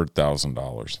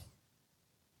 $100,000.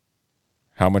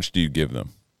 How much do you give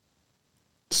them?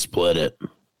 Split it.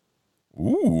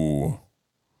 Ooh,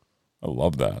 I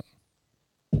love that.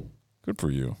 Good for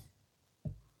you.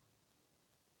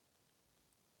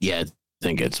 Yeah, I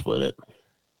think I'd split it.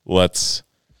 Let's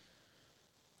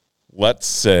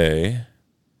say,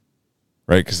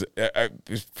 right? Because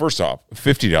first off,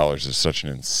 $50 is such an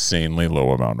insanely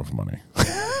low amount of money.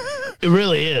 It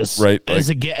really is. Right. As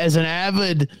an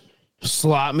avid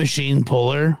slot machine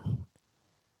puller,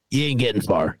 you ain't getting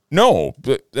far. No,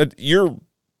 but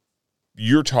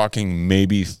you're talking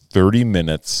maybe 30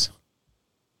 minutes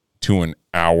to an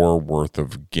hour worth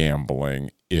of gambling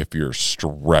if you're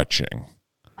stretching.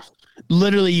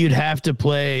 Literally, you'd have to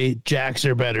play jacks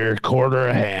or better, quarter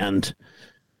a hand,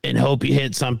 and hope you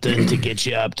hit something to get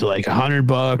you up to like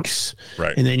 $100.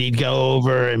 Right. And then you'd go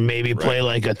over and maybe play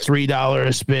like a $3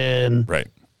 a spin. Right.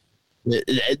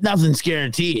 Nothing's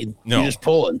guaranteed. No. You're just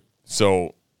pulling.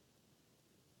 So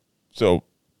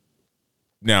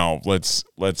now let's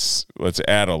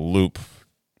add a loop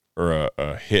or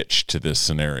a hitch to this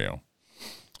scenario.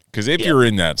 Because if you're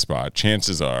in that spot,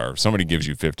 chances are somebody gives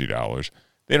you $50.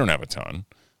 They don't have a ton.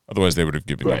 Otherwise, they would have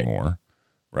given you more,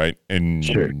 right? And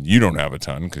you don't have a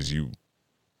ton because you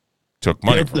took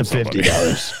money from the somebody.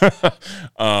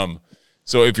 $50.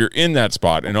 So if you're in that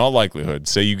spot, in all likelihood,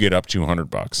 say you get up to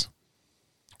 $100,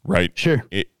 right? Sure.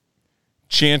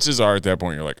 Chances are at that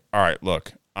point you're like, all right,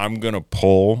 look, I'm going to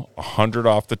pull 100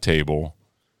 off the table.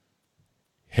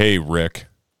 Hey, Rick,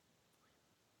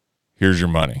 here's your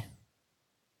money.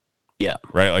 Yeah.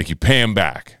 Right? Like you pay him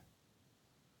back.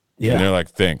 Yeah. And they're like,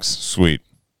 thanks, sweet,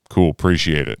 cool,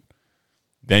 appreciate it.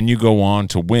 Then you go on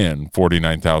to win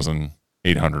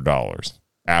 $49,800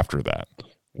 after that.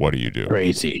 What do you do?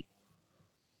 Crazy.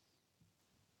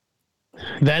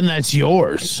 Then that's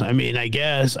yours. I mean, I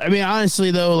guess. I mean,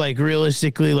 honestly, though, like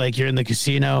realistically, like you're in the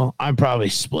casino, I'm probably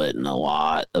splitting a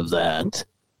lot of that.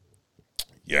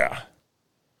 Yeah.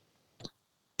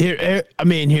 I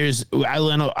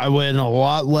win a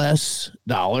lot less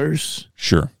dollars.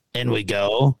 Sure. And we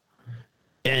go.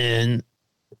 And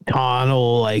Con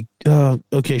will like,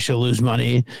 okay, she'll lose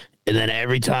money. And then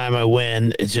every time I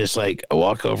win, it's just like I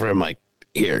walk over, I'm like,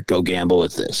 here, go gamble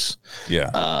with this.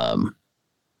 Yeah.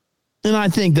 And I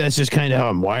think that's just kind of how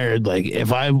I'm wired. Like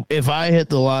if I hit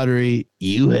the lottery,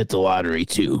 you hit the lottery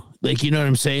too. Like, you know what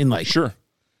I'm saying? Like, sure.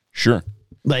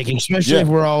 Like, especially if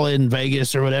we're all in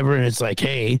Vegas or whatever, and it's like,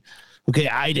 hey, okay,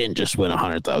 I didn't just win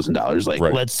 $100,000. Like,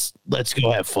 let's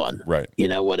go have fun. Right. You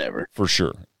know, whatever. For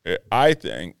sure. I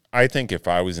think if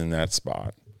I was in that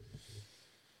spot,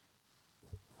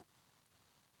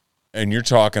 and you're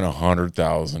talking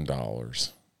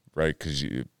 $100,000, right? Because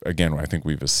again, I think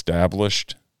we've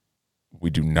established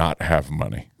we do not have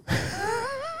money.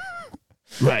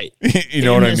 Right. You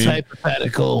know what I mean?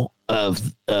 Hypothetical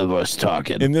of us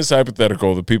talking. In this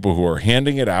hypothetical, the people who are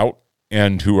handing it out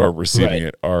and who are receiving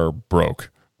it are broke.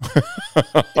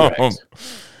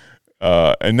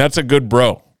 And that's a good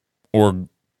bro or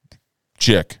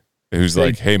chick who's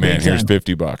like, hey man, here's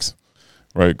 $50,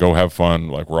 right? Go have fun.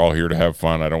 Like, we're all here to have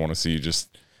fun. I don't want to see you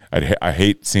just, I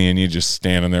hate seeing you just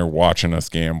standing there watching us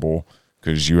gamble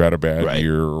because you had a bad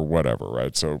year or whatever.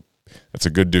 Right. So that's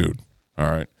a good dude. All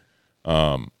right.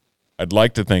 I'd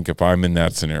like to think if I'm in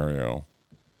that scenario,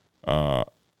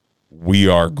 we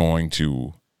are going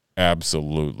to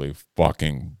absolutely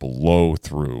fucking blow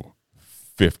through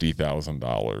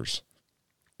 $50,000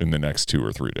 in the next 2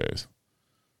 or 3 days.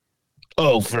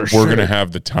 Oh, for sure. We're going to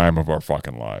have the time of our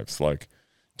fucking lives. Like,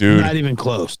 dude, not even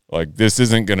close. Like, this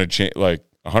isn't going to change. Like,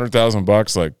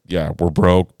 $100,000, like, yeah, we're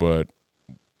broke, but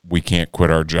we can't quit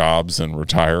our jobs and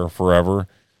retire forever.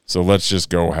 So let's just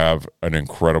go have an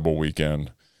incredible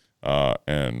weekend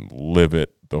and live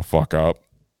it the fuck up.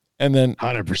 And then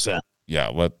 100%.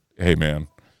 Yeah, hey man,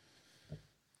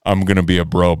 I'm going to be a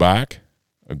bro back,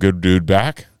 a good dude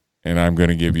back, and I'm going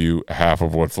to give you half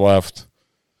of what's left.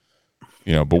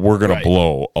 You know, but we're going to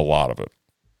blow a lot of it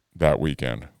that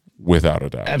weekend, without a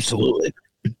doubt. Absolutely.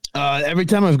 Every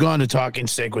time I've gone to Talking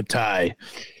Steak with Ty,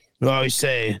 we always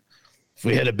say, if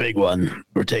we hit a big one,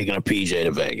 we're taking a PJ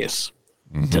to Vegas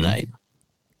tonight.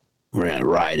 We're going to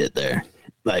ride it there.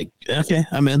 Like, okay,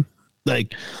 I'm in.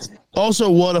 Like,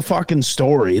 also, what a fucking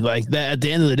story. Like, that at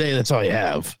the end of the day, that's all you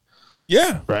have.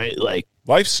 Yeah. Right? Like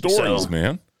Life stories, so,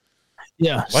 man.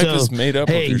 Yeah. Life is made up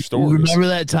of your stories. Remember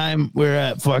that time we were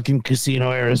at fucking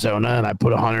Casino Arizona and I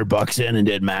put $100 in and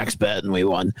did max bet and we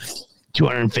won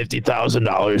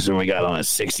 $250,000 and we got on a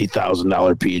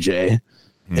 $60,000 PJ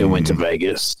and went to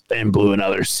Vegas and blew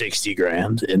another 60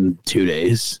 grand in 2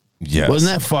 days. Yes.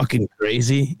 Wasn't that fucking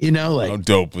crazy? You know, like how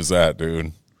dope was that, dude?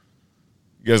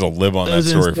 You guys will live on that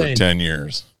story insane. for 10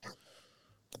 years.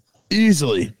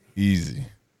 Easy.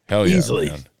 Hell yeah, Easily.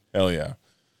 man. Hell yeah.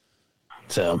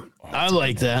 So I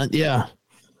like that. Yeah.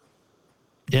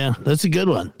 Yeah, that's a good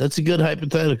one. That's a good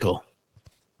hypothetical.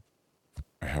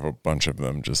 I have a bunch of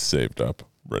them just saved up,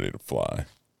 ready to fly.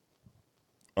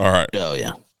 All right. Oh,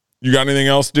 yeah. You got anything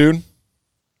else, dude?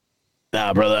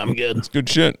 Nah, brother, I'm good. It's good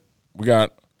shit. We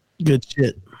got good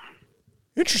shit.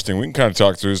 Interesting. We can kind of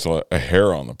talk through this a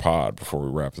hair on the pod before we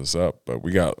wrap this up. But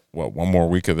we got, one more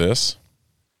week of this?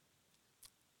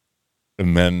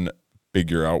 And then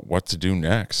figure out what to do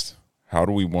next. How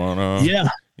do we want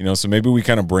to, so maybe we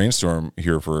kind of brainstorm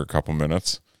here for a couple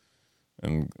minutes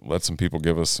and let some people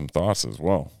give us some thoughts as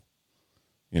well.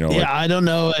 I don't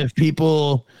know if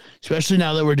people, especially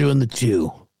now that we're doing the 2,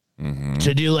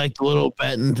 to do like the little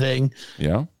betting thing.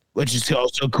 Yeah. Which is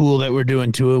also cool that we're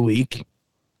doing 2 a week.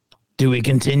 Do we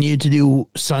continue to do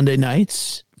Sunday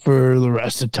nights for the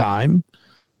rest of time?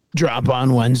 Drop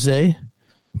on Wednesday,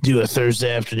 do a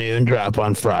Thursday afternoon, drop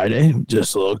on Friday.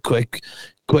 Just a little quick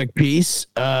piece.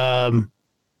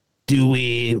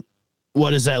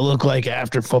 What does that look like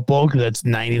after football? Because that's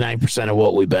 99% of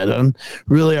what we bet on.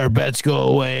 Really, our bets go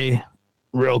away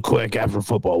real quick after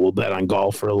football. We'll bet on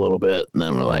golf for a little bit, and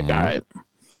then we're like, all right,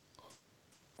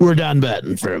 we're done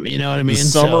betting for him. You know what I mean? The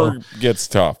summer gets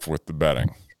tough with the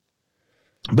betting.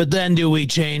 But then do we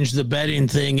change the betting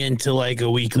thing into like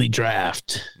a weekly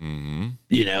draft? Mm-hmm.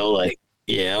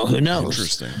 Who knows?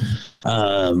 Interesting.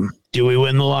 Do we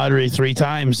win the lottery 3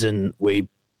 times and we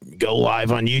go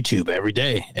live on YouTube every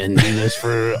day and do this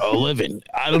for a living?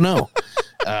 I don't know.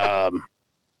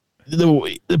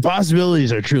 The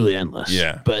possibilities are truly endless.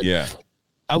 Yeah. But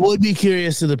I would be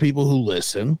curious to the people who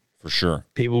listen. For sure.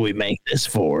 People we make this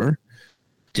for.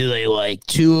 Do they like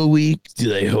 2 a week? Do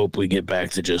they hope we get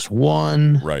back to just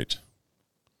 1? Right.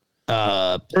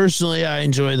 Personally, I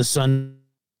enjoy the sun.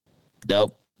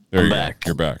 Nope. I'm back.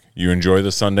 You're back. You enjoy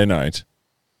the Sunday night.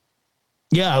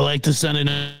 Yeah, I like the Sunday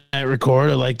night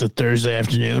record. I like the Thursday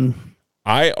afternoon.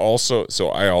 I also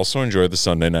enjoy the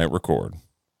Sunday night record.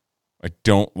 I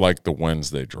don't like the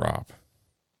Wednesday drop.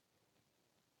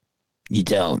 You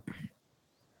don't?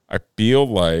 I feel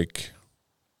like,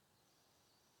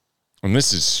 and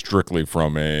this is strictly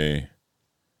from a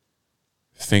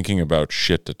thinking about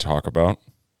shit to talk about.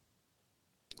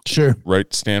 Sure.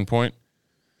 Right standpoint.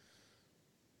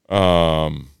 I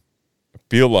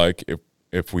feel like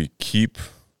if we keep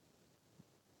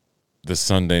the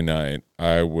Sunday night,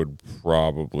 I would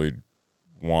probably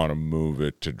want to move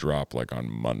it to drop like on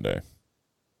Monday.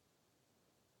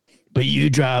 But you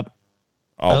drop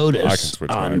Otis.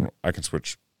 I can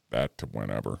switch that to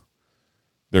whenever.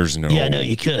 There's no. Yeah, no,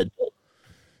 you could.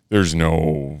 There's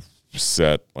no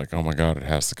set like, oh my God, it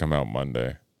has to come out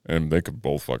Monday, and they could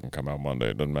both fucking come out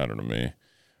Monday. It doesn't matter to me.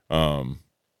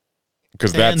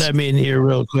 Because that's. And I mean, here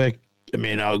real quick. I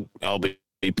mean, I'll be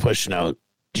pushing out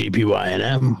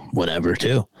GPYNM whenever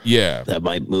too. Yeah, that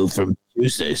might move from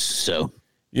Tuesdays. So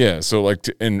yeah, so like,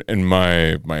 and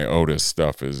my Otis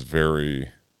stuff is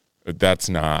very. That's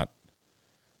not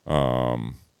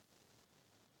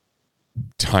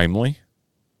timely,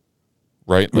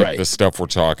 right? Like the stuff we're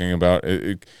talking about,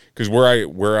 because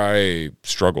where I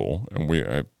struggle, and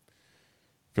I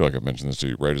feel like I've mentioned this to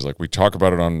you, right? Is like we talk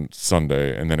about it on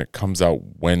Sunday, and then it comes out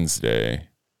Wednesday,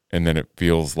 and then it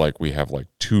feels like we have like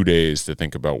 2 days to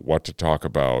think about what to talk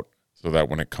about, so that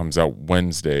when it comes out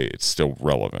Wednesday, it's still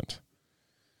relevant.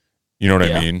 You know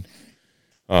what I mean?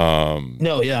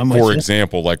 No, yeah. For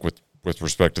example, like with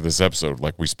respect to this episode,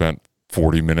 like we spent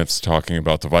 40 minutes talking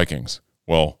about the Vikings.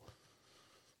 Well,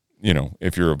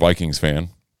 if you're a Vikings fan,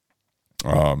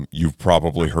 you've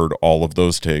probably heard all of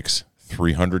those takes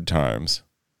 300 times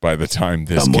by the time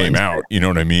this came out. You know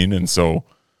what I mean? And so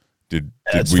did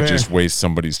we just waste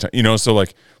somebody's time? So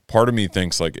like part of me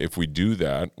thinks like if we do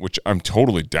that, which I'm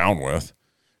totally down with,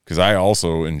 because I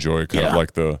also enjoy kind of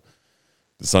like the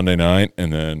Sunday night,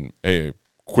 and then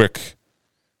quick,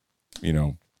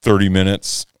 30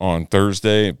 minutes on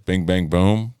Thursday, bing, bang,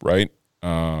 boom, right?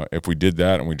 If we did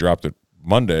that and we dropped it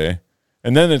Monday,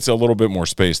 and then it's a little bit more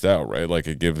spaced out, right? Like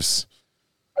it gives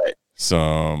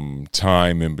some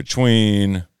time in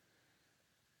between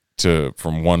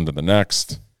from one to the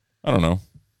next. I don't know.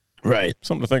 Right.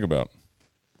 Something to think about.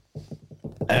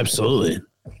 Absolutely.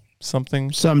 Something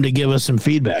to give us some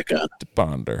feedback on. to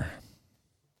ponder.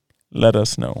 Let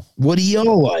us know. What do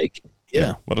y'all like?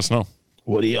 Yeah. Let us know.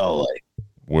 What do y'all like?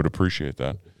 Would appreciate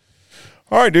that.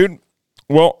 All right, dude.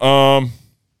 Well,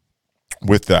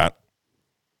 with that,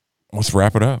 let's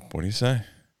wrap it up. What do you say?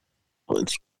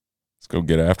 Let's go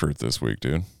get after it this week,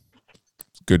 dude.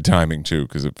 It's good timing, too,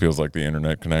 because it feels like the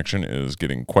internet connection is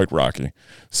getting quite rocky.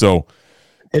 So,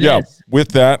 It is. with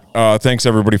that, thanks,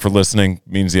 everybody, for listening.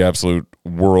 It means the absolute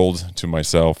world to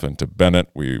myself and to Bennett.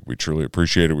 We truly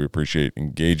appreciate it. We appreciate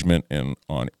engagement and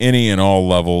on any and all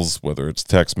levels, whether it's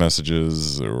text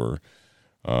messages or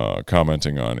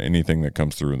commenting on anything that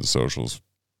comes through in the socials.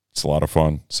 It's a lot of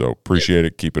fun. So appreciate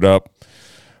it. Keep it up.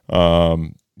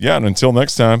 And until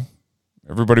next time,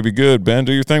 everybody be good. Ben,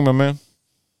 do your thing, my man.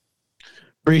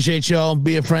 Appreciate y'all.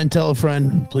 Be a friend, tell a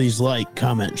friend. Please like,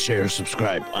 comment, share,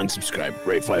 subscribe, unsubscribe,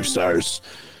 rate 5 stars,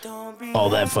 all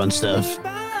that fun stuff.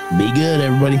 Be good,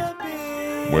 everybody.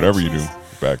 Whatever you do,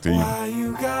 back to you.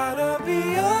 You gotta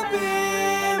be up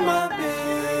in my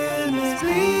business.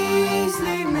 Please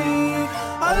leave me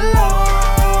alone.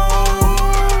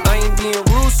 I ain't being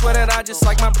rude, swear that I just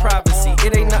like my privacy.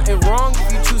 It ain't nothing wrong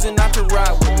if you choosing not to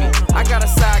ride with me. I got a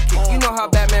sidekick, you know how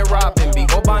Batman Robin be.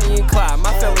 Or Bonnie and Clyde,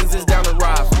 my feelings is down to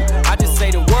ride for. I just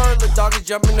say the word, the dog is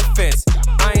jumping the fence.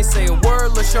 I ain't say a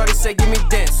word, lil' shorty say give me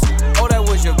dents. Oh, that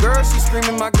was your girl, she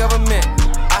screaming my government.